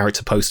her own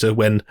character poster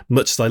when,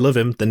 much as I love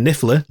him, the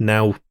Niffler,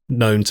 now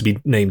known to be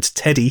named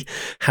Teddy,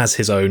 has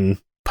his own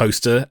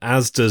poster,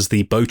 as does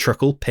the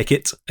Bowtruckle,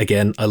 Pickett.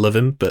 Again, I love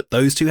him, but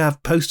those two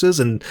have posters,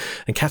 and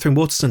Catherine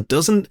Waterston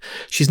doesn't.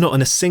 She's not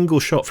in a single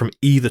shot from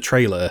either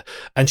trailer,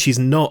 and she's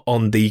not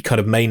on the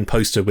kind of main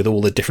poster with all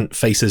the different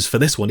faces for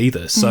this one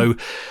either. So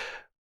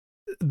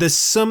there's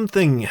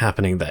something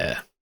happening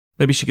there.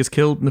 Maybe she gets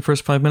killed in the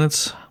first 5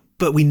 minutes.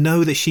 But we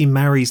know that she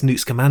marries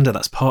Newt Scamander.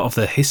 That's part of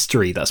the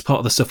history. That's part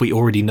of the stuff we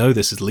already know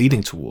this is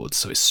leading towards.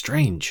 So it's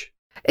strange.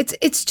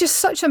 It's just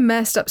such a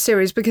messed up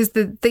series because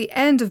the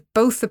end of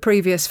both the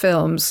previous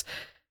films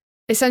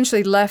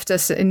essentially left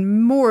us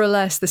in more or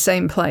less the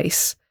same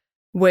place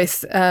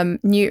with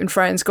Newt and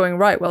friends going,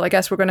 right, well, I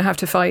guess we're going to have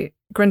to fight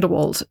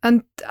Grindelwald,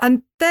 and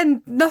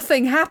then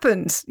nothing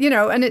happened,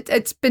 and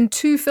it's been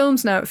 2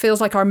 films now. It feels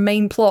like our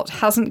main plot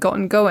hasn't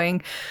gotten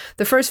going.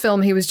 The first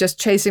film, he was just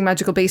chasing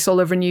magical beasts all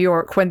over New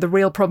York when the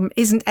real problem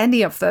isn't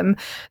any of them.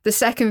 The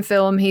second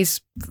film,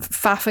 he's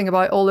faffing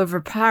about all over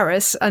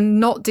Paris and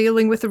not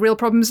dealing with the real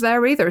problems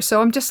there either.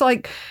 So I'm just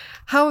like,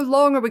 how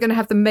long are we going to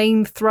have the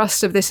main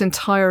thrust of this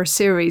entire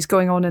series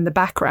going on in the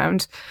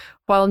background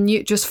while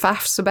Newt just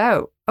faffs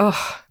about?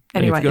 Oh,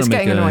 anyway, it's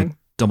getting annoying.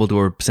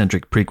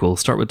 Dumbledore-centric prequel.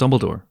 Start with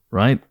Dumbledore,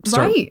 right?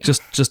 Right.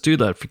 Just do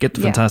that. Forget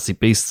the Fantastic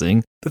Beasts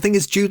thing. The thing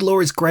is, Jude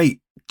Law is great.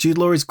 Jude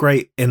Law is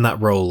great in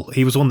that role.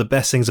 He was one of the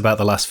best things about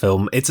the last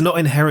film. It's not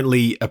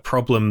inherently a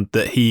problem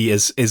that he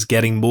is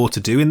getting more to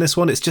do in this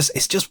one. It's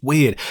just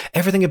weird.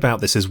 Everything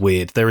about this is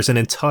weird. There is an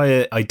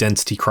entire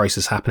identity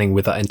crisis happening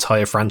with that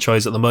entire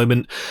franchise at the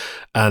moment,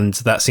 and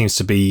that seems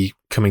to be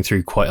coming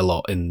through quite a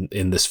lot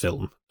in this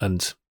film,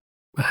 and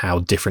how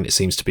different it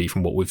seems to be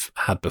from what we've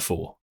had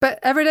before. But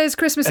every day is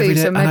Christmas Eve,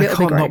 so maybe it'll be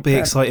great. I can't not be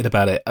excited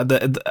about it.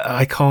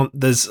 I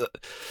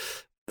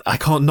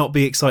can't not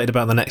be excited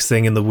about the next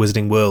thing in the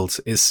Wizarding World.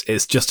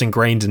 It's just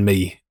ingrained in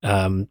me.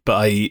 But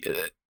I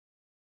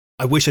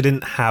wish I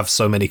didn't have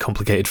so many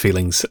complicated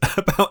feelings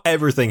about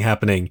everything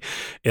happening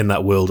in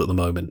that world at the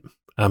moment.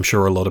 I'm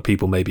sure a lot of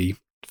people maybe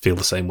feel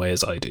the same way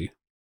as I do.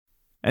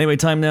 Anyway,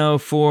 time now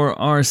for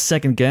our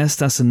second guest.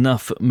 That's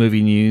enough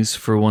movie news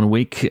for 1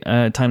 week.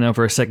 Time now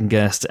for our second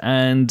guest,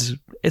 and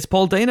it's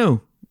Paul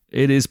Dano.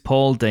 It is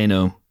Paul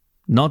Dano.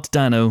 Not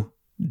Dano,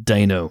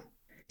 Dano.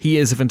 He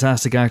is a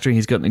fantastic actor.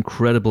 He's got an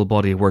incredible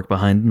body of work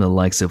behind him, the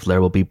likes of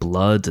There Will Be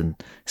Blood and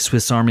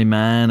Swiss Army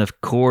Man, of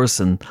course,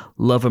 and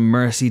Love and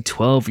Mercy,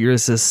 12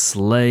 Years a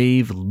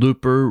Slave,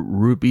 Looper,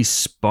 Ruby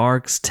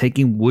Sparks,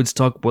 Taking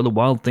Woodstock, Where the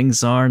Wild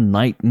Things Are,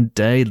 Night and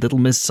Day, Little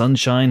Miss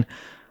Sunshine.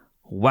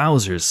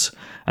 Wowzers.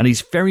 And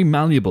he's very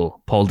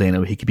malleable, Paul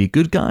Dano. He could be a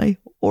good guy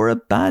or a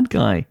bad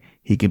guy.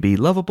 He could be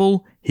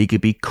lovable. He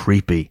could be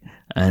creepy.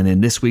 And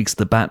in this week's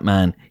The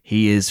Batman,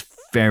 he is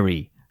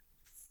very,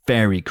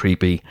 very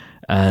creepy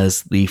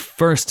as the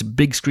first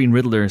big screen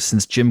Riddler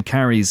since Jim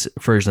Carrey's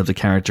version of the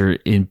character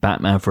in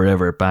Batman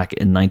Forever back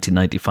in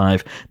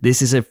 1995.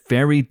 This is a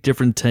very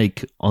different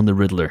take on the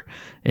Riddler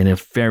in a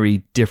very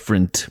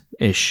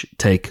different-ish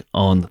take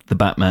on the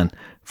Batman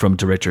from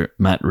director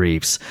Matt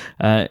Reeves.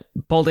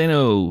 Paul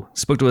Dano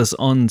spoke to us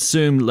on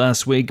Zoom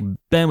last week.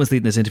 Ben was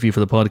leading this interview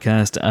for the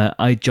podcast.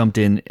 I jumped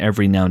in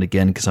every now and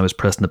again because I was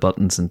pressing the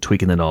buttons and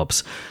tweaking the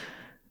knobs.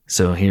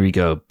 So here we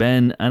go.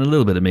 Ben and a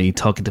little bit of me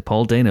talking to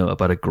Paul Dano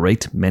about a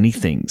great many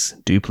things.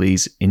 Do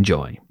please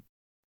enjoy.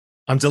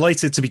 I'm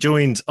delighted to be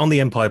joined on the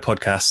Empire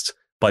podcast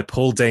by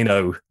Paul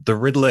Dano, the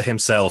Riddler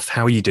himself.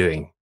 How are you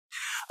doing?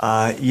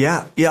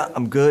 Yeah,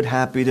 I'm good.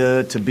 Happy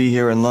to be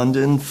here in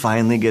London,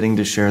 finally getting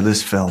to share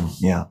this film.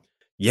 Yeah,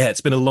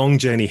 it's been a long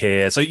journey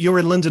here. So you're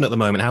in London at the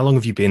moment. How long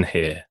have you been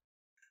here?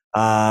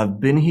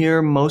 Been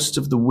here most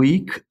of the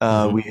week.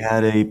 We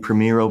had a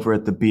premiere over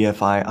at the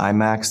BFI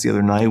IMAX the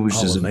other night, which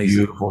is amazing.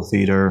 A beautiful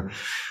theater.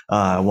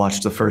 I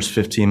watched the first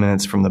 15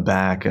 minutes from the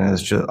back, and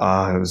it's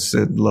just,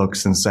 it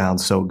looks and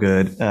sounds so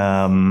good.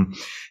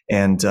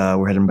 And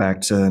we're heading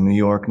back to New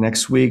York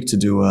next week to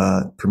do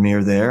a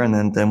premiere there,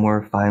 and then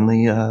we're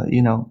finally,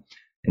 in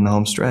the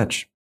home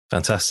stretch.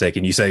 Fantastic.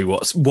 And you say,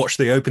 watch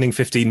the opening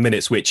 15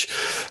 minutes, which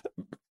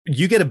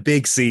you get a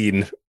big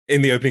scene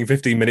in the opening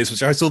 15 minutes,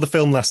 which I saw the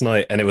film last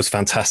night and it was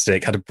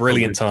fantastic. Had a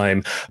brilliant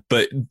time.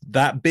 But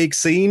that big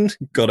scene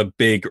got a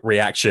big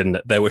reaction.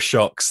 There were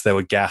shocks, there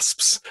were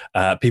gasps.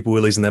 People were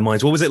losing their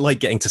minds. What was it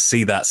like getting to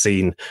see that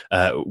scene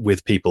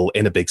with people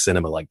in a big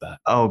cinema like that?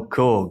 Oh,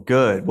 cool.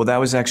 Good. Well, that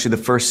was actually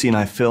the first scene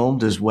I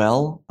filmed as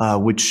well,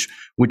 which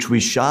we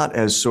shot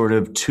as sort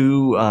of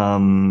two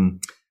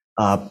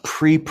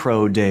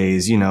pre-pro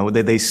days.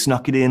 They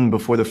snuck it in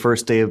before the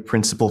first day of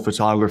principal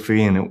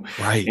photography,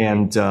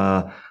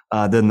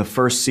 then the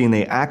first scene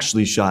they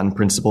actually shot in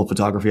principal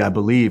photography, I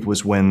believe,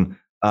 was when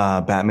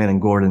Batman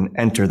and Gordon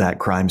enter that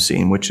crime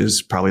scene, which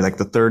is probably like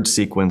the third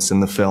sequence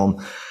in the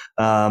film.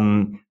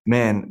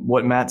 Man,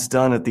 what Matt's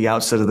done at the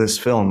outset of this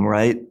film,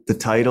 right? The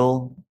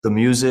title, the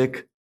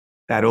music,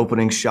 that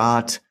opening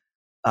shot,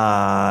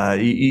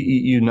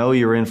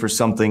 you're in for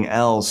something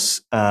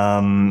else.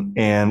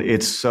 And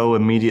it's so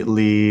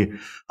immediately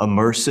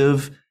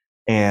immersive.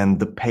 And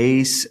the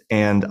pace,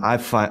 and I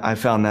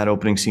found that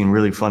opening scene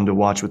really fun to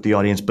watch with the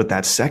audience. But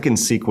that second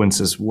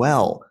sequence as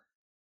well,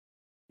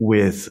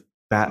 with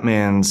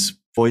Batman's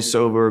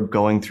voiceover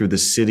going through the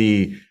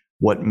city,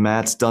 what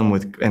Matt's done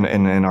with,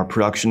 and our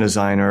production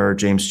designer,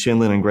 James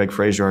Chinlin, and Greg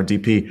Fraser, our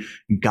DP,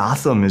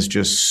 Gotham is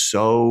just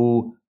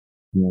so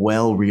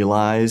well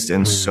realized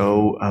and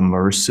so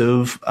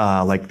immersive,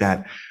 like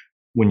that.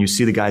 When you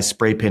see the guy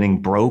spray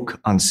painting "broke"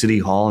 on City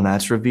Hall and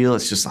that's revealed,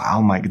 it's just,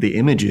 the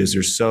images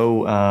are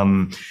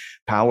so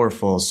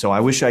powerful. So I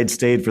wish I'd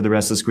stayed for the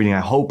rest of the screening. I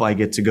hope I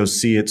get to go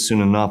see it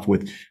soon enough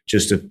with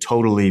just a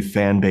totally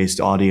fan-based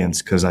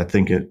audience, because I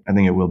think it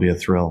will be a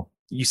thrill.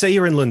 You say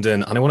you're in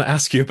London, and I want to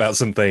ask you about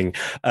something.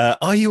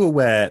 Are you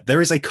aware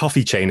there is a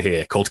coffee chain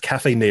here called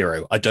Cafe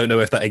Nero? I don't know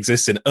if that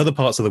exists in other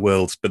parts of the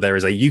world, but there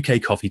is a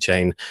UK coffee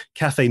chain,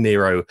 Cafe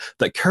Nero,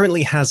 that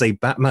currently has a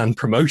Batman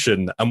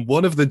promotion. And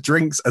one of the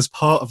drinks as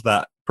part of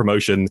that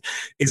promotion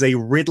is a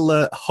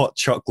Riddler hot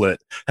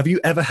chocolate. Have you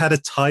ever had a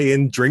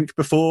tie-in drink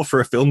before for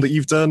a film that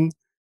you've done?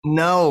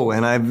 No,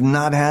 and I've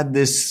not had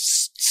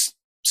this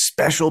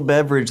special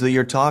beverage that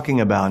you're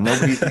talking about.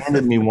 Nobody's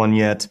handed me one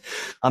yet.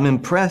 I'm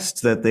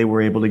impressed that they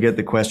were able to get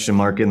the question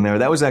mark in there.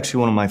 That was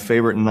actually one of my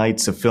favorite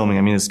nights of filming.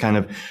 I mean, it's kind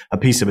of a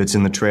piece of it's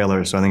in the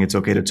trailer, so I think it's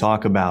okay to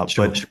talk about.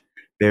 Sure. But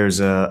there's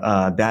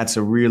that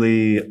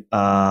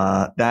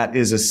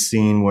is a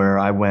scene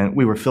where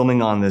we were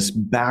filming on this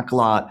back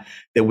lot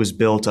that was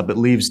built up at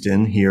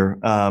Leavesden here.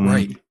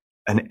 Right.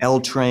 An L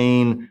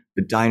train,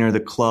 the diner, the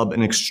club,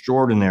 an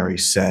extraordinary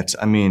set.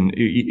 I mean,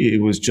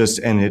 it was just,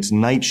 and it's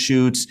night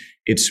shoots,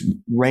 it's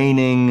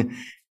raining,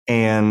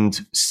 and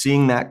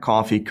seeing that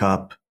coffee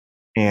cup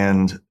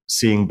and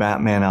seeing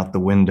Batman out the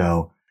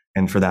window.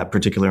 And for that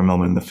particular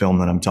moment in the film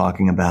that I'm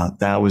talking about,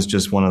 that was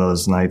just one of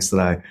those nights that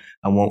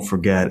I won't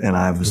forget. And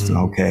I was,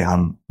 okay,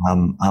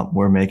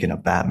 we're making a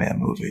Batman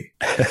movie.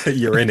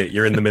 You're in it.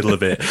 You're in the middle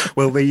of it.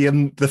 Well,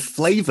 the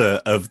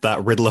flavor of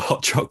that Riddler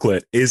hot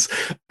chocolate is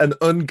an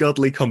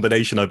ungodly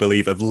combination, I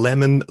believe, of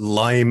lemon,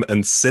 lime,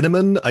 and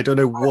cinnamon. I don't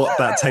know what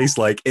that tastes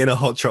like in a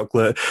hot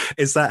chocolate.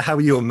 Is that how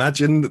you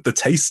imagine the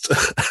taste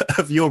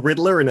of your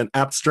Riddler in an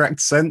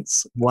abstract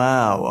sense?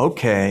 Wow.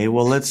 Okay.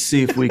 Well, let's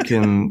see if we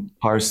can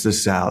parse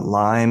this out.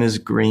 Lime is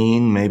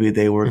green. Maybe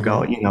they were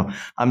going,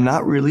 I'm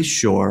not really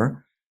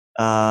sure.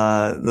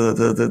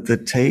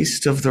 The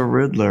taste of the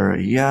Riddler.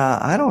 Yeah,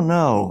 I don't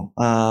know.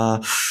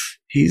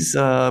 He's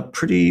a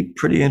pretty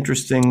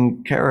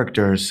interesting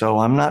character, so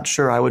I'm not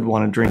sure I would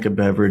want to drink a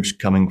beverage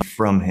coming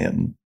from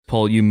him.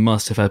 Paul, you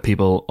must have had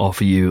people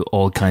offer you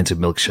all kinds of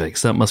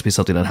milkshakes. That must be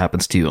something that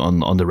happens to you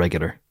on the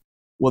regular.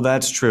 Well,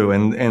 that's true.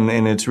 And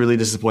it's really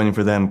disappointing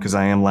for them because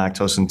I am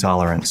lactose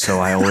intolerant.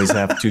 So I always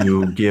have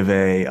to give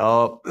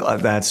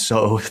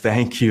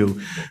thank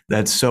you.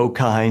 That's so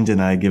kind. And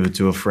I give it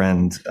to a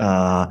friend.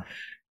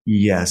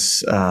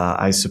 Yes,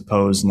 I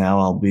suppose now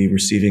I'll be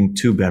receiving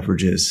 2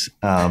 beverages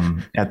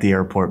at the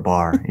airport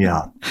bar.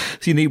 Yeah.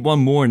 So you need one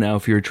more now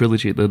for your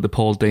trilogy, the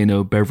Paul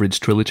Dano beverage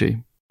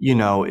trilogy.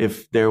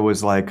 If there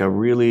was like a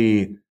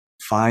really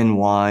fine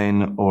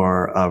wine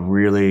or a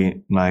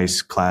really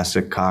nice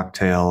classic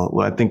cocktail,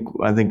 I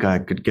think I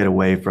could get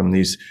away from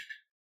these,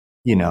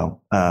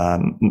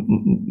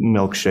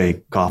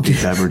 milkshake coffee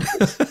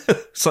beverages.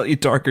 Slightly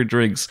darker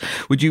drinks.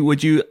 Would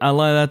you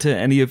ally that to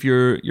any of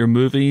your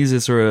movies?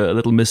 Is there a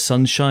Little Miss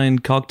Sunshine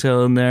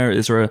cocktail in there?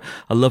 Is there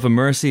a Love of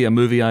Mercy, a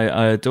movie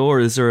I adore?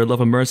 Is there a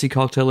Love of Mercy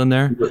cocktail in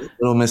there?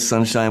 Little Miss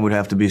Sunshine would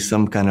have to be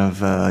some kind of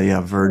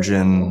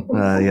virgin,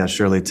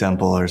 Shirley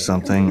Temple or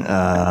something.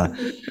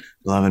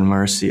 Love and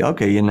Mercy.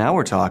 Okay, now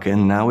we're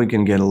talking. Now we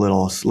can get a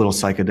little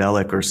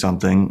psychedelic or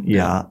something.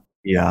 Yeah.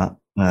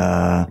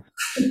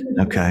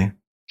 Okay.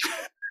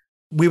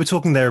 We were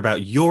talking there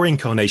about your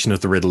incarnation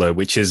of the Riddler,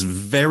 which is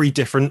very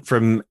different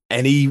from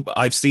any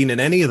I've seen in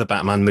any other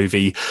Batman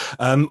movie.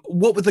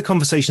 What were the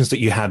conversations that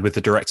you had with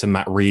the director,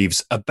 Matt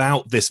Reeves,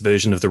 about this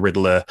version of the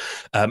Riddler?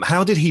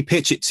 How did he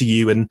pitch it to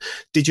you? And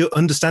did your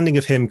understanding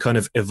of him kind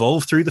of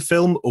evolve through the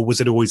film, or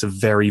was it always a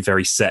very,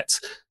 very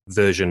set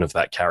version of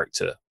that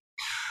character?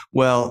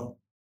 Well,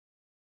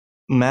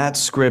 Matt's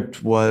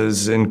script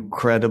was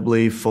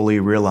incredibly fully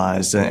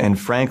realized. And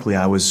frankly,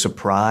 I was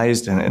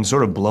surprised and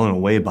sort of blown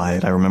away by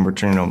it. I remember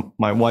turning to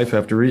my wife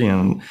after reading it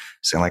and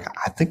saying, like,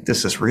 I think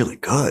this is really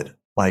good.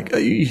 Like,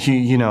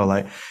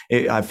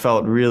 I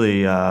felt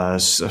really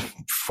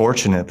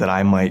fortunate that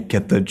I might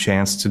get the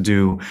chance to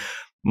do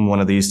one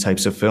of these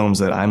types of films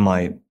that I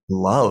might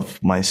love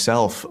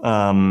myself.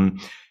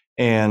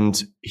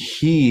 And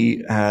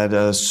he had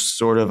a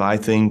sort of, I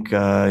think,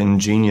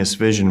 ingenious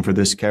vision for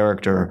this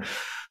character.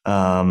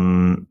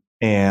 And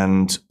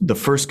the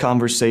first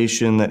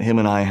conversation that him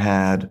and I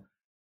had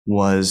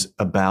was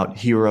about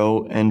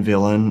hero and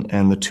villain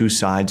and the 2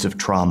 sides of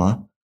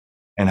trauma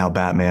and how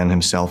Batman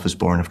himself is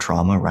born of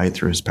trauma, right,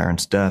 through his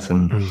parents' death.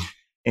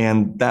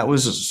 And that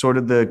was sort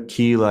of the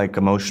key, like,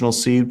 emotional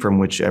seed from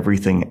which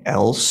everything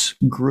else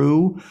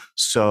grew.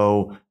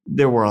 So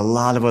there were a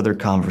lot of other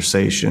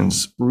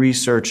conversations,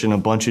 research in a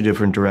bunch of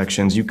different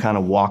directions. You kind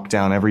of walk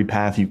down every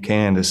path you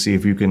can to see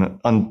if you can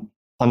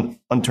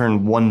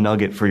unturn one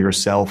nugget for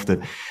yourself that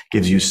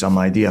gives you some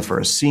idea for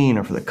a scene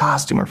or for the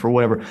costume or for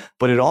whatever.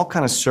 But it all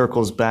kind of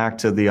circles back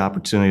to the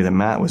opportunity that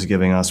Matt was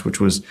giving us, which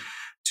was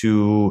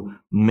to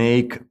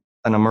make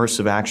an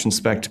immersive action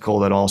spectacle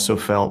that also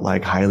felt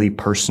like highly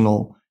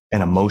personal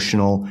and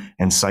emotional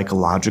and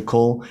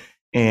psychological.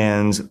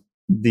 And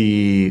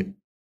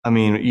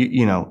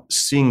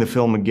seeing the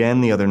film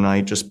again the other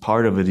night, just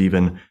part of it,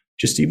 even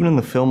in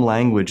the film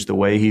language, the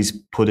way he's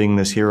putting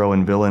this hero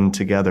and villain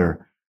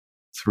together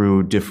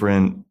through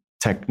different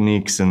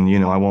techniques, and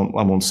I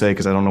won't say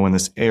because I don't know when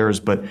this airs,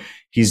 but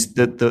he's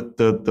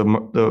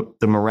the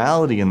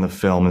morality in the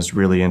film is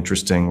really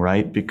interesting,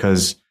 right?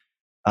 Because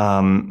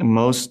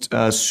Most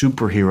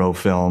superhero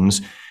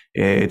films,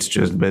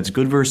 it's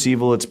good versus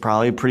evil. It's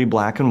probably pretty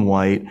black and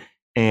white.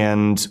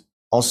 And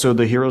also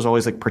the hero's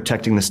always like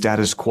protecting the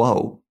status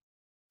quo.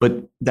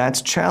 But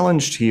that's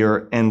challenged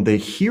here, and the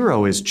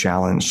hero is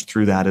challenged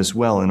through that as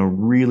well in a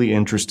really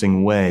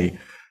interesting way.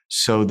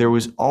 So there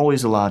was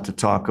always a lot to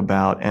talk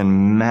about,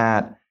 and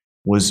Matt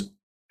was,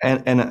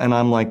 and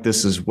I'm like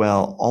this as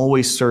well,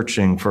 always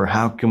searching for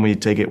how can we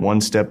take it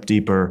one step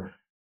deeper,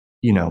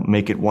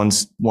 make it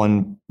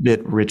one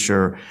bit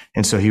richer.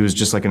 And so he was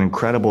just like an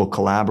incredible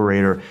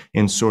collaborator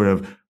in sort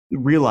of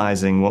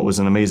realizing what was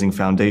an amazing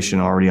foundation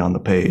already on the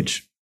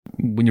page.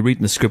 When you're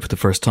reading the script for the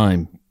first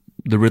time,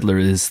 the Riddler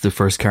is the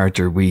first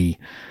character we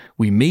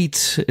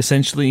meet,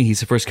 essentially. He's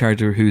the first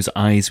character whose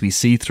eyes we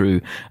see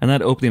through. And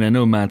that opening, I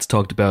know Matt's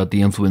talked about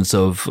the influence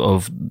of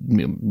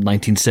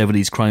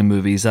 1970s crime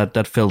movies.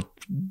 That felt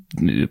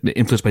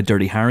influenced by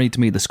Dirty Harry to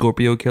me, the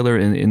Scorpio killer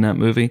in that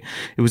movie.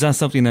 Was that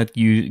something that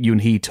you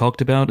and he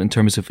talked about in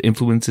terms of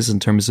influences,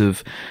 in terms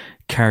of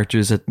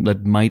characters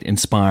that might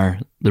inspire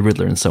the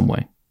Riddler in some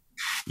way?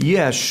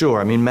 Yeah, sure.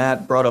 I mean,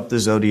 Matt brought up the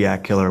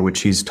Zodiac Killer,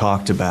 which he's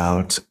talked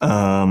about.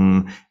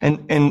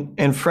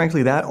 And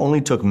frankly, that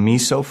only took me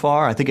so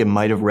far. I think it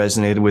might have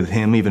resonated with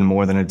him even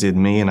more than it did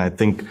me. And I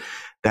think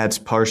that's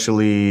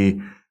partially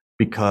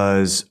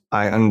because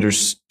I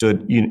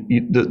understood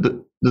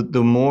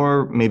the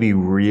more maybe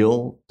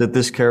real that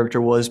this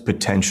character was,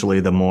 potentially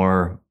the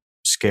more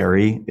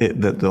scary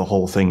that the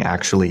whole thing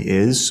actually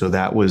is. So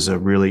that was a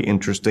really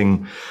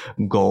interesting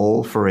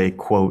goal for a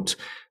quote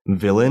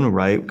villain,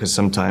 right? Because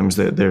sometimes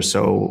they're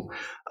so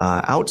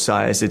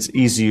outsized, it's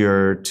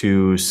easier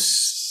to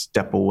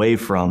step away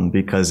from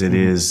because it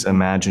is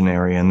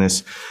imaginary. And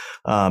this,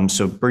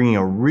 so bringing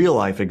a real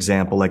life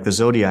example like the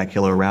Zodiac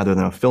Killer rather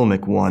than a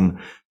filmic one,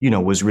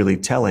 was really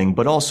telling.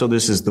 But also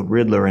this is the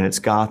Riddler and it's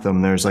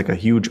Gotham. There's like a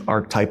huge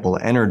archetypal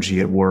energy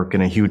at work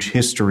and a huge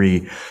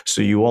history.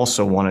 So you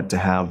also wanted to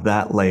have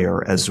that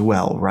layer as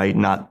well, right?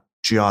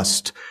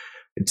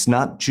 It's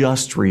not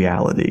just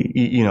reality.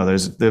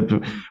 There's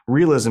the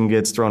realism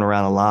gets thrown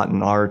around a lot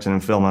in art and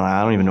in film, and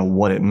I don't even know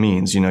what it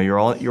means. You're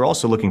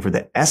also looking for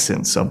the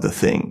essence of the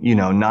thing.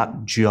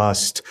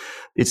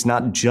 It's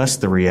not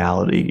just the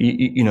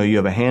reality. You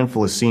have a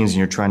handful of scenes, and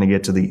you're trying to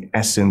get to the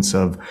essence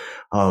of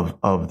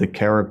the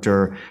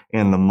character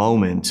and the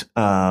moment.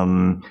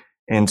 And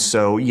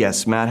so,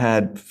 yes, Matt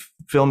had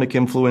filmic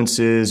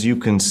influences. You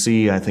can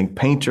see, I think,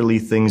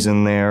 painterly things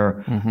in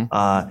there.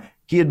 Mm-hmm.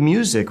 He had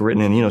music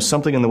written in,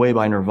 Something in the Way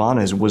by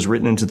Nirvana was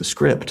written into the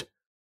script.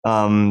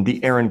 The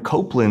Aaron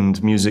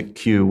Copland music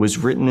cue was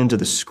written into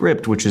the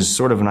script, which is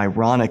sort of an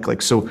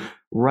ironic, so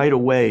right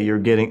away you're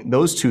getting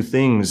those two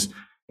things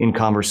in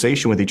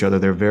conversation with each other.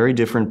 They're very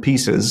different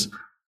pieces,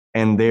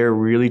 and they're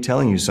really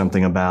telling you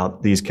something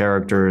about these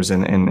characters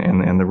and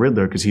the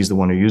Riddler, because he's the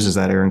one who uses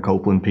that Aaron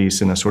Copland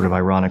piece in a sort of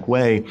ironic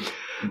way.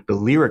 The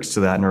lyrics to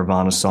that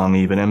Nirvana song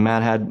even, and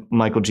Matt had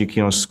Michael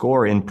Giacchino's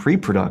score in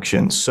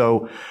pre-production.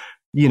 So,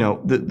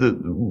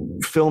 the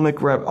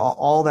filmic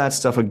all that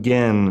stuff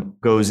again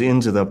goes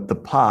into the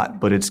pot,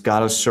 but it's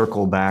got to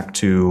circle back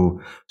to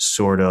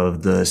sort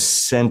of the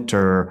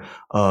center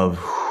of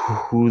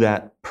who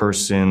that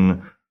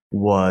person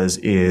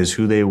is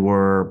who they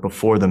were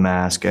before the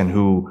mask,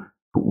 and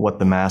what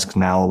the mask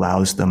now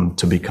allows them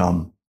to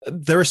become.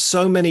 There are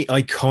so many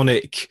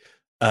iconic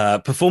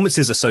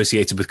performances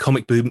associated with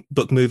comic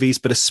book movies,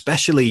 but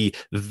especially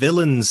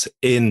villains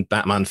in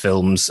Batman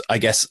films. I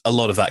guess a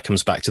lot of that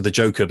comes back to the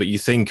Joker, but you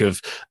think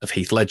of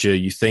Heath Ledger,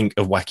 you think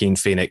of Joaquin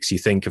Phoenix, you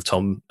think of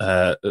Tom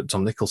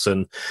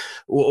Nicholson.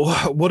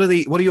 What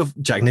are your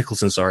Jack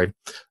Nicholson? Sorry,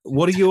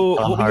 what are your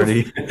Tom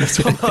Hardy?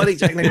 Tom Hardy,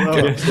 Jack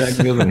Nicholson. Jack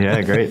Nicholson,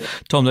 yeah, great.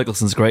 Tom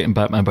Nicholson's great in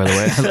Batman, by the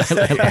way.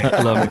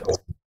 I love it.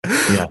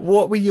 Yeah.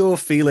 What were your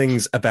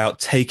feelings about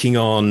taking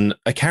on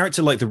a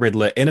character like the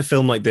Riddler in a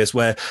film like this,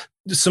 where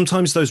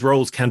sometimes those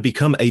roles can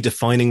become a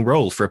defining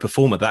role for a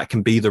performer? That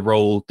can be the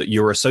role that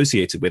you're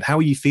associated with. How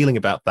are you feeling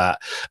about that,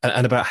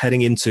 and about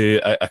heading into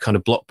a kind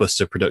of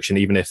blockbuster production,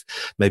 even if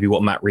maybe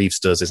what Matt Reeves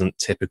does isn't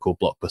typical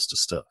blockbuster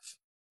stuff?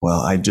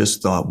 Well, I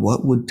just thought,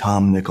 what would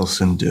Tom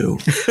Nicholson do?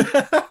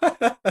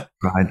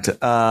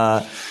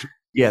 Right.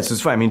 Yes,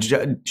 it's fine. I mean,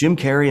 Jim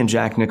Carrey and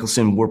Jack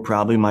Nicholson were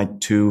probably my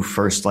two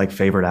first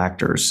favorite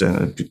actors.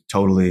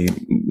 Totally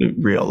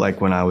real.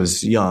 When I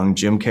was young,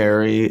 Jim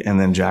Carrey and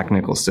then Jack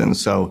Nicholson.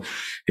 So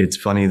it's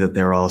funny that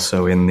they're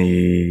also in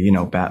the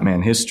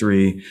Batman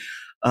history.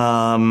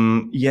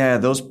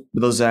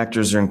 Those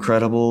actors are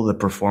incredible. The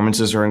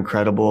performances are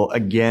incredible.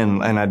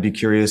 Again, and I'd be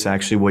curious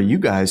actually what you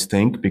guys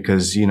think,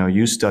 because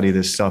you study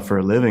this stuff for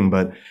a living.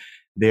 But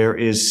there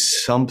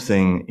is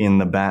something in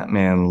the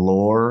Batman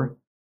lore,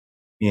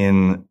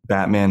 in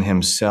Batman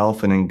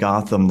himself, and in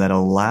Gotham that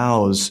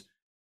allows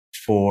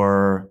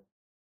for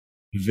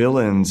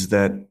villains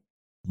that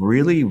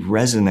really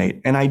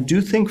resonate. And I do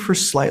think for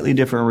slightly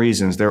different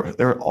reasons.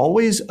 They're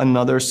always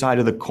another side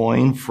of the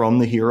coin from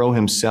the hero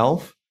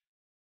himself.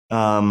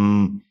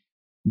 But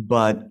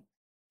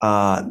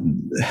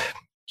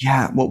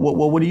Yeah.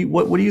 What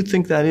do you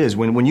think that is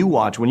when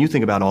you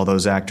think about all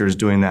those actors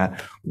doing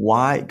that?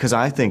 Why? Because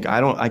I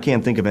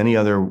can't think of any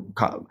other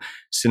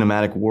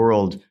cinematic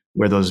world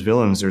where those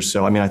villains are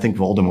so. I mean, I think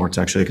Voldemort's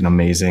actually like an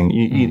amazing,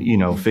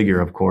 figure,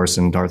 of course,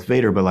 and Darth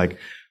Vader. But like,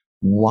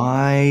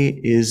 why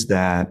is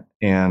that?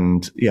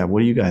 And yeah,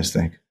 what do you guys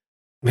think?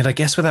 I mean, I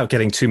guess without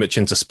getting too much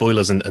into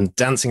spoilers and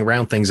dancing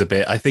around things a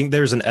bit, I think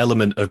there's an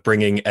element of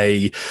bringing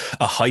a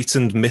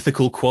heightened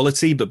mythical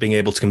quality, but being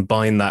able to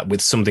combine that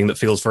with something that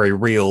feels very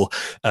real.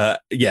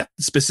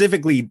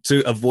 Specifically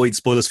to avoid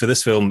spoilers for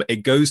this film,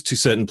 it goes to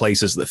certain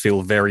places that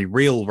feel very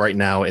real right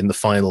now in the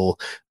final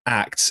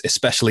act,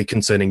 especially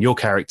concerning your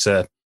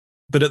character.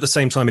 But at the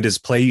same time, it is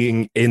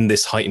playing in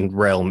this heightened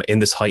realm, in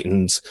this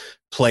heightened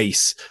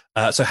place.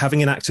 So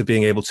having an actor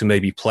being able to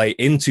maybe play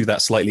into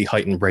that slightly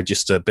heightened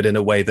register, but in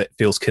a way that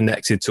feels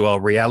connected to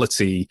our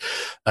reality,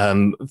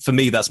 for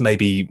me, that's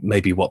maybe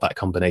what that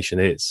combination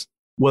is.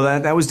 Well,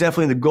 that was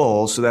definitely the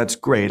goal, so that's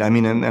great. I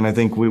mean, and I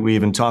think we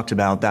even talked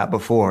about that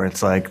before.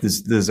 It's like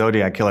the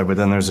Zodiac Killer, but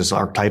then there's this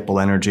archetypal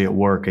energy at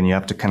work, and you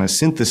have to kind of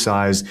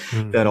synthesize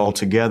that all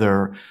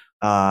together.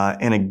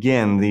 And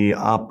again, the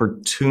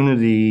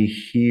opportunity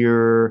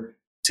here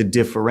to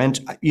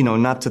differentiate,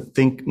 not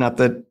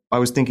that I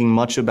was thinking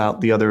much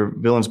about the other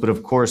villains, but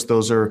of course,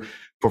 those are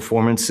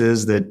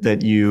performances that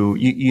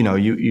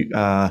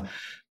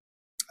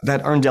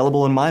that are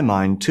indelible in my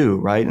mind too,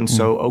 right? And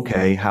so,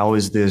 okay, how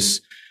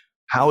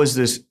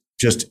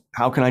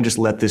can I just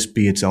let this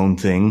be its own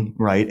thing,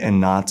 right?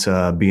 And not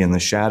be in the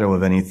shadow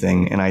of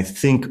anything. And I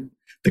think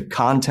the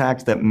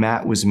contact that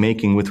Matt was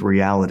making with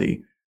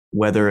reality,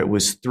 whether it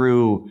was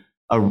through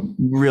a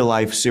real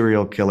life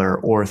serial killer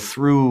or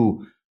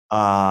through,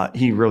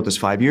 he wrote this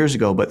 5 years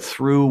ago, but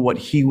through what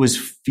he was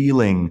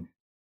feeling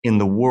in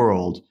the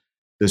world,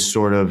 this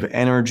sort of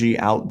energy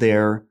out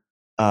there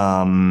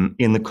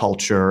in the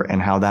culture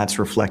and how that's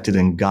reflected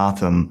in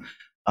Gotham.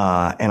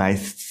 And I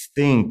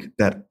think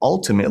that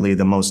ultimately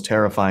the most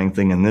terrifying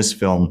thing in this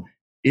film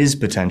is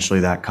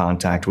potentially that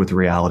contact with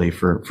reality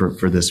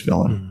for this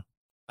villain.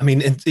 I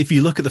mean, if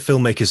you look at the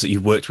filmmakers that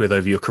you've worked with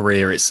over your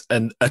career, it's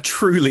a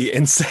truly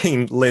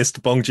insane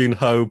list. Bong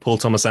Joon-ho, Paul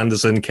Thomas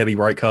Anderson, Kelly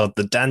Reichardt,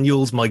 the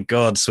Daniels, my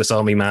God, Swiss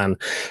Army Man,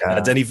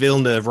 Denis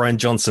Villeneuve, Ryan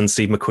Johnson,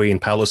 Steve McQueen,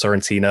 Paolo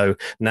Sorrentino.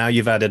 Now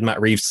you've added Matt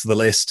Reeves to the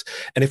list.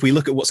 And if we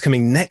look at what's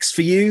coming next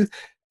for you,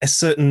 a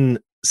certain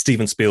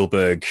Steven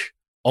Spielberg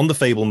on The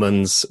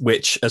Fabelmans,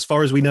 which, as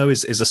far as we know,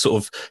 is a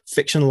sort of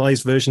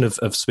fictionalized version of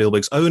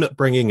Spielberg's own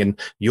upbringing, and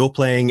you're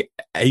playing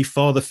a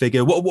father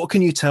figure. What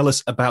can you tell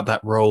us about that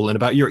role and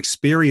about your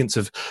experience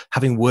of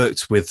having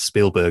worked with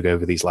Spielberg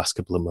over these last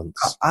couple of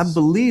months? I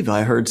believe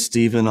I heard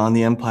Steven on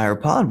the Empire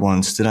Pod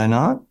once, did I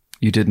not?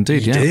 You did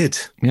indeed, You did.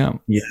 Yeah.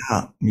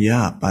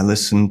 Yeah. I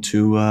listened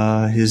to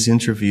his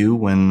interview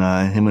when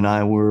him and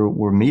I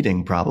were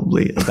meeting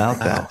probably about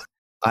that.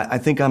 I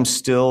think I'm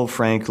still,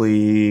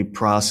 frankly,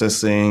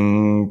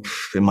 processing.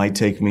 It might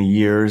take me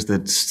years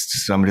that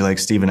somebody like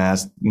Steven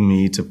asked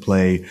me to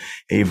play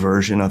a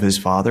version of his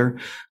father.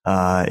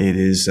 It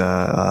is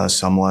a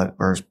somewhat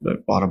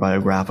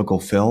autobiographical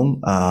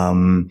film.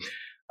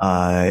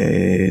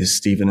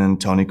 Steven and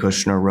Tony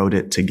Kushner wrote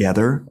it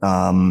together.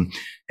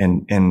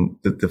 And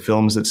the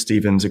films that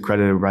Steven's a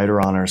credited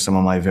writer on are some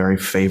of my very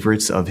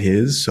favorites of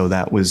his. So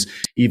that was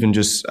even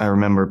just, I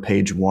remember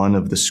page 1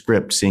 of the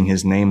script, seeing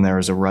his name there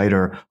as a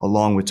writer,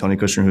 along with Tony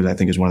Kushner, who I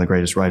think is one of the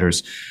greatest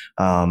writers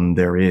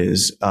there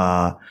is.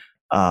 It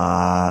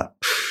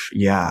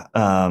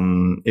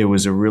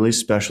was a really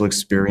special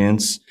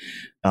experience.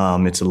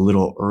 It's a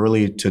little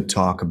early to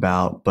talk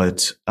about,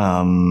 but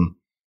I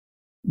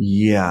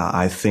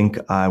think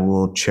I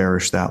will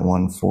cherish that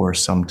one for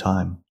some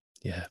time.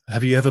 Yeah.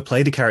 Have you ever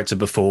played a character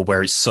before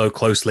where it's so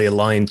closely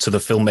aligned to the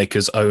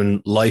filmmaker's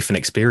own life and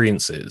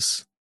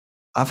experiences?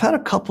 I've had a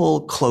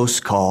couple close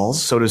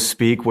calls, so to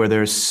speak, where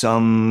there's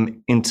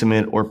some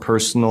intimate or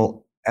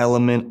personal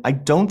element. I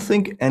don't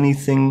think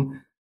anything.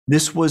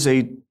 This was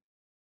a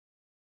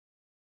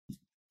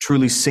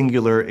truly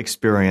singular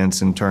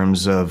experience in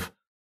terms of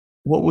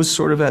what was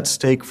sort of at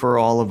stake for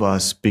all of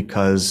us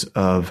because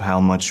of how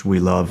much we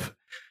love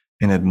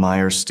and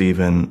admire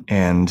Steven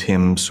and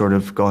him sort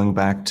of going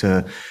back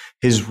to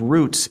his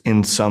roots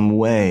in some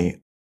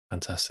way.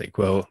 Fantastic.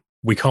 Well,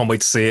 we can't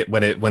wait to see it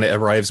when it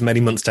arrives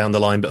many months down the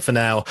line. But for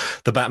now,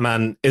 The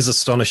Batman is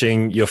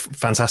astonishing. You're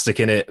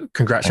fantastic in it.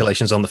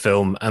 Congratulations on the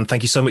film, and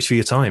thank you so much for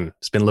your time.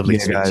 It's been lovely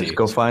to speak to you.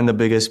 Go find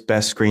the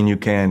best screen you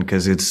can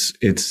because it's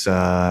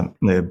the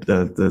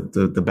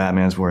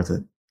Batman's worth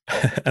it.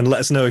 And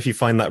let us know if you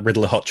find that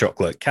Riddler hot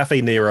chocolate. Cafe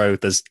Nero,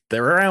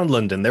 they're around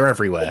London. They're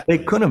everywhere. They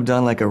could have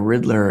done like a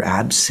Riddler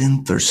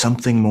absinthe or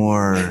something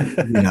more,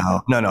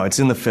 No, it's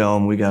in the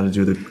film. We got to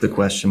do the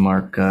question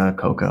mark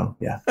cocoa.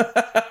 Yeah.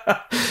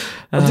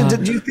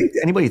 Do you think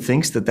anybody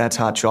thinks that that's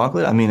hot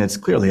chocolate? I mean, it's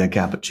clearly a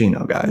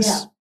cappuccino,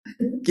 guys.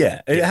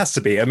 Yeah, it has to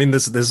be. I mean,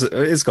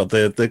 it's got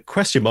the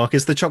question mark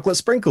is the chocolate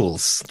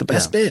sprinkles, the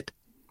best bit.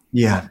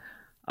 Yeah.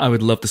 I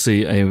would love to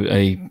see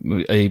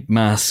a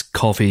mass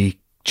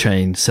coffee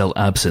chain sell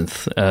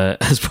absinthe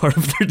as part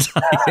of their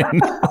tie-in.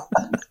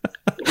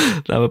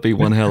 That would be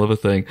one hell of a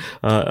thing.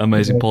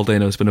 Amazing. Paul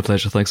Dano, it's been a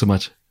pleasure. Thanks so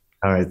much.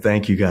 All right.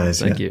 Thank you, guys.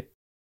 Thank you.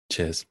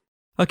 Cheers.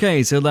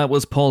 Okay, so that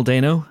was Paul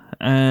Dano,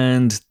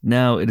 and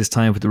now it is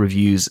time for the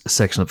reviews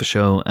section of the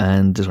show,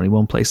 and there's only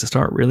one place to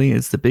start, really.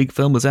 It's the big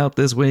film that's out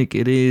this week.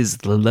 It is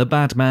The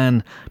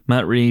Batman,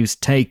 Matt Reeves'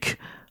 take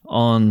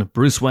on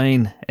Bruce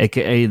Wayne,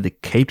 aka the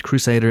Caped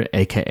Crusader,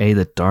 aka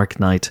the Dark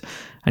Knight.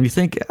 And you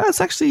think, it's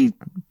actually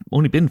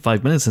only been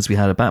 5 minutes since we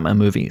had a Batman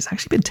movie. It's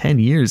actually been 10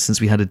 years since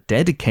we had a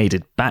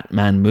dedicated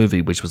Batman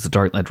movie, which was The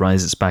Dark Knight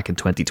Rises back in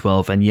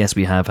 2012. And yes,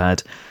 we have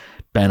had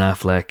Ben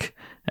Affleck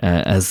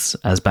as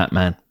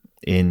Batman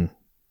in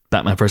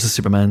Batman vs.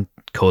 Superman,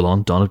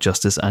 Dawn of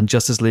Justice, and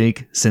Justice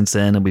League since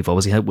then. And we've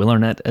obviously had Will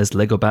Arnett as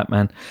Lego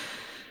Batman,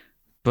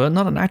 but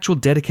not an actual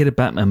dedicated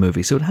Batman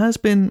movie. So it has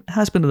been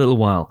a little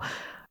while.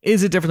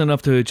 Is it different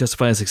enough to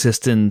justify its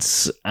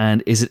existence?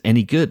 And is it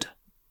any good?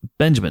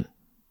 Benjamin.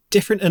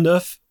 Different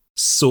enough?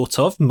 Sort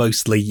of.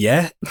 Mostly,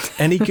 yeah.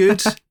 Any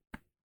good?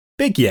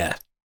 Big yeah.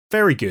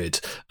 Very good.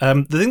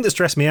 The thing that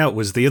stressed me out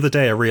was the other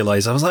day I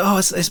realised, I was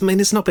like,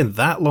 it's not been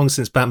that long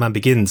since Batman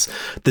Begins.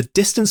 The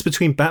distance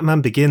between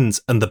Batman Begins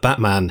and The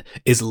Batman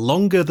is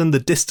longer than the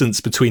distance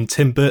between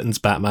Tim Burton's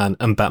Batman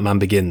and Batman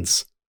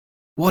Begins.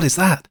 What is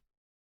that?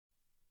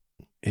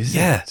 Is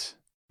it?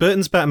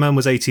 Burton's Batman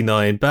was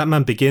 89.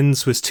 Batman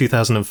Begins was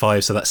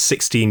 2005, so that's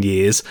 16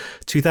 years.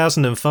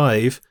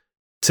 2005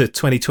 to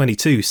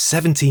 2022,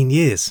 17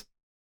 years.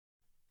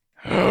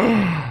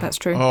 That's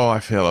true. Oh,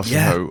 I feel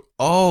so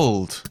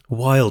old.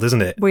 Wild,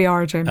 isn't it? We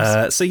are, James.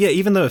 So yeah,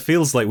 even though it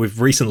feels like we've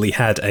recently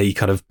had a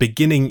kind of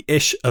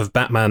beginning-ish of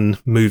Batman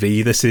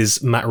movie, this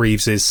is Matt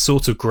Reeves'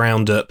 sort of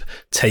ground-up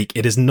take.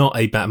 It is not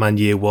a Batman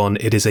Year 1,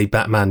 it is a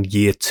Batman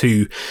Year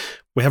 2.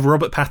 We have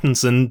Robert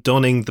Pattinson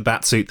donning the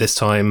Batsuit this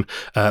time,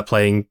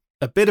 playing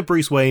a bit of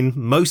Bruce Wayne,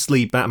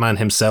 mostly Batman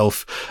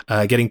himself,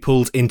 getting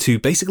pulled into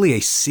basically a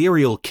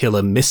serial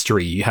killer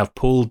mystery. You have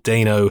Paul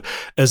Dano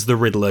as the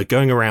Riddler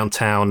going around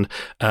town,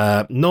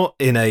 not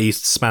in a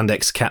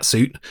spandex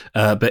catsuit,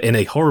 but in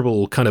a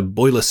horrible kind of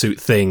boiler suit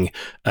thing,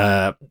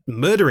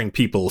 murdering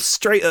people,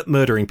 straight up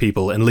murdering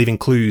people, and leaving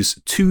clues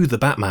to the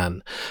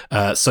Batman.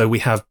 So we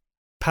have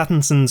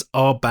Pattinson's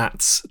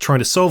R-Bats trying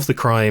to solve the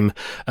crime,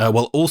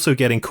 while also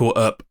getting caught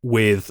up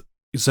with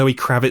Zoe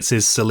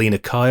Kravitz's Selena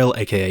Kyle,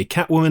 aka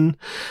Catwoman,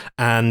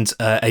 and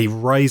a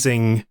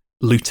rising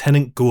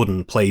Lieutenant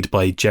Gordon, played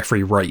by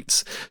Jeffrey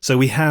Wright. So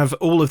we have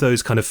all of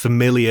those kind of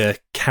familiar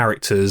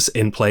characters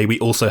in play. We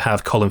also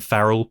have Colin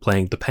Farrell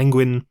playing the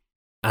Penguin,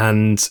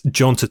 and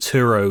John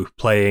Turturro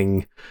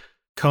playing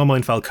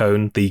Carmine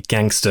Falcone, the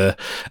gangster.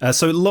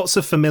 So lots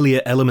of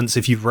familiar elements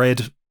if you've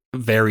read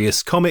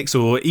various comics,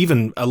 or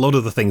even a lot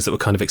of the things that were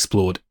kind of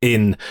explored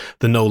in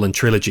the Nolan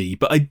trilogy.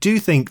 But I do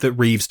think that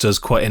Reeves does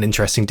quite an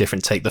interesting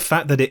different take. The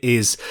fact that it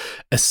is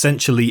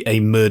essentially a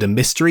murder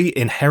mystery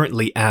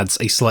inherently adds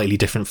a slightly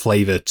different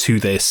flavour to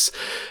this.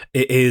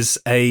 It is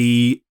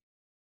a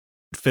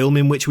film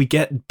in which we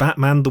get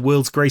Batman, the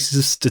world's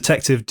greatest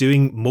detective,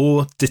 doing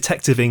more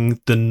detectiving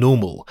than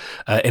normal,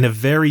 in a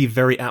very,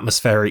 very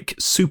atmospheric,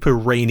 super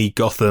rainy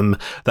Gotham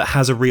that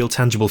has a real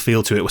tangible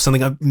feel to it. Was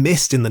something I've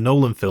missed in the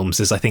Nolan films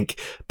is I think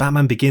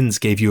Batman Begins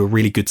gave you a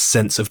really good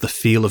sense of the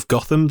feel of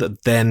Gotham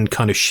that then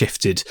kind of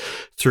shifted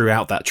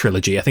throughout that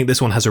trilogy. I think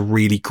this one has a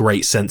really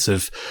great sense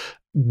of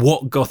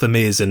what Gotham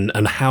is and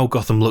how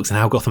Gotham looks and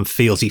how Gotham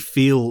feels.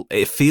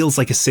 It feels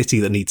like a city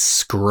that needs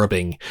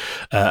scrubbing,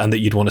 and that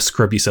you'd want to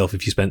scrub yourself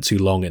if you spent too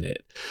long in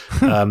it.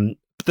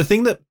 The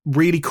thing that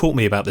really caught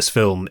me about this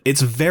film,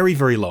 it's very,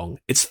 very long.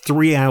 It's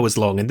 3 hours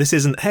long, and this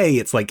isn't, hey,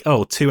 it's like,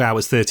 2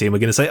 hours 30, and we're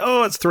going to say,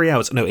 it's 3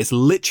 hours. No, it's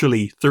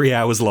literally 3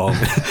 hours long,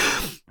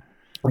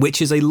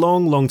 which is a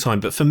long, long time.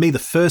 But for me, the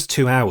first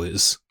 2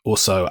 hours or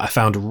so, I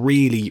found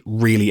really,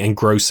 really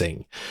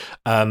engrossing.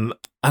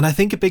 And I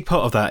think a big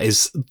part of that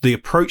is the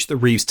approach that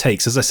Reeves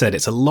takes. As I said,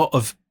 it's a lot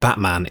of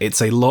Batman.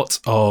 It's a lot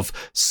of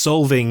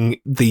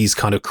solving these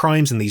kind of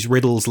crimes and these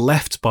riddles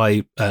left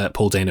by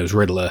Paul Dano's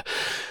Riddler.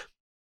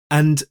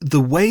 And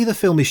the way the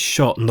film is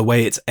shot and the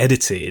way it's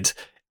edited,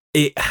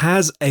 it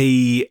has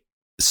a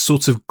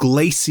sort of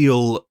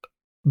glacial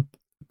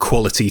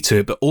quality to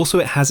it, but also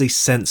it has a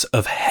sense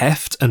of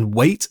heft and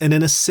weight. And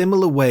in a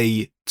similar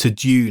way to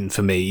Dune,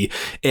 for me,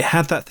 it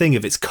had that thing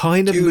of it's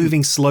kind of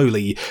moving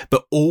slowly,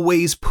 but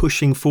always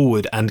pushing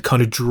forward and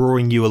kind of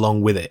drawing you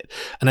along with it.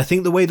 And I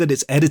think the way that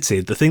it's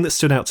edited, the thing that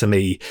stood out to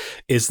me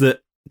is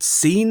that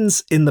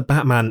scenes in the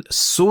Batman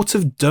sort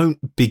of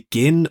don't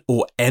begin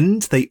or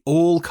end. They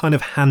all kind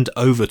of hand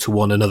over to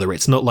one another.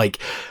 It's not like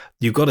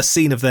you've got a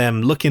scene of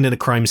them looking in a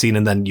crime scene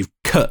and then you've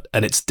cut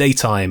and it's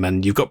daytime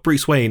and you've got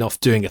Bruce Wayne off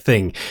doing a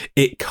thing.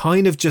 It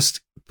kind of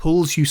just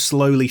pulls you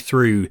slowly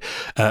through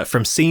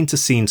from scene to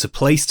scene, to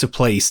place,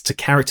 to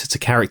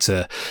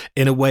character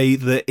in a way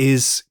that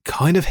is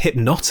kind of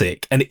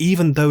hypnotic. And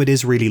even though it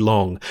is really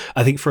long,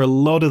 I think for a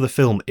lot of the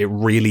film, it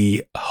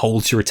really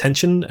holds your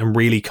attention and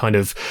really kind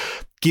of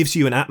gives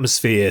you an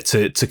atmosphere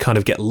to kind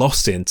of get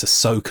lost in, to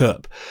soak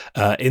up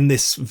in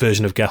this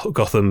version of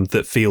Gotham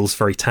that feels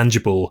very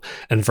tangible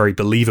and very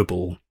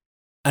believable.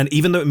 And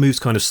even though it moves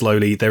kind of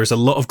slowly, there is a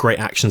lot of great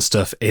action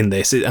stuff in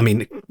this. I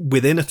mean,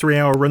 within a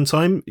 3-hour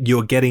runtime,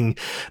 you're getting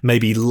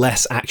maybe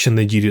less action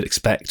than you'd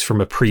expect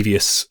from a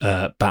previous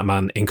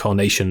Batman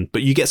incarnation.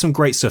 But you get some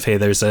great stuff here.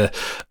 There's a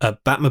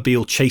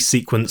Batmobile chase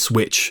sequence,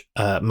 which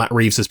Matt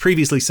Reeves has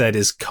previously said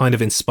is kind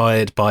of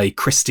inspired by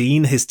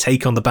Christine. His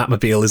take on the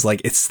Batmobile is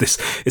like, it's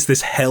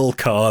this hell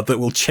car that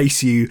will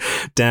chase you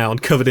down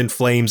covered in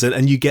flames.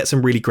 And you get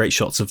some really great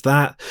shots of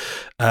that.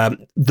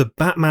 The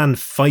Batman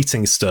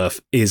fighting stuff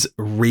is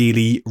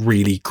really,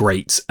 really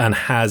great and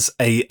has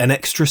an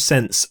extra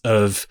sense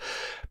of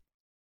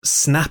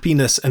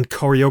snappiness and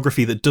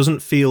choreography that doesn't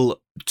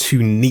feel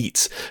too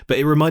neat, but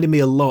it reminded me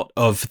a lot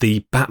of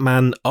the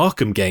Batman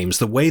Arkham games,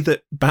 the way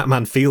that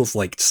Batman feels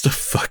like just a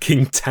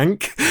fucking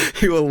tank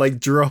who will like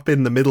drop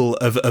in the middle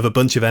of a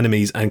bunch of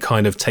enemies and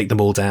kind of take them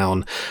all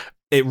down.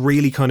 It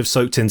really kind of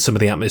soaked in some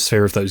of the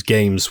atmosphere of those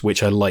games,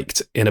 which I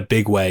liked in a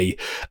big way,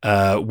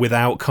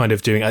 without kind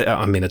of doing,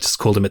 I mean, I just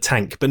called him a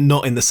tank, but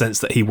not in the sense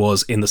that he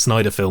was in the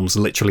Snyder films,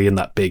 literally in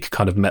that big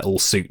kind of metal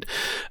suit.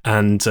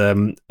 And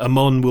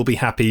Amon will be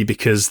happy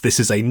because this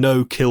is a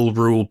no-kill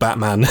rule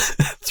Batman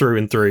through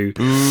and through.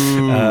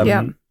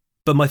 Yeah.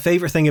 But my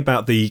favorite thing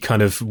about the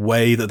kind of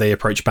way that they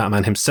approach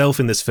Batman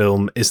himself in this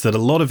film is that a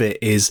lot of it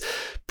is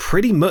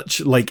pretty much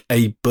like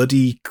a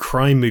buddy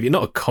crime movie,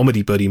 not a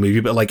comedy buddy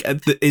movie, but like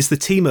it's the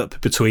team up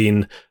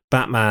between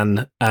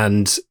Batman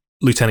and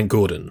Lieutenant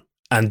Gordon.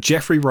 And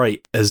Jeffrey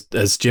Wright as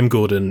Jim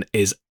Gordon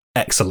is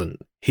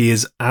excellent. He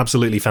is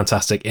absolutely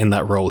fantastic in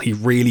that role. He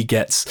really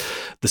gets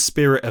the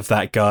spirit of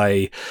that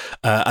guy.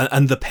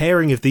 And the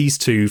pairing of these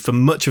two for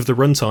much of the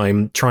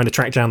runtime, trying to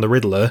track down the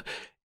Riddler,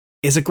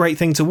 is a great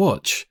thing to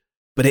watch.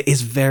 But it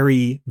is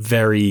very,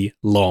 very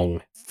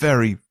long.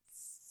 Very,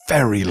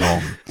 very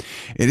long.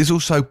 It is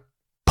also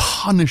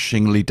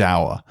punishingly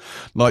dour,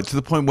 like to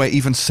the point where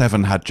even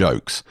Seven had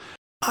jokes.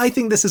 I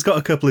think this has got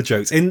a couple of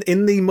jokes. In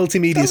the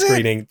multimedia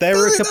screening, there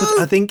are a couple of,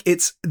 I think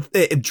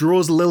it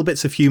draws little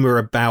bits of humour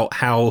about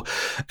how,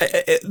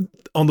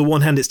 on the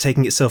one hand, it's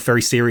taking itself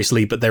very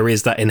seriously, but there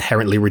is that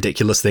inherently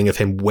ridiculous thing of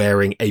him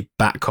wearing a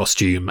bat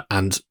costume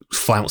and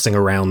flouncing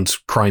around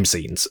crime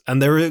scenes.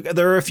 And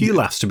there are a few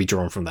laughs to be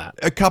drawn from that.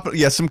 A couple,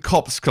 yeah, some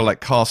cops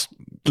cast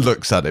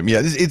looks at him.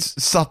 Yeah,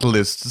 it's subtle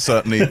is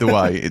certainly the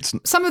way. It's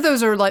some of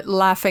those are like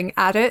laughing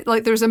at it.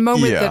 Like there's a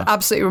moment that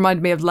absolutely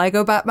reminded me of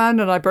Lego Batman,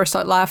 and I burst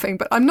out laughing.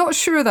 But I'm not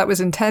sure that was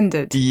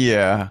intended.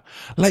 Yeah,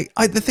 like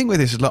the thing with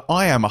this is, like,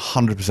 I am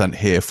 100%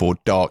 here for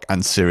dark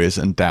and serious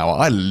and dour.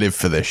 I live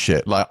for this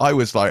shit. Like I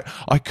was like,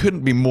 I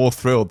couldn't be more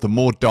thrilled. The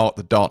more dark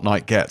the Dark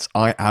Knight gets,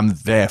 I am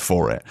there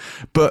for it.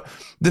 But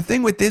the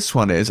thing with this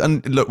one is,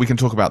 and look, we can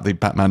talk about the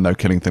Batman no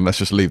killing thing. Let's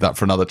just leave that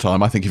for another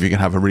time. I think if you can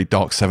have a really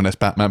dark 7S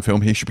Batman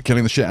film, he should be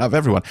killing the shit out of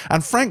everyone.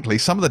 And frankly,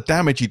 some of the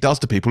damage he does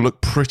to people look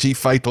pretty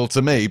fatal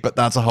to me, but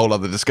that's a whole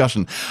other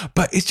discussion.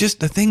 But it's just,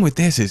 the thing with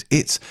this is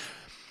it's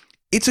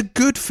a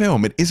good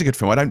film. It is a good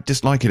film. I don't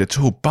dislike it at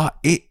all, but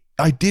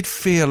I did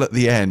feel at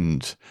the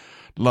end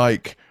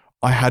like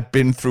I had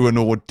been through an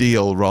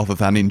ordeal rather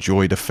than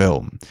enjoyed a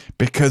film,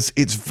 because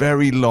it's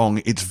very long,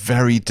 it's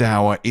very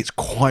dour, it's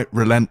quite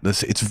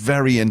relentless, it's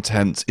very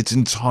intense, it's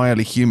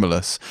entirely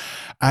humorless,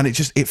 and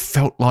it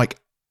felt like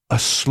a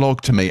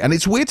slog to me. And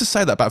it's weird to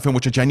say that about a film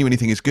which I genuinely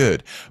think is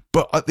good,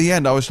 but at the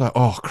end I was like,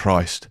 oh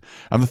Christ,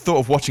 and the thought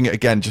of watching it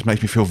again just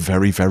makes me feel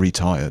very, very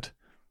tired.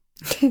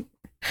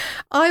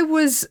 I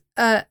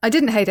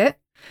didn't hate it.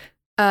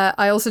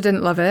 I also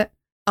didn't love it.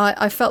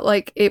 I felt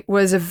like it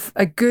was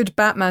a good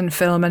Batman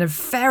film and a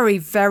very,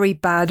 very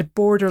bad,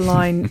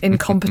 borderline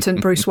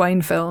incompetent Bruce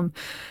Wayne film.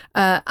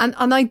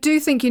 And I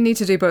do think you need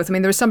to do both. I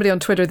mean, there was somebody on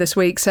Twitter this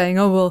week saying,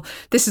 oh, well,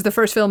 this is the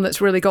first film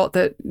that's really got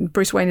that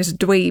Bruce Wayne is a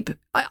dweeb.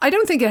 I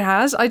don't think it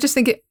has. I just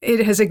think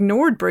it has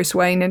ignored Bruce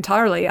Wayne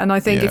entirely. And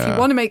I think if you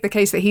want to make the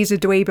case that he's a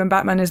dweeb and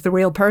Batman is the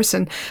real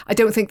person, I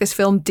don't think this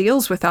film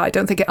deals with that. I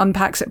don't think it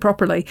unpacks it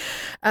properly.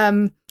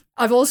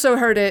 I've also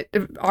heard it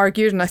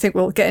argued, and I think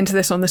we'll get into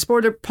this on the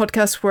Spoiler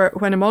podcast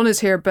when Amon is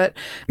here, but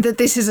that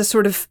this is a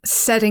sort of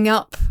setting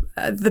up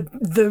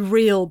the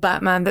real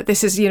Batman, that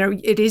this is,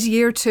 it is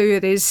year 2,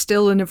 it is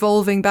still an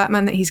evolving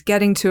Batman, that he's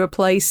getting to a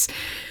place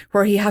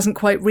where he hasn't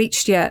quite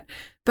reached yet.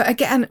 But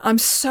again, I'm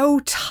so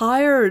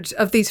tired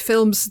of these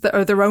films that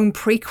are their own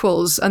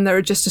prequels and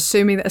they're just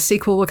assuming that a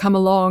sequel will come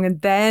along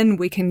and then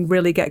we can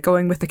really get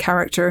going with the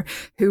character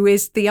who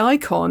is the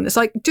icon. It's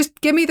like, just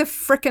give me the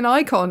frickin'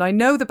 icon. I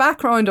know the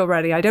background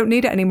already. I don't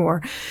need it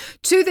anymore.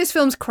 To this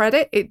film's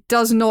credit, it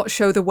does not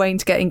show the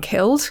Waynes getting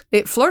killed.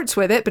 It flirts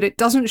with it, but it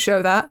doesn't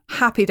show that.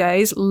 Happy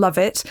days. Love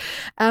it.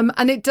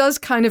 And it does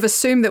kind of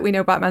assume that we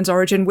know Batman's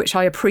origin, which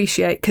I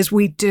appreciate, because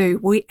we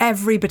do.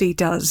 Everybody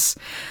does.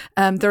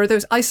 There are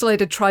those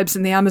isolated tribes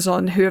in the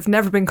Amazon who have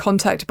never been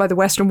contacted by the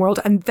Western world,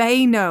 and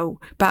they know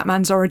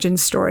Batman's origin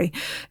story.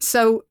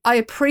 So I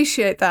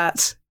appreciate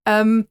that.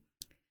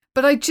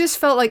 But I just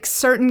felt like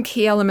certain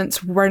key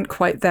elements weren't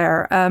quite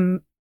there.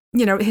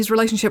 his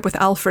relationship with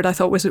Alfred, I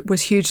thought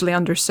was hugely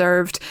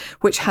underserved,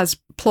 which has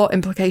plot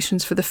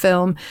implications for the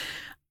film.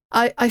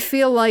 I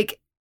feel like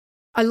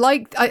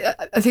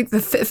I think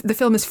the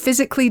film is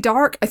physically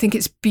dark. I think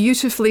it's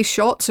beautifully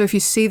shot. So if you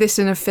see this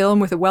in a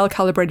film with a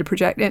well-calibrated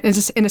projector,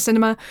 in a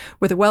cinema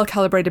with a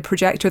well-calibrated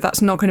projector,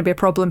 that's not going to be a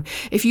problem.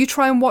 If you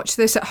try and watch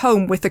this at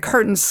home with the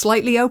curtains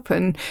slightly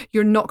open,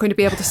 you're not going to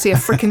be able to see a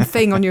freaking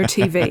thing on your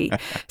TV.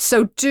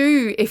 So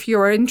if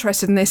you're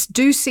interested in this,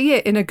 do see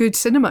it in a good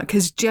cinema,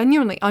 because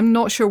genuinely, I'm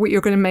not sure what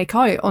you're going to make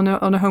out on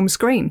a home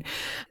screen.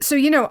 So,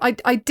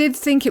 I did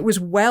think it was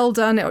well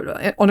done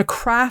on a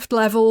craft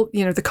level.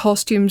 The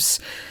costumes,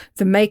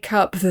 the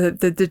makeup,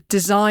 the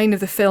design of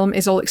the film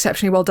is all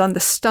exceptionally well done. The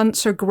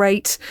stunts are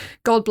great.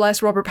 God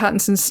bless Robert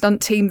Pattinson's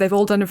stunt team. They've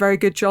all done a very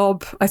good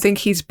job. I think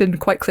he's been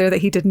quite clear that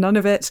he did none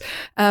of it.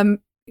 I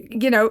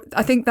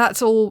think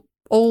that's all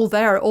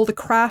there. All the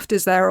craft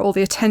is there. All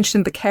the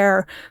attention, the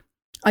care.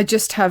 I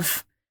just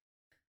have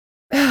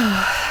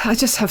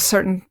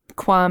certain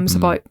qualms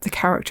about the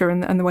character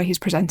and the way he's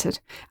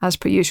presented, as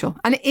per usual.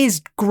 And it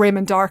is grim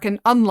and dark, and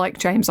unlike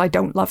James, I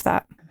don't love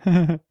that.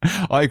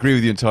 I agree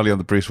with you entirely on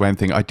the Bruce Wayne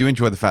thing. I do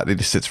enjoy the fact that he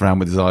just sits around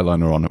with his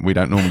eyeliner on. We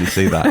don't normally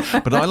see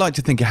that. But I like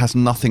to think it has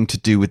nothing to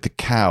do with the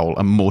cowl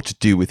and more to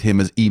do with him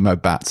as emo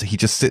Bats. He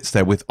just sits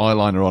there with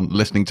eyeliner on,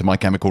 listening to My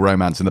Chemical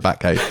Romance in the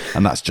Batcave,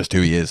 and that's just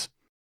who he is.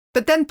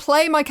 But then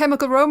play My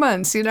Chemical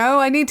Romance,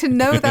 I need to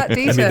know that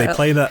detail. I mean, they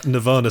play that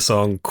Nirvana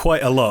song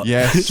quite a lot.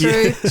 Yes,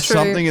 true.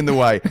 Something in the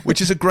Way,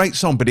 which is a great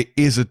song, but it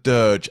is a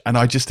dirge. And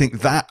I just think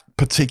that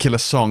particular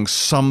song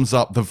sums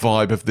up the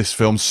vibe of this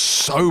film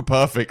so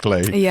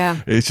perfectly.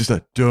 Yeah. It's just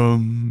a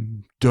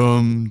dum,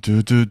 dum,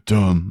 dum, dum,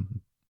 dum.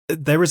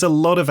 There is a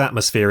lot of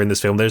atmosphere in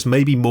this film. There's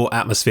maybe more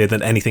atmosphere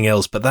than anything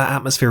else, but that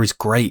atmosphere is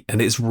great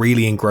and it's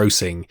really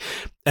engrossing.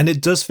 And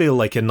it does feel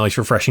like a nice,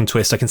 refreshing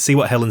twist. I can see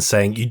what Helen's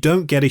saying. You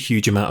don't get a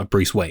huge amount of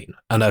Bruce Wayne.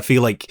 And I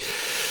feel like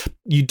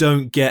you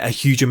don't get a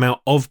huge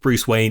amount of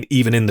Bruce Wayne,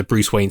 even in the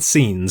Bruce Wayne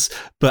scenes.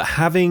 But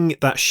having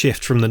that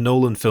shift from the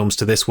Nolan films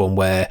to this one,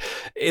 where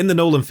in the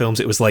Nolan films,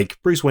 it was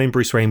like Bruce Wayne,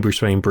 Bruce Wayne,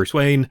 Bruce Wayne, Bruce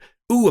Wayne.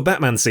 Ooh, a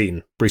Batman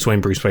scene. Bruce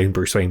Wayne, Bruce Wayne,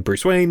 Bruce Wayne,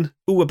 Bruce Wayne.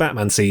 Ooh, a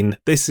Batman scene.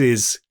 This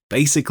is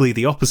basically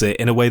the opposite,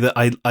 in a way that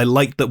I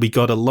like that we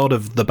got a lot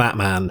of the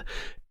Batman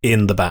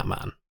in the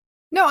Batman.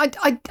 No,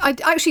 I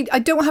actually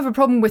don't have a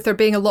problem with there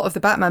being a lot of the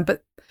Batman,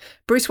 but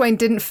Bruce Wayne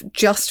didn't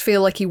just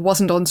feel like he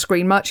wasn't on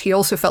screen much. He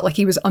also felt like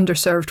he was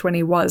underserved when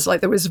he was.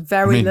 Like, there was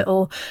very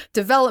little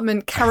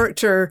development,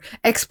 character,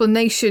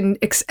 explanation,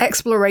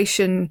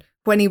 exploration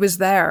when he was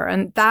there.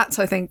 And that's,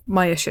 I think,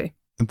 my issue.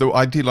 Though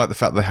I do like the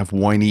fact they have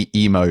whiny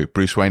emo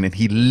Bruce Wayne, and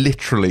he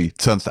literally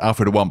turns to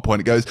Alfred at one point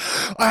and goes,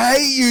 "I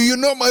hate you, you're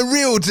not my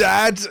real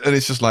dad." And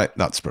it's just like,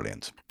 that's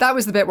brilliant. That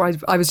was the bit where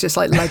I was just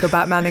like Lego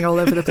Batmaning all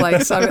over the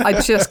place.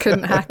 I just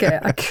couldn't hack it.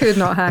 I could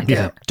not hack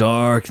it.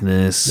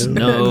 Darkness,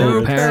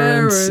 no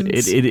parents.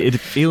 It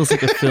feels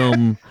like a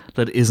film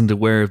that isn't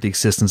aware of the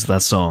existence of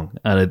that song,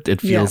 and it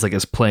feels like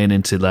it's playing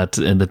into that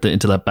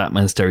into that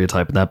Batman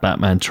stereotype and that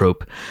Batman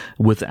trope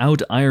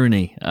without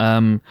irony.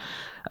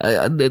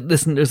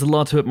 Listen, there's a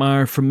lot to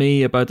admire from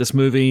me about this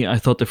movie. I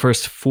thought the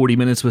first 40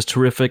 minutes was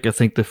terrific. I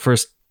think the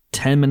first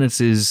 10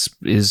 minutes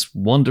is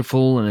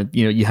wonderful, and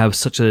you have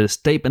such a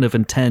statement of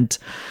intent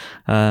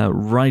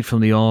right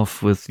from the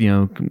off. With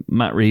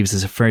Matt Reeves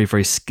is a very,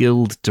 very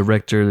skilled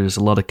director. There's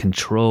a lot of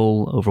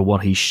control over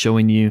what he's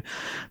showing you.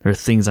 There are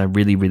things I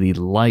really, really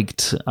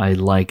liked. I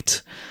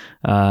liked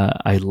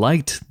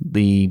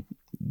the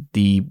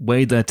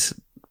way that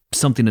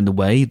Something in the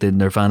Way, the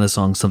Nirvana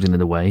song Something in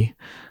the Way,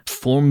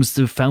 forms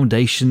the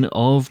foundation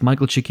of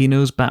Michael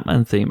Giacchino's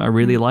Batman theme. I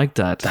really like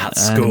that. That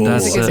score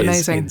is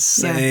amazing.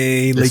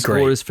 Insanely the score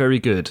great. is very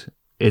good.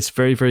 It's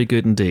very, very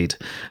good indeed.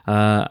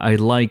 I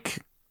like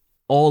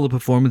all the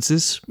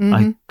performances.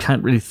 I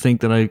can't really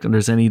think that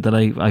there's any that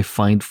I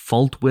find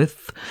fault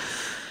with.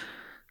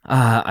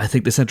 I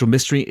think the central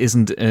mystery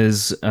isn't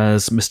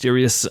as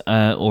mysterious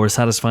or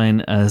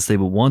satisfying as they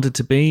would want it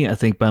to be. I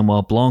think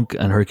Benoit Blanc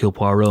and Hercule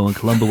Poirot and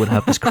Columbo would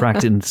have this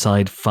cracked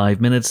inside 5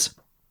 minutes.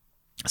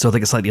 So I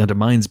think it slightly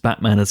undermines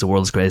Batman as the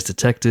world's greatest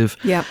detective.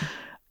 Yeah.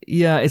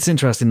 Yeah, it's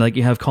interesting. Like,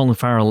 you have Colin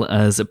Farrell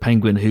as a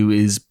penguin who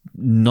is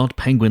not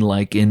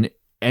penguin-like in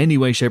any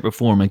way, shape, or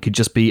form, and could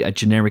just be a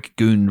generic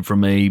goon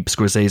from a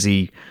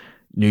Scorsese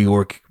New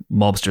York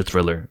mobster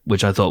thriller,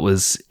 which I thought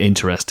was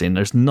interesting.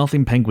 There's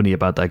nothing penguin-y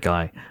about that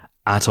guy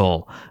at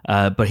all,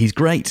 but he's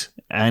great,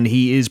 and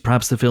he is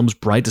perhaps the film's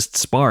brightest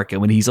spark. And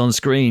when he's on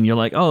screen, you're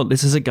like, oh,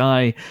 this is a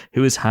guy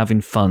who is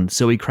having fun.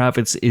 Zoe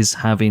Kravitz is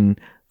having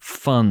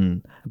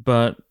fun,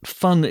 but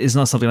fun is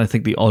not something I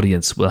think the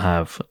audience will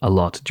have a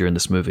lot during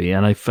this movie,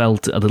 and I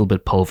felt a little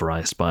bit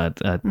pulverized by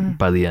it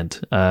by the end.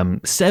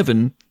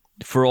 7,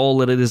 for all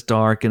that it is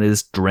dark and it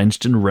is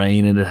drenched in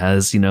rain, and it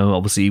has,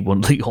 obviously one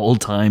of the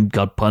all-time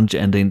gut punch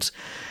endings,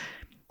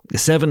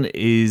 7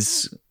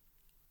 is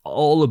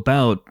all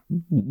about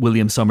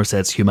William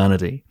Somerset's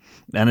humanity.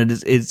 And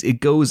it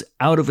goes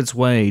out of its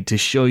way to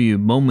show you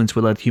moments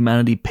where that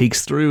humanity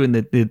peeks through in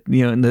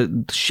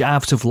the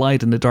shafts of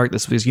light in the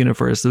darkness of his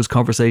universe. Those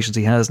conversations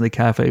he has in the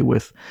cafe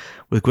with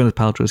Gwyneth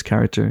Paltrow's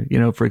character,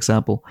 for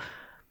example.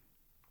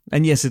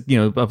 And yes,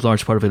 a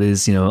large part of it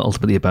is,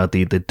 ultimately about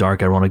the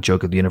dark, ironic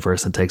joke of the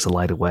universe that takes the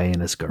light away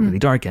and it's got a really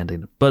dark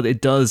ending. But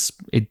it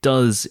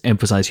does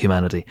emphasize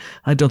humanity.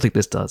 I don't think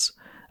this does.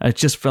 It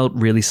just felt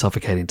really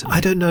suffocating to me. I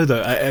don't know,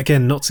 though.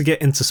 Again, not to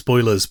get into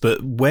spoilers,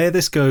 but where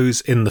this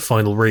goes in the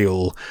final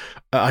reel,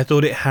 I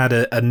thought it had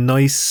a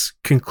nice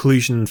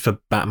conclusion for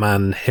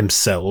Batman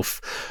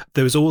himself.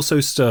 There was also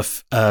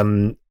stuff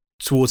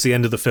towards the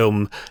end of the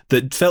film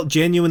that felt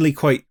genuinely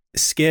quite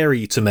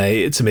scary to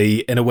me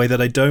in a way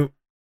that I don't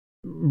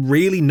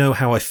really know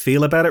how I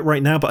feel about it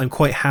right now, but I'm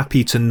quite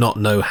happy to not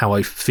know how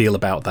I feel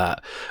about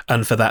that,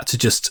 and for that to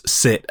just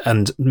sit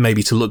and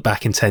maybe to look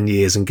back in 10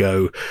 years and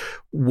go,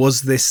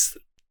 was this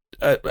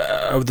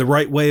the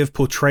right way of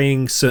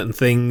portraying certain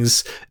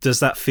things? Does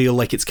that feel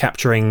like it's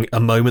capturing a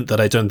moment that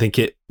I don't think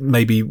it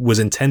maybe was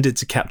intended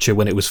to capture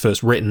when it was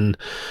first written?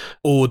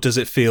 Or does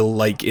it feel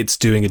like it's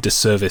doing a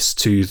disservice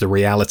to the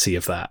reality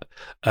of that?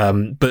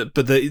 But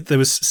there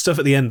was stuff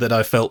at the end that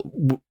I felt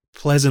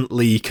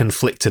pleasantly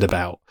conflicted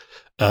about.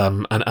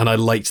 And I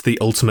liked the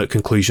ultimate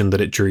conclusion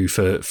that it drew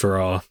for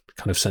our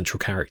kind of central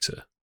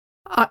character.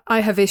 I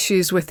have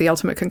issues with the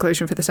ultimate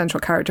conclusion for the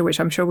central character, which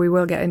I'm sure we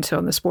will get into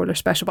on the spoiler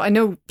special. But I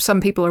know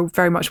some people are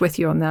very much with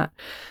you on that.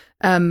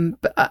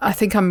 But I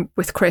think I'm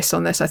with Chris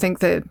on this. I think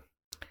the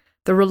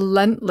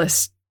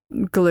relentless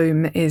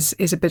gloom is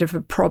a bit of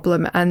a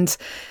problem. And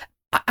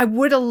I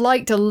would have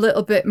liked a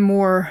little bit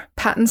more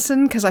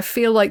Pattinson, because I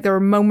feel like there are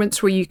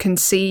moments where you can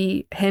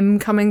see him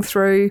coming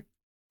through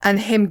and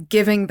him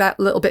giving that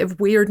little bit of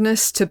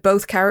weirdness to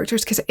both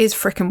characters, because it is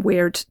freaking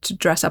weird to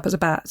dress up as a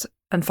bat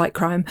and fight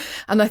crime.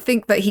 And I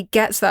think that he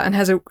gets that and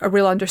has a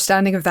real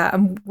understanding of that.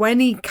 And when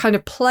he kind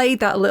of played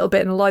that a little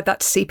bit and allowed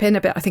that to seep in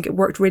a bit, I think it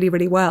worked really,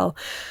 really well.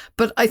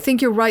 But I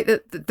think you're right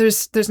that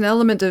there's an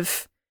element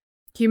of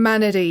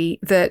humanity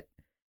that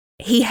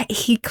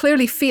he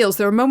clearly feels.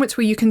 There are moments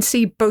where you can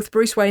see both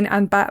Bruce Wayne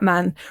and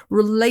Batman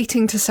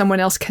relating to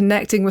someone else,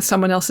 connecting with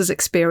someone else's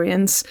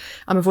experience.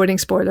 I'm avoiding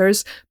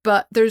spoilers,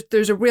 but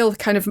there's a real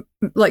kind of,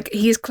 like,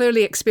 he's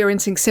clearly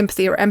experiencing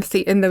sympathy or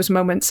empathy in those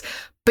moments,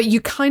 but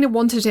you kind of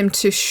wanted him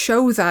to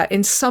show that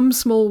in some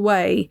small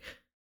way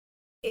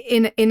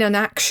in an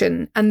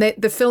action, and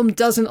the film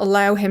doesn't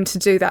allow him to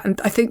do that. And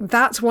I think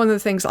that's one of the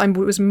things I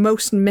was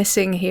most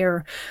missing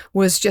here,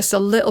 was just a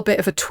little bit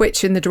of a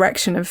twitch in the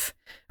direction of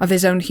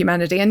his own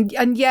humanity.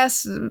 And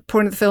yes,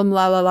 point of the film,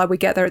 we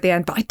get there at the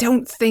end, but I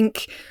don't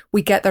think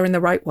we get there in the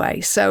right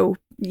way. So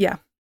yeah,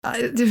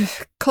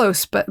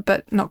 close,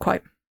 but not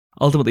quite.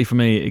 Ultimately, for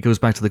me, it goes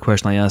back to the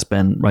question I asked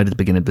Ben right at the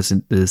beginning of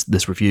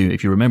this review.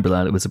 If you remember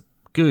that, it was a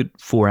good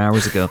 4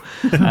 hours ago,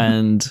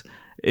 and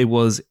it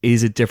was,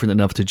 is it different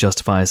enough to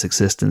justify its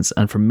existence?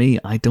 And for me,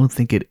 I don't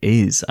think it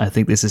is. I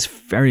think this is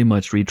very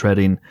much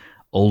retreading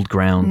old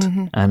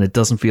ground, and it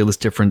doesn't feel as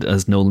different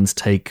as Nolan's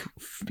take,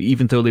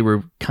 even though they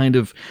were kind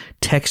of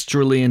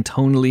texturally and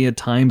tonally at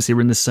times they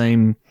were in the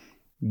same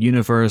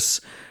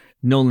universe.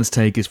 Nolan's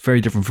take is very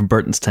different from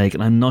Burton's take,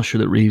 and I'm not sure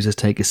that Reeves'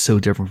 take is so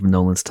different from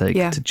Nolan's take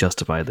to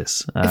justify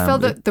this. I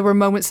felt that there were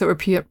moments that were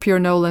pure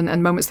Nolan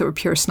and moments that were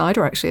pure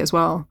Snyder, actually, as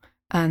well.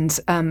 And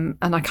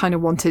I kind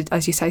of wanted,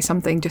 as you say,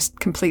 something just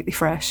completely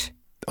fresh.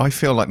 I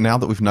feel like now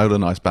that we've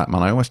Nolanized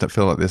Batman, I almost don't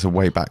feel like there's a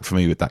way back for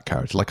me with that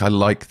character. Like, I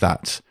like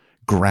that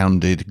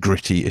grounded,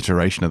 gritty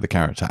iteration of the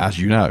character, as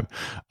you know.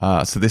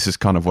 So this is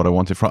kind of what I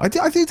wanted from. I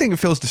do think it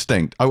feels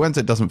distinct. I won't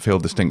say it doesn't feel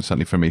distinct,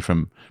 certainly for me,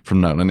 from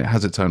Nolan. It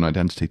has its own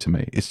identity to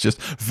me. It's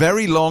just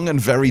very long and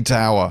very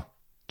dour.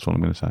 That's what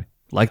I'm going to say.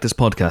 Like this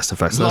podcast, in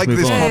fact. So like let's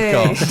move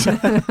this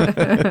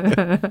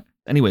podcast.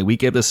 Anyway, we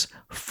gave this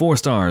 4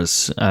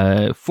 stars.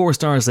 4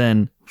 stars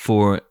then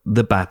for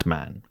The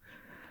Batman.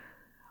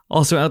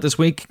 Also out this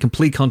week,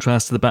 complete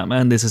contrast to The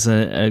Batman. This is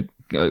a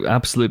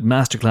absolute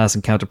masterclass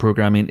in counter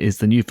programming. Is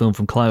the new film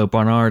from Clive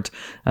Barnard,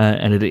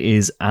 and it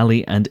is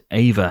Ali and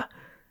Ava.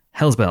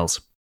 Hell's bells.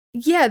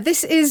 Yeah,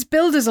 this is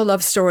billed as a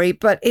love story,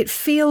 but it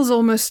feels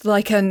almost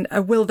like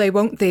a will they,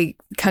 won't they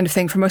kind of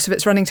thing for most of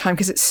its running time,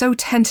 because it's so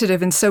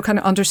tentative and so kind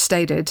of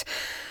understated.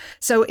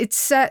 So it's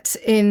set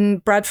in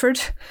Bradford.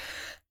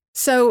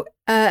 So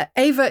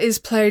Ava is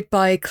played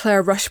by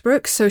Claire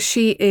Rushbrook. So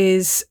she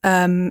is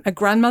a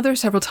grandmother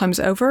several times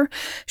over.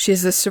 She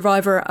is a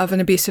survivor of an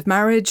abusive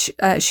marriage.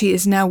 She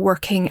is now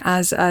working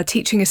as a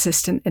teaching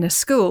assistant in a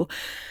school.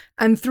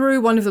 And through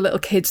one of the little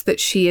kids that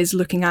she is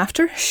looking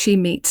after, she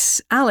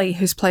meets Ali,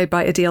 who's played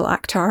by Adil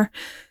Akhtar,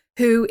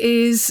 who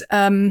is,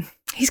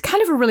 he's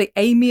kind of a really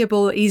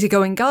amiable,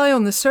 easygoing guy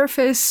on the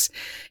surface.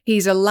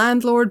 He's a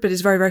landlord, but is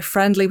very, very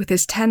friendly with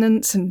his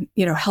tenants and,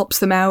 helps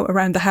them out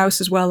around the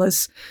house, as well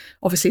as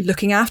obviously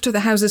looking after the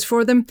houses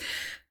for them.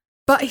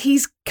 But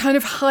he's kind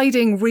of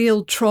hiding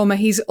real trauma.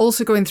 He's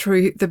also going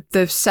through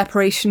a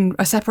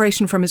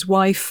separation from his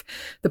wife,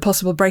 the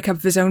possible breakup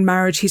of his own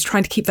marriage. He's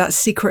trying to keep that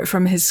secret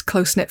from his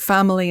close-knit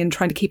family and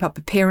trying to keep up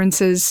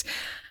appearances.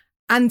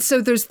 And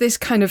so there's this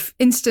kind of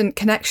instant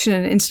connection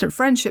and instant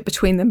friendship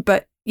between them.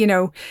 But, you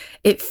know,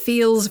 it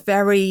feels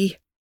very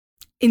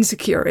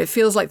insecure. It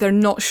feels like they're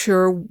not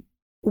sure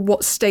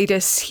what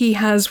status he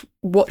has,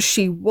 what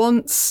she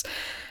wants.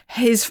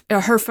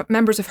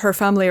 Members of her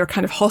family are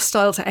kind of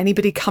hostile to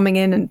anybody coming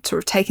in and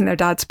sort of taking their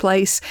dad's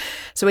place.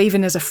 So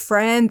even as a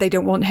friend, they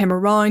don't want him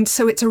around.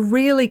 So it's a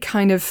really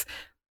kind of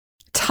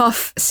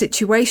tough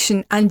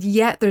situation, and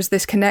yet there's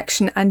this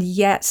connection, and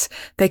yet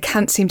they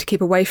can't seem to keep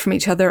away from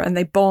each other, and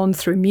they bond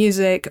through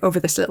music over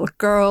this little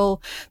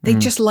girl. They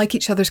just like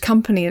each other's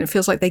company, and it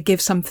feels like they give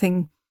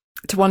something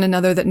to one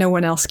another that no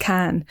one else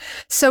can.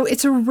 So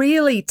it's a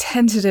really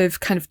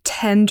tentative, kind of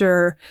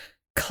tender,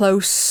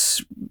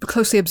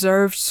 closely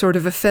observed sort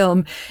of a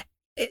film.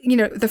 You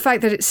know, the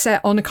fact that it's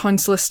set on a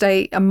council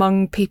estate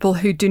among people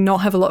who do not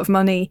have a lot of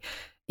money,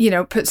 you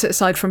know, puts it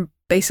aside from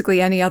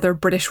basically any other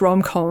British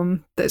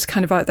rom-com that's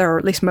kind of out there, or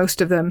at least most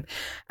of them.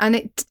 And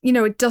it, you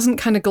know, it doesn't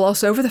kind of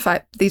gloss over the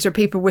fact these are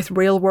people with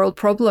real world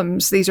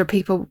problems. These are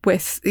people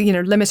with, you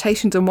know,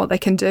 limitations on what they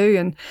can do,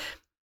 and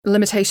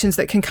limitations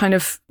that can kind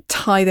of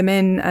tie them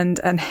in and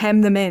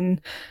hem them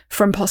in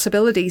from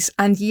possibilities.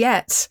 And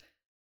yet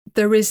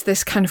there is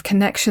this kind of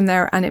connection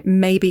there, and it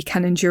maybe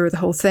can endure the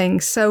whole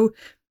thing. So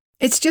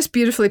it's just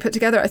beautifully put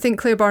together. I think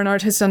Claire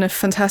Barnard has done a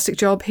fantastic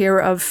job here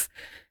of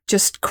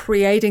just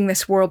creating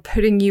this world,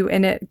 putting you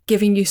in it,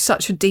 giving you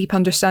such a deep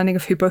understanding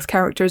of who both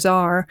characters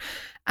are,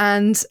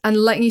 and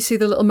letting you see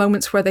the little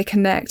moments where they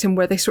connect and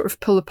where they sort of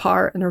pull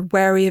apart and are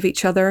wary of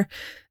each other.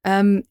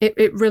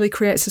 It really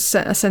creates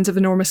a sense of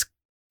enormous,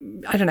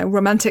 I don't know,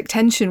 romantic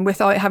tension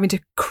without having to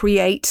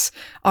create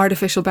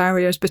artificial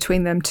barriers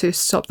between them to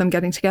stop them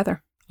getting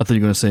together. I thought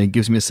you were going to say it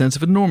gives me a sense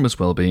of enormous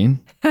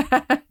well-being.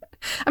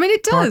 I mean,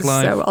 it does.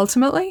 So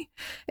ultimately,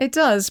 it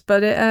does,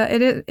 but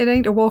it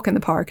ain't a walk in the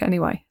park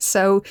anyway.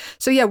 So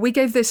yeah, we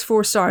gave this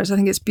 4 stars. I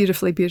think it's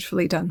beautifully,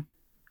 beautifully done.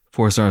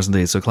 4 stars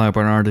indeed. So Clive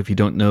Barnard, if you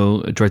don't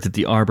know, directed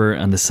The Arbor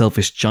and The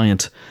Selfish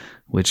Giant,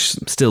 which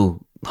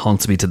still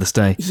haunts me to this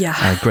day.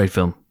 Yeah, great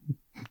film.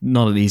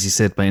 Not an easy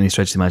sit by any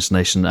stretch of the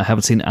imagination. I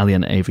haven't seen Ali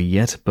and Ava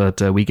yet,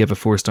 but we gave it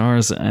 4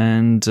 stars,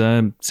 and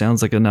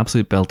sounds like an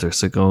absolute belter.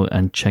 So go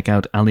and check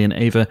out Ali and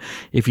Ava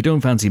if you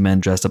don't fancy men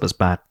dressed up as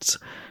bats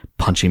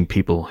punching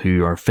people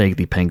who are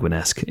vaguely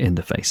penguin-esque in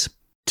the face.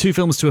 2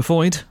 films to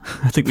avoid.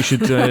 I think we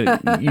should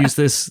use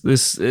this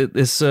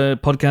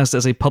podcast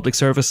as a public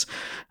service.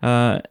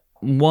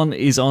 One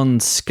is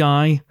on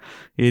Sky.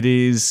 It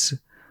is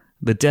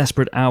The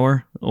Desperate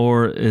Hour,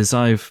 or as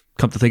I've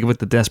come to think of it,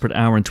 The Desperate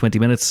Hour in 20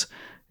 Minutes.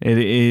 It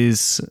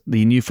is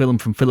the new film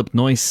from Philip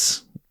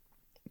Noyce,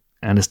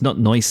 and it's not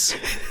Noyce,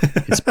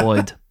 it's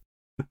Boyd.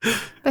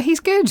 But he's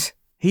good.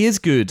 He is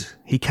good.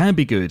 He can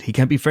be good. He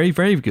can be very,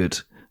 very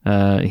good.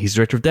 He's the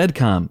director of Dead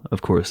Calm,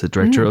 of course, the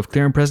director of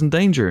Clear and Present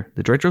Danger,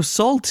 the director of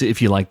Salt,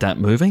 if you like that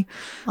movie.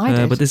 I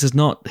did. But this is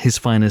not his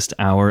finest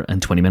hour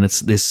and 20 minutes.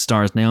 This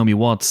stars Naomi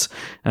Watts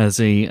as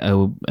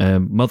a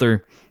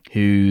mother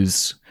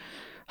whose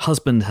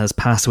husband has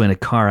passed away in a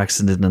car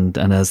accident,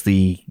 and as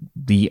the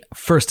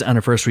first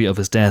anniversary of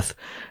his death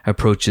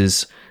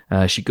approaches,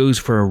 she goes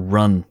for a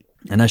run.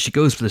 And as she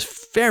goes for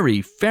this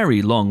very,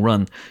 very long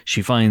run,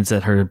 she finds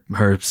that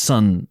her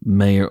son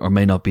may or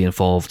may not be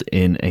involved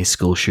in a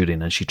school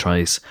shooting, and she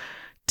tries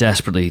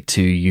desperately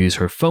to use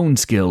her phone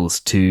skills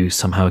to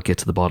somehow get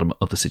to the bottom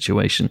of the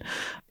situation.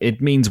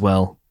 It means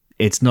well.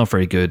 It's not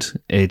very good.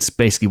 It's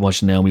basically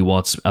watching Naomi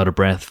Watts out of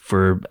breath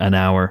for an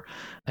hour.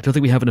 I don't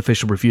think we have an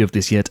official review of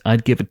this yet.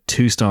 I'd give it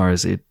 2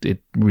 stars.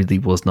 It really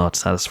was not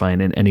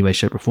satisfying in any way,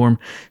 shape, or form.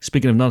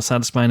 Speaking of not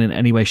satisfying in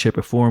any way, shape,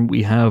 or form,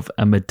 we have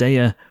a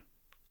Medea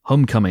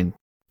Homecoming.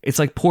 It's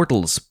like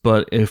Portals,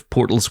 but if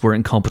Portals were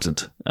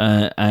incompetent.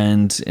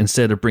 And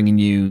instead of bringing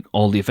you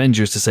all the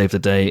Avengers to save the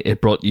day, it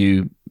brought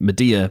you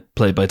Medea,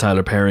 played by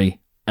Tyler Perry,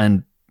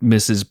 and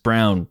Mrs.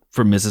 Brown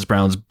from Mrs.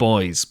 Brown's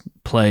Boys,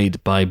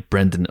 played by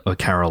Brendan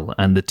O'Carroll.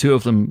 And the 2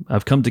 of them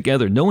have come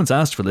together. No one's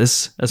asked for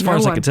this. As far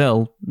as I can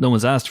tell, no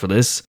one's asked for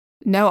this.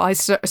 No, I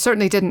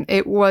certainly didn't.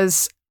 It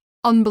was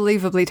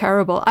unbelievably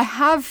terrible. I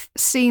have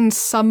seen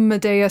some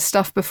Medea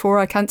stuff before.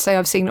 I can't say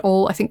I've seen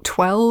all, I think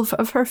 12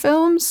 of her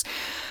films.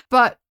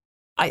 But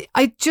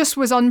I just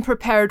was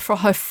unprepared for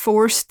how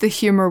forced the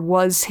humour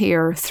was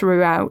here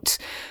throughout.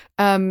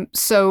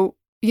 So...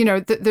 You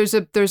know, there's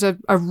a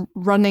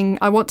running,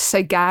 I want to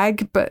say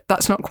gag, but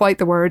that's not quite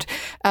the word,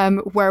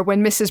 where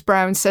when Mrs.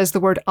 Brown says the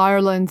word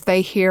Ireland,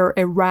 they hear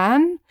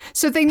Iran.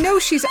 So they know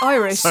she's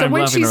Irish.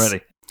 Sorry, so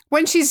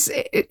when she's,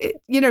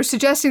 you know,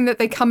 suggesting that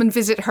they come and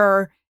visit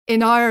her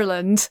in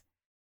Ireland,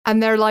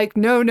 and they're like,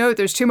 no,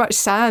 there's too much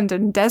sand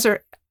and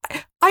desert.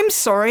 I'm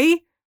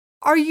sorry.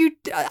 Are you,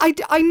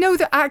 I know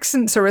that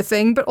accents are a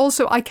thing, but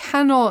also I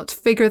cannot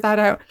figure that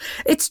out.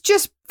 It's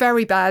just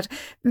very bad.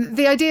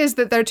 The idea is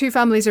that their 2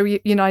 families are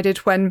united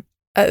when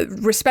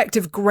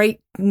respective great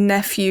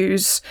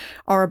nephews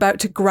are about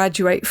to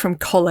graduate from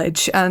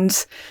college,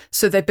 and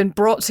so they've been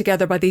brought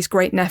together by these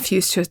great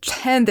nephews to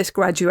attend this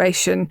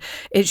graduation.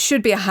 It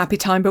should be a happy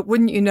time, but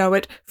wouldn't you know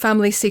it,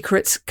 family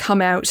secrets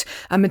come out,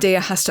 and Medea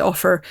has to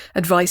offer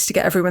advice to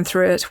get everyone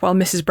through it while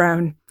Mrs.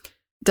 Brown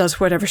does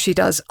whatever she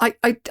does.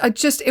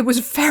 It was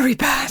very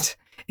bad.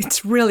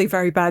 It's really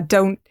very bad.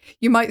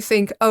 You might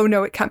think, oh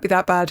no, it can't be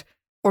that bad.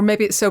 Or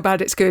maybe it's so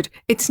bad it's good.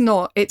 It's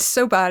not. It's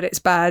so bad it's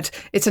bad.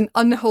 It's an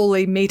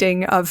unholy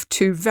meeting of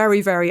two very,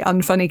 very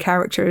unfunny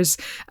characters.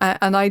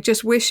 And I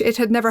just wish it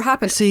had never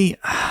happened. See,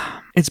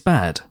 it's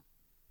bad.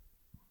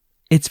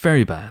 It's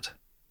very bad.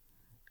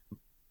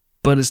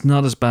 But it's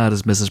not as bad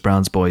as Mrs.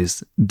 Brown's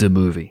Boys, the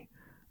movie,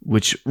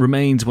 which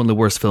remains one of the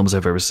worst films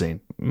I've ever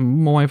seen.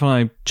 My wife and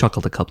I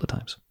chuckled a couple of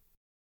times.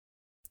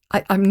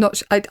 I'm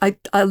not. I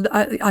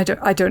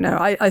don't know.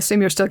 I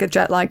assume you're still get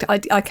jet lagged. I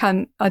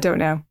don't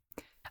know.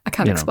 I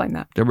can't explain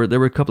that. There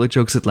were a couple of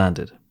jokes that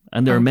landed,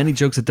 and there are many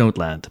jokes that don't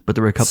land, but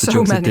there were a couple of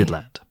jokes that did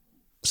land.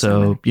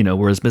 So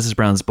whereas Mrs.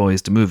 Brown's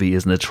Boys, the movie,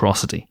 is an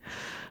atrocity,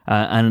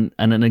 and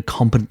an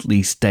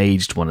incompetently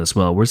staged one as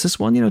well. Whereas this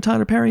one,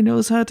 Tyler Perry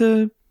knows how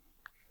to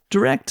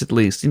direct, at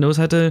least. He knows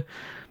how to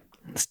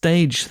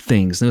stage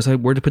things, knows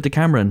where to put the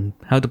camera and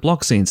how to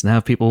block scenes and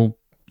have people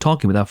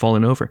talking without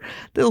falling over.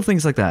 Little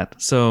things like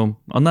that. So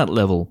on that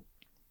level,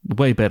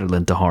 way better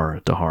than the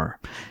horror.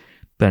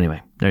 But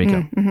anyway, there you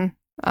go. Mm-hmm.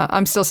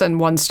 I'm still saying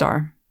 1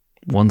 star.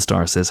 1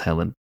 star, says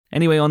Helen.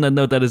 Anyway, on that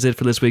note, that is it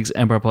for this week's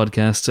Empire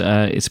Podcast.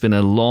 It's been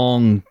a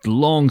long,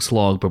 long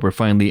slog, but we're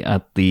finally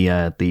at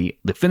the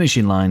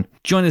finishing line.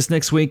 Join us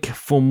next week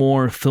for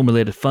more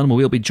film-related fun, where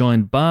we'll be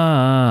joined by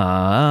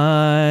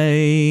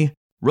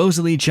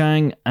Rosalie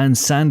Chang and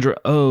Sandra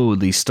Oh,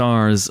 the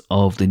stars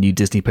of the new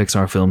Disney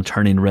Pixar film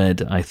Turning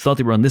Red. I thought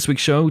they were on this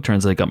week's show.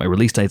 Turns out I got my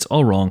release dates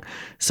all wrong,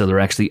 so they're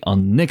actually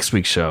on next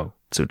week's show.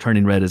 So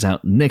Turning Red is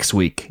out next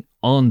week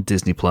on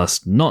Disney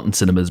Plus, not in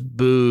cinemas.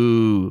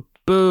 Boo,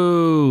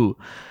 boo.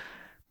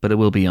 But it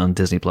will be on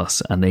Disney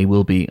Plus, and they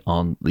will be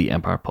on the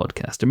Empire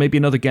Podcast. There may be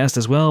another guest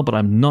as well, but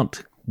I'm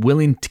not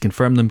willing to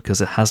confirm them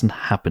because it hasn't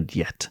happened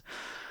yet.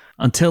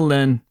 Until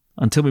then,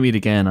 until we meet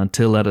again,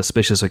 until that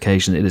auspicious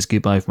occasion, it is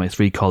goodbye for my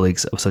 3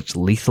 colleagues of such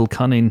lethal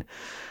cunning.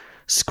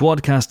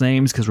 Squadcast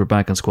names, because we're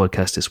back on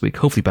Squadcast this week,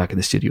 hopefully back in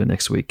the studio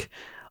next week.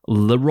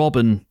 Le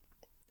Robin,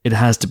 it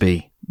has to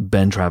be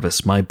Ben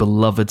Travis, my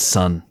beloved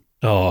son.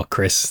 Oh,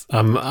 Chris,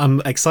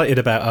 I'm excited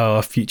about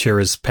our future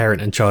as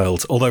parent and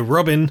child. Although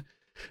Robin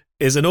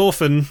is an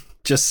orphan,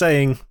 just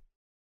saying.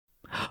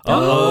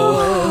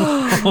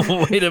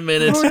 Oh, wait a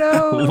minute. Oh,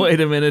 no.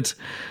 Wait a minute.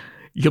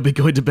 You'll be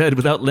going to bed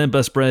without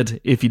lembas bread,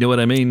 if you know what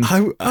I mean.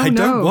 I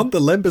don't want the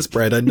lembas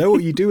bread. I know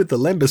what you do with the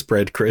lembas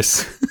bread,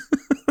 Chris.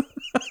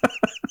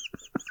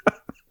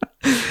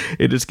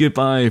 It is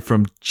goodbye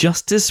from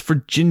Justice for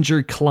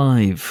Ginger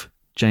Clive,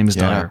 James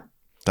Dyer.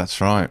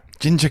 That's right.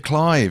 Ginger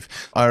Clive.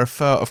 I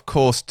refer, of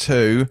course,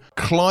 to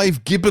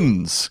Clive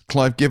Gibbons.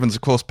 Clive Gibbons,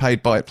 of course,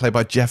 played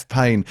by Jeff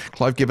Payne.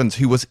 Clive Gibbons,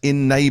 who was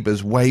in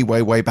Neighbours way,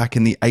 way, way back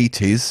in the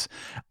 80s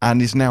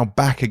and is now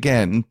back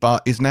again,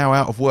 but is now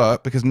out of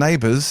work because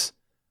Neighbours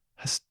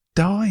has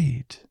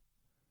died.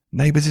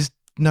 Neighbours is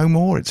no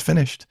more. It's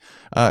finished.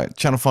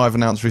 Channel 5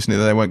 announced recently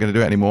that they weren't going to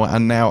do it anymore,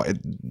 and now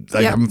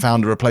they haven't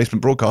found a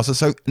replacement broadcaster.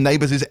 So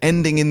Neighbours is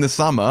ending in the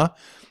summer.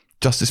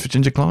 Justice for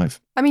Ginger Clive.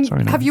 I mean,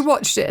 have you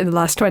watched it in the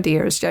last 20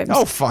 years, James?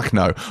 Oh, fuck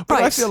no. But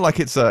right. I feel like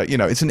it's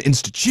it's an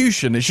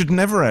institution. It should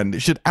never end.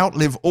 It should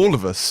outlive all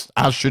of us,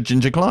 as should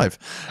Ginger Clive.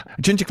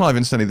 Ginger Clive,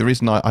 instantly, the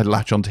reason I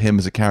latch onto him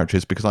as a character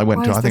is because I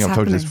think I've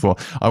told you this before,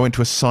 I went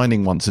to a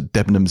signing once at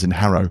Debenhams in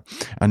Harrow,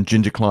 and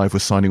Ginger Clive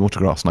was signing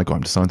autographs, and I got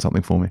him to sign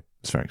something for me.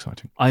 It's very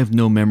exciting. I have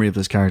no memory of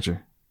this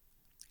character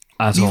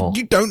at all.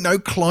 You don't know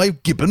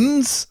Clive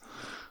Gibbons?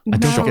 I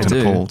don't think I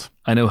do.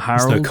 I know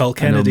Harold. No Carl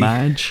Kennedy. I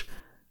know Madge.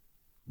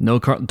 No,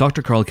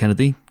 Dr. Carl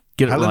Kennedy.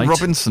 Get it right. Helen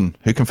Robinson.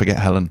 Who can forget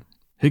Helen?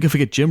 Who can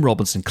forget Jim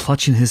Robinson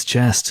clutching his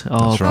chest?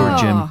 Oh, That's poor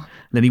right. Jim.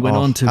 Then he went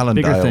on to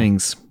Allendale. bigger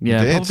things.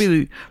 Yeah,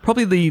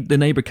 probably the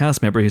Neighbour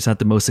cast member who's had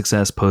the most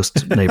success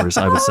post Neighbours,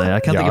 I would say. I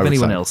can't think of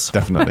anyone else.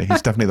 Definitely.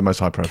 He's definitely the most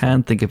high profile.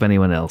 Can't think of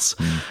anyone else.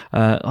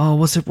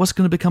 What's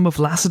going to become of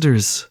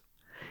Lassiter's?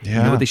 Yeah.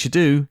 You know what they should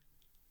do?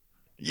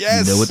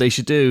 Yes. You know what they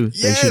should do?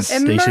 Yes.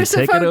 They should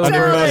take it over.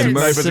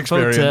 Immersive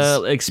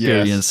Hotel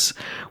Experience.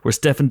 Yes. Where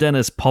Stephen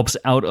Dennis pops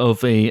out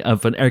of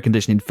an air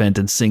conditioning vent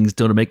and sings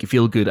 "Don't It Make You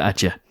Feel Good"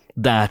 at you.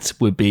 That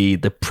would be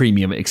the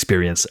premium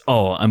experience.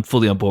 Oh, I'm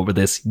fully on board with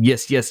this.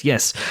 Yes, yes,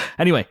 yes.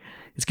 Anyway,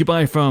 it's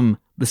goodbye from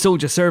the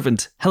soldier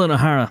servant, Helen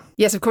O'Hara.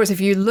 Yes, of course, if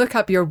you look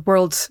up your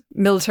world's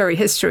military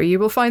history, you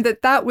will find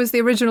that was the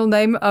original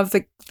name of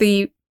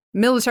the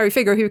military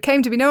figure who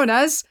came to be known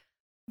as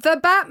the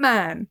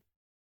Batman.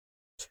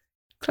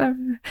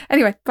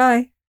 Anyway,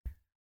 bye.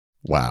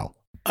 Wow.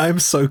 I'm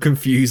so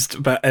confused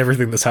about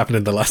everything that's happened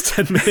in the last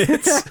 10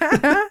 minutes.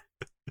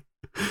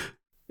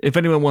 If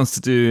anyone wants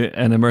to do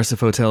an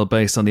immersive hotel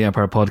based on the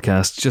Empire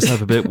Podcast, just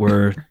have a bit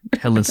where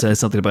Helen says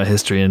something about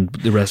history and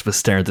the rest of us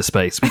stare into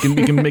space. We can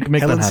make that happen.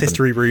 Helen's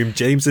History Room,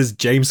 James's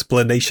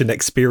Jamesplanation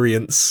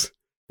Experience.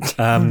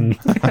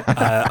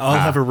 I'll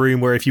have a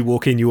room where if you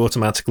walk in, you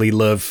automatically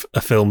love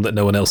a film that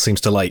no one else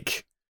seems to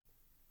like.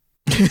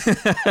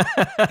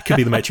 It could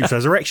be The Matrix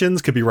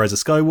Resurrections, could be Rise of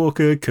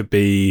Skywalker, could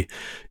be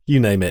you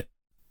name it.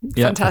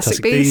 Yeah,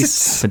 Fantastic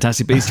Beasts.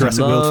 Fantastic Beasts,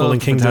 Jurassic World, Fallen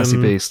Kingdom,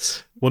 Fantastic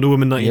Beasts, Wonder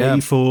Woman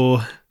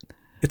 1984.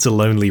 It's a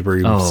lonely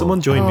room. Oh. Someone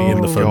join me in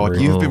the fun God,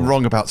 room. you've been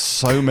wrong about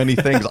so many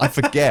things. I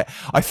forget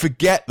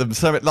them.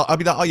 So, like, I'll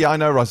be like, oh yeah, I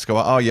know Rise of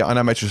Skywalker. Oh yeah, I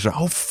know Matrix.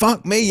 Oh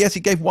fuck me, yes, he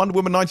gave Wonder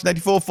Woman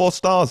 1984 4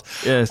 stars.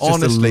 Yeah, it's just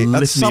honestly, a at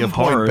litany some of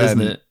point, horror, Ben,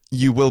 isn't it?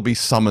 you will be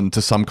summoned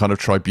to some kind of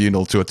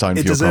tribunal to atone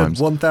It for your deserved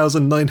crimes.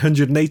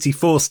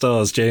 1,984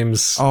 stars,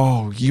 James.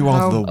 Oh, you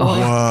are the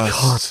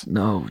worst.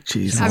 No,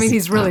 Jesus. I mean,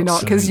 he's really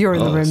not, because you're in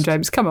the room,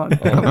 James. Come on.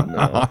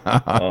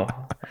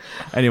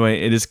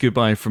 Anyway, it is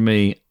goodbye from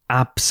me.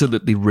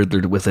 Absolutely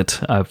riddled with it.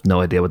 I have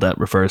no idea what that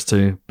refers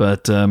to,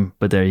 but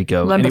there you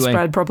go. Lembas Anyway,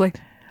 bread, probably.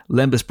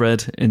 Lembas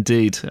bread,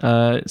 indeed.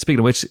 Speaking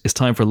of which, it's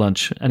time for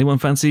lunch. Anyone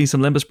fancy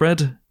some Lembas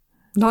bread?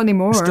 Not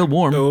anymore. It's still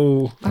warm.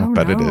 Oh, I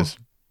bet it no. is.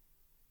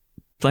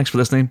 Thanks for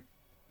listening.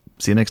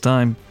 See you next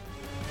time.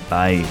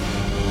 Bye.